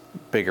towards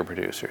bigger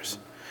producers.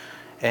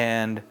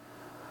 And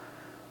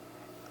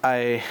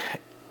I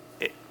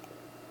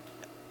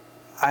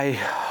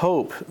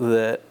hope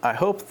that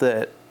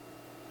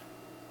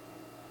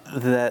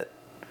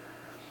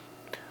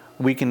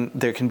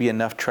there can be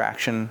enough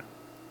traction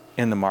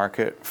in the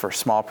market for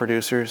small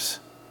producers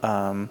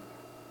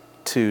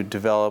to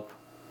develop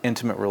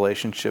intimate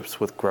relationships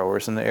with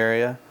growers in the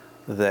area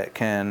that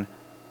can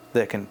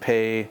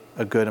pay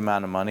a good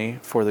amount of money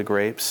for the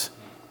grapes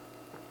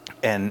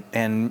and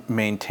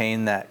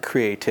maintain that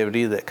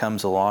creativity that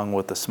comes along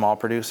with the small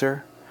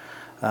producer.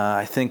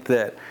 I think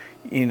that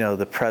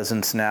the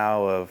presence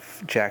now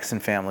of Jackson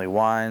Family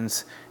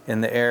Wines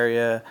in the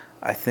area,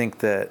 I think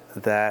that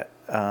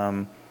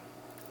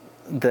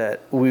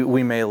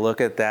we may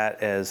look at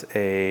that as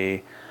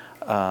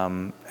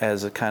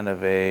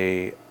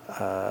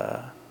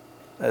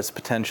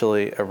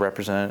potentially a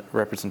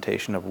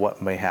representation of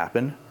what may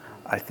happen.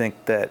 I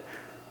think that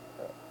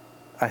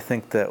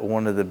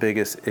one of the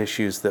biggest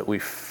issues that we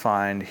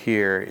find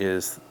here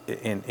is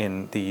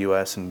in the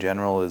U.S. in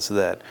general is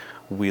that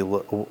we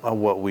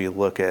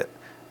look at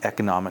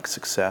economic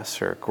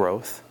success or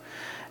growth,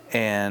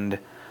 and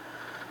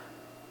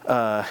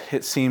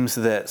it seems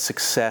that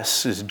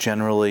success is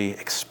generally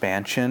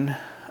expansion,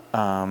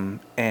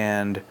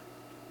 and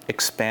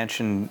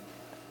expansion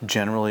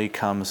generally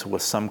comes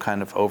with some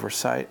kind of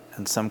oversight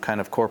and some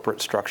kind of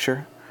corporate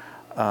structure.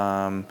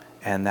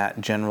 And that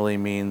generally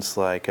means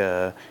like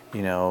a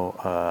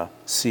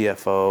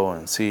CFO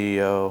and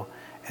CEO,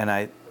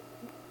 and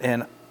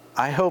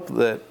I hope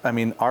that,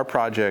 our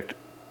project,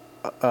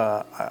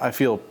 I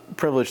feel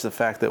privileged the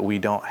fact that we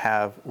don't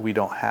have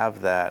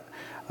that.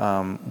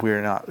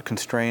 We're not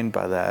constrained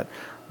by that,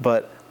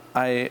 but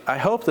I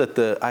hope that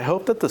the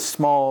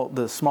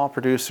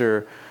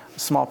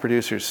small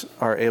producers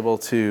are able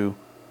to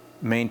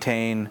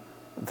maintain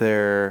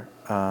their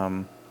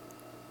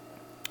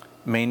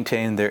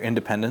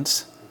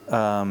independence.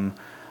 I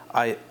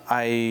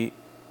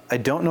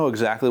don't know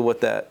exactly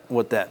what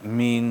that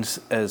means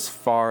as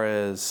far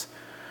as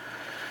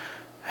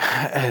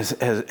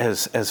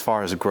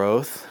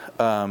growth.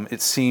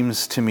 It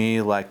seems to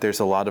me like there's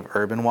a lot of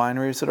urban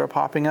wineries that are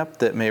popping up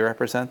that may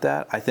represent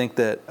that. I think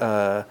that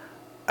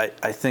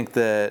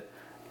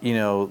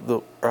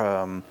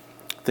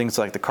things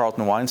like the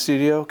Carlton Wine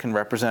Studio can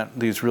represent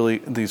these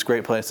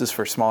great places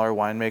for smaller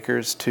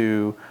winemakers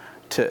to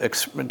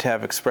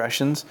have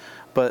expressions.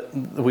 But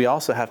we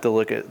also have to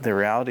look at the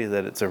reality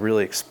that it's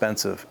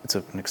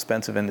an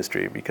expensive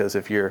industry, because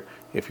if you're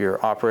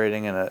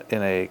operating in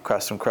a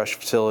custom crush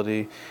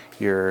facility,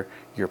 you're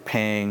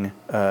paying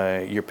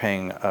rent,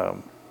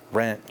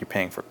 you're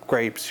paying for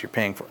grapes, you're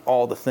paying for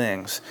all the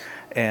things,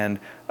 and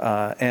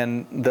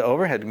the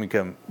overhead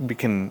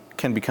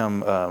can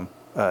become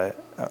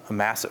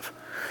massive.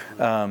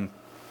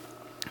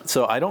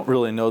 So I don't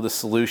really know the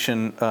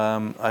solution.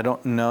 I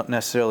don't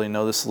necessarily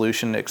know the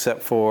solution,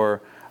 except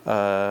for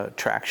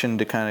traction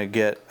to kind of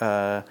get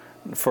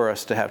for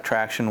us to have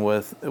traction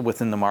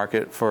within the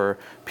market, for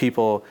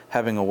people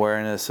having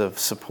awareness of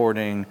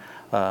supporting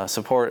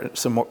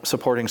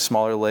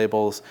smaller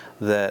labels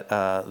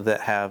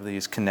that have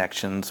these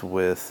connections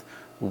with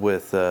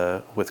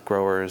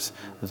growers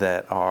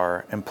that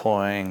are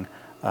employing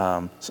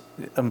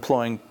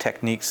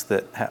techniques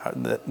that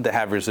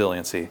have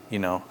resiliency.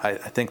 I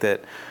think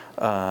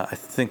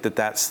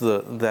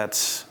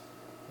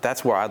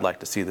that's where I'd like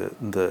to see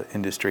the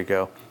industry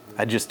go.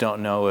 I just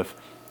don't know if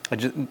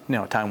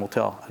time will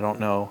tell. I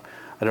don't know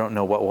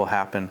what will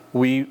happen.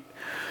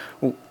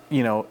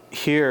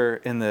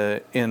 Here in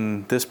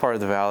this part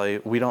of the valley,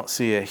 we don't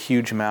see a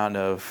huge amount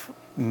of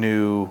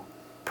new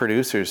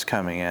producers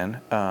coming in.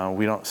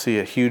 We don't see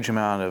a huge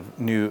amount of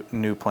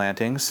new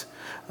plantings.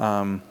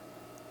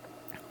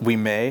 We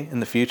may in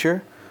the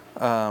future,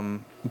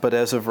 but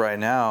as of right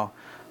now,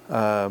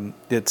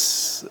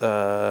 it's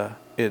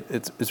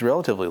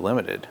relatively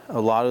limited.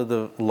 A lot of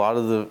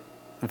the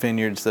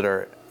vineyards that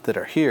are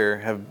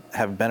here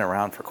have been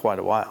around for quite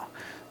a while.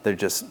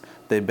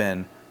 They've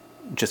been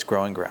just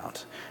growing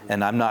grounds,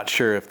 and I'm not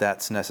sure if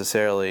that's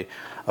necessarily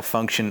a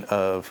function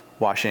of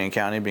Washington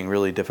County being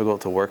really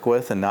difficult to work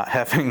with and not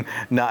having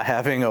a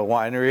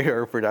winery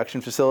or a production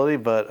facility,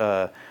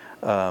 but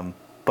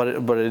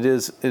it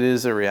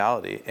is a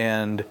reality,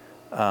 and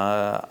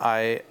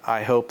I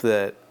hope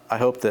that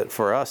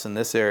for us in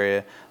this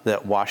area,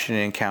 that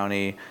Washington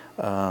County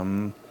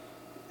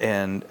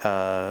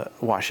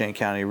Washington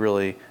County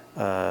really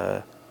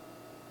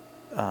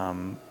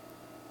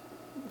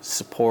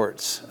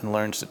supports and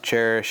learns to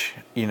cherish,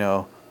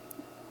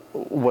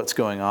 what's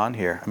going on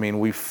here. I mean,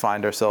 we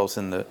find ourselves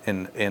in the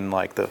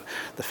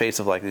face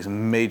of like these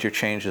major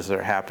changes that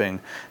are happening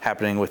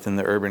within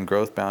the urban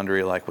growth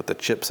boundary, like with the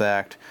CHIPS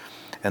Act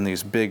and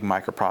these big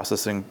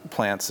microprocessing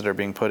plants that are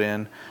being put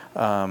in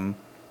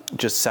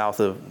just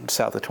south of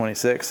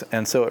 26,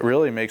 and so it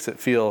really makes it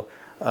feel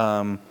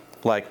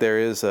like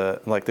there's a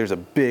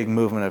big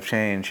movement of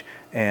change,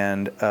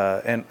 and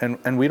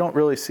we don't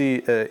really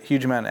see a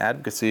huge amount of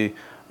advocacy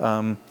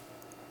on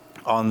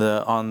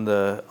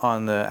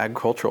the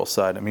agricultural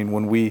side. I mean,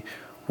 when we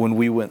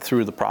went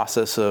through the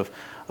process of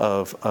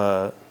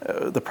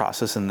the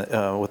process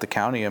with the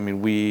county, I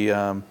mean, we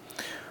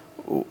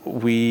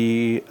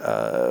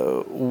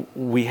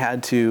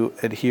had to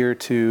adhere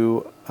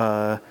to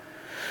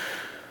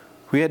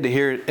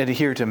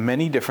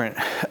many different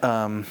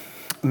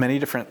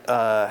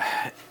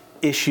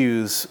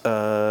issues,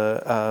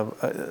 or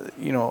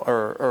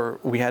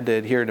we had to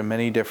adhere to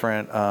many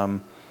different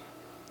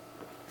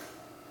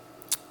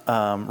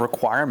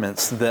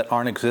requirements that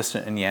aren't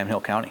existent in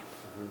Yamhill County,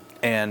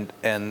 and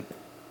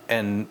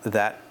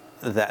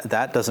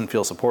that doesn't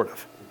feel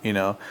supportive,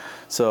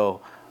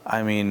 So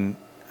I mean,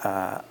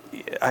 I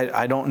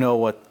don't know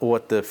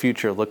what the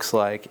future looks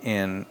like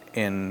in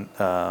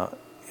the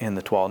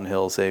Tualatin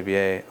Hills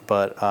AVA,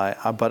 but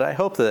I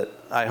hope that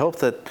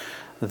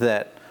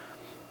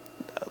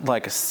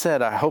like I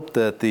said, I hope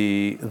that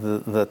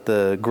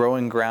the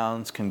growing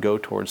grounds can go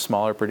towards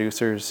smaller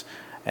producers,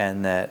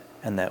 and that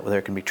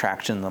there can be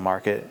traction in the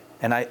market.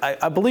 And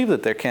I believe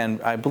that there can.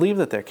 I believe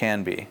that there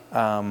can be.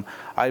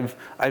 I've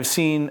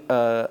seen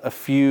a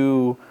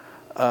few.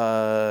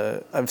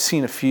 I've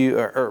seen a few,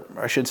 or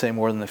I should say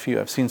more than a few.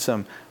 I've seen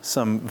some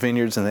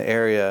vineyards in the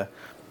area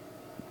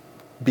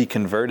be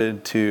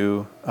converted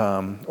to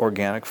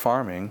organic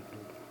farming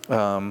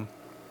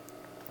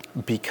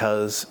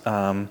because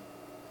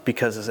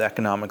it's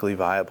economically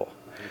viable.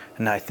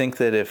 And I think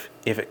that if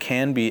it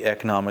can be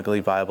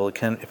economically viable,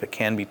 if it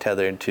can be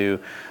tethered to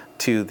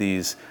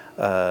these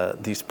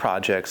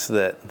projects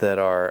that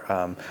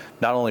are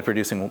not only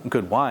producing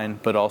good wine,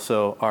 but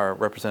also are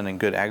representing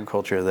good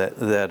agriculture,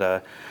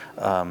 that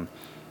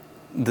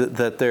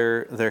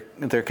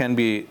there can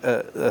be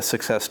a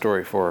success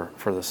story for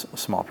the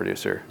small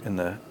producer in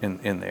the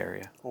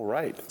area. All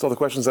right, that's all the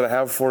questions that I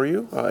have for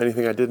you.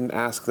 Anything I didn't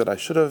ask that I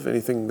should have?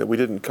 Anything that we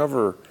didn't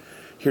cover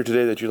here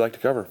today that you'd like to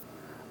cover?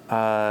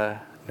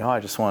 No,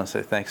 I just want to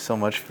say thanks so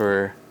much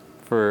for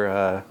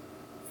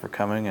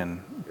coming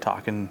and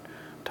talking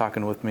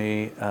with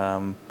me,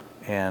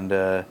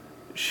 and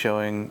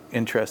showing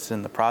interest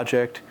in the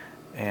project,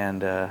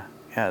 and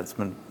it's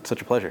been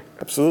such a pleasure.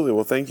 Absolutely.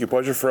 Well, thank you.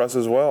 Pleasure for us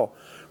as well.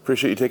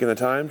 Appreciate you taking the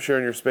time,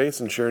 sharing your space,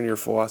 and sharing your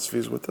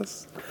philosophies with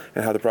us,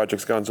 and how the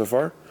project's gone so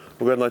far. We'll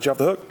go ahead and let you off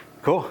the hook.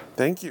 Cool.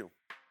 Thank you.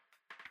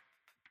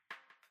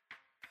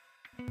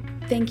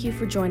 Thank you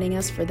for joining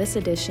us for this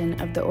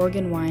edition of the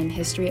Oregon Wine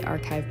History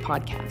Archive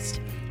podcast.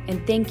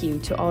 And thank you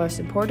to all our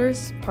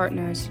supporters,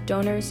 partners,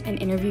 donors, and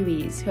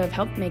interviewees who have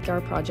helped make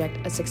our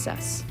project a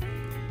success.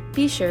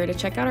 Be sure to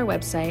check out our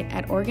website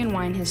at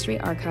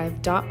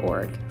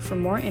OregonWineHistoryArchive.org for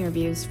more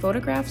interviews,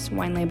 photographs,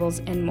 wine labels,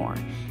 and more.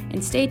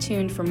 And stay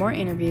tuned for more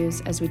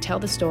interviews as we tell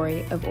the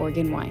story of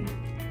Oregon wine.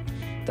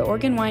 The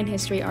Oregon Wine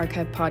History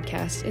Archive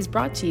podcast is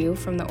brought to you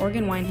from the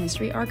Oregon Wine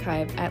History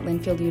Archive at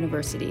Linfield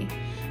University,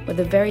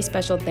 with a very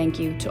special thank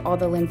you to all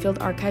the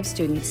Linfield Archive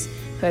students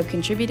who have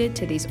contributed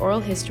to these oral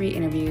history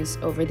interviews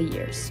over the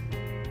years.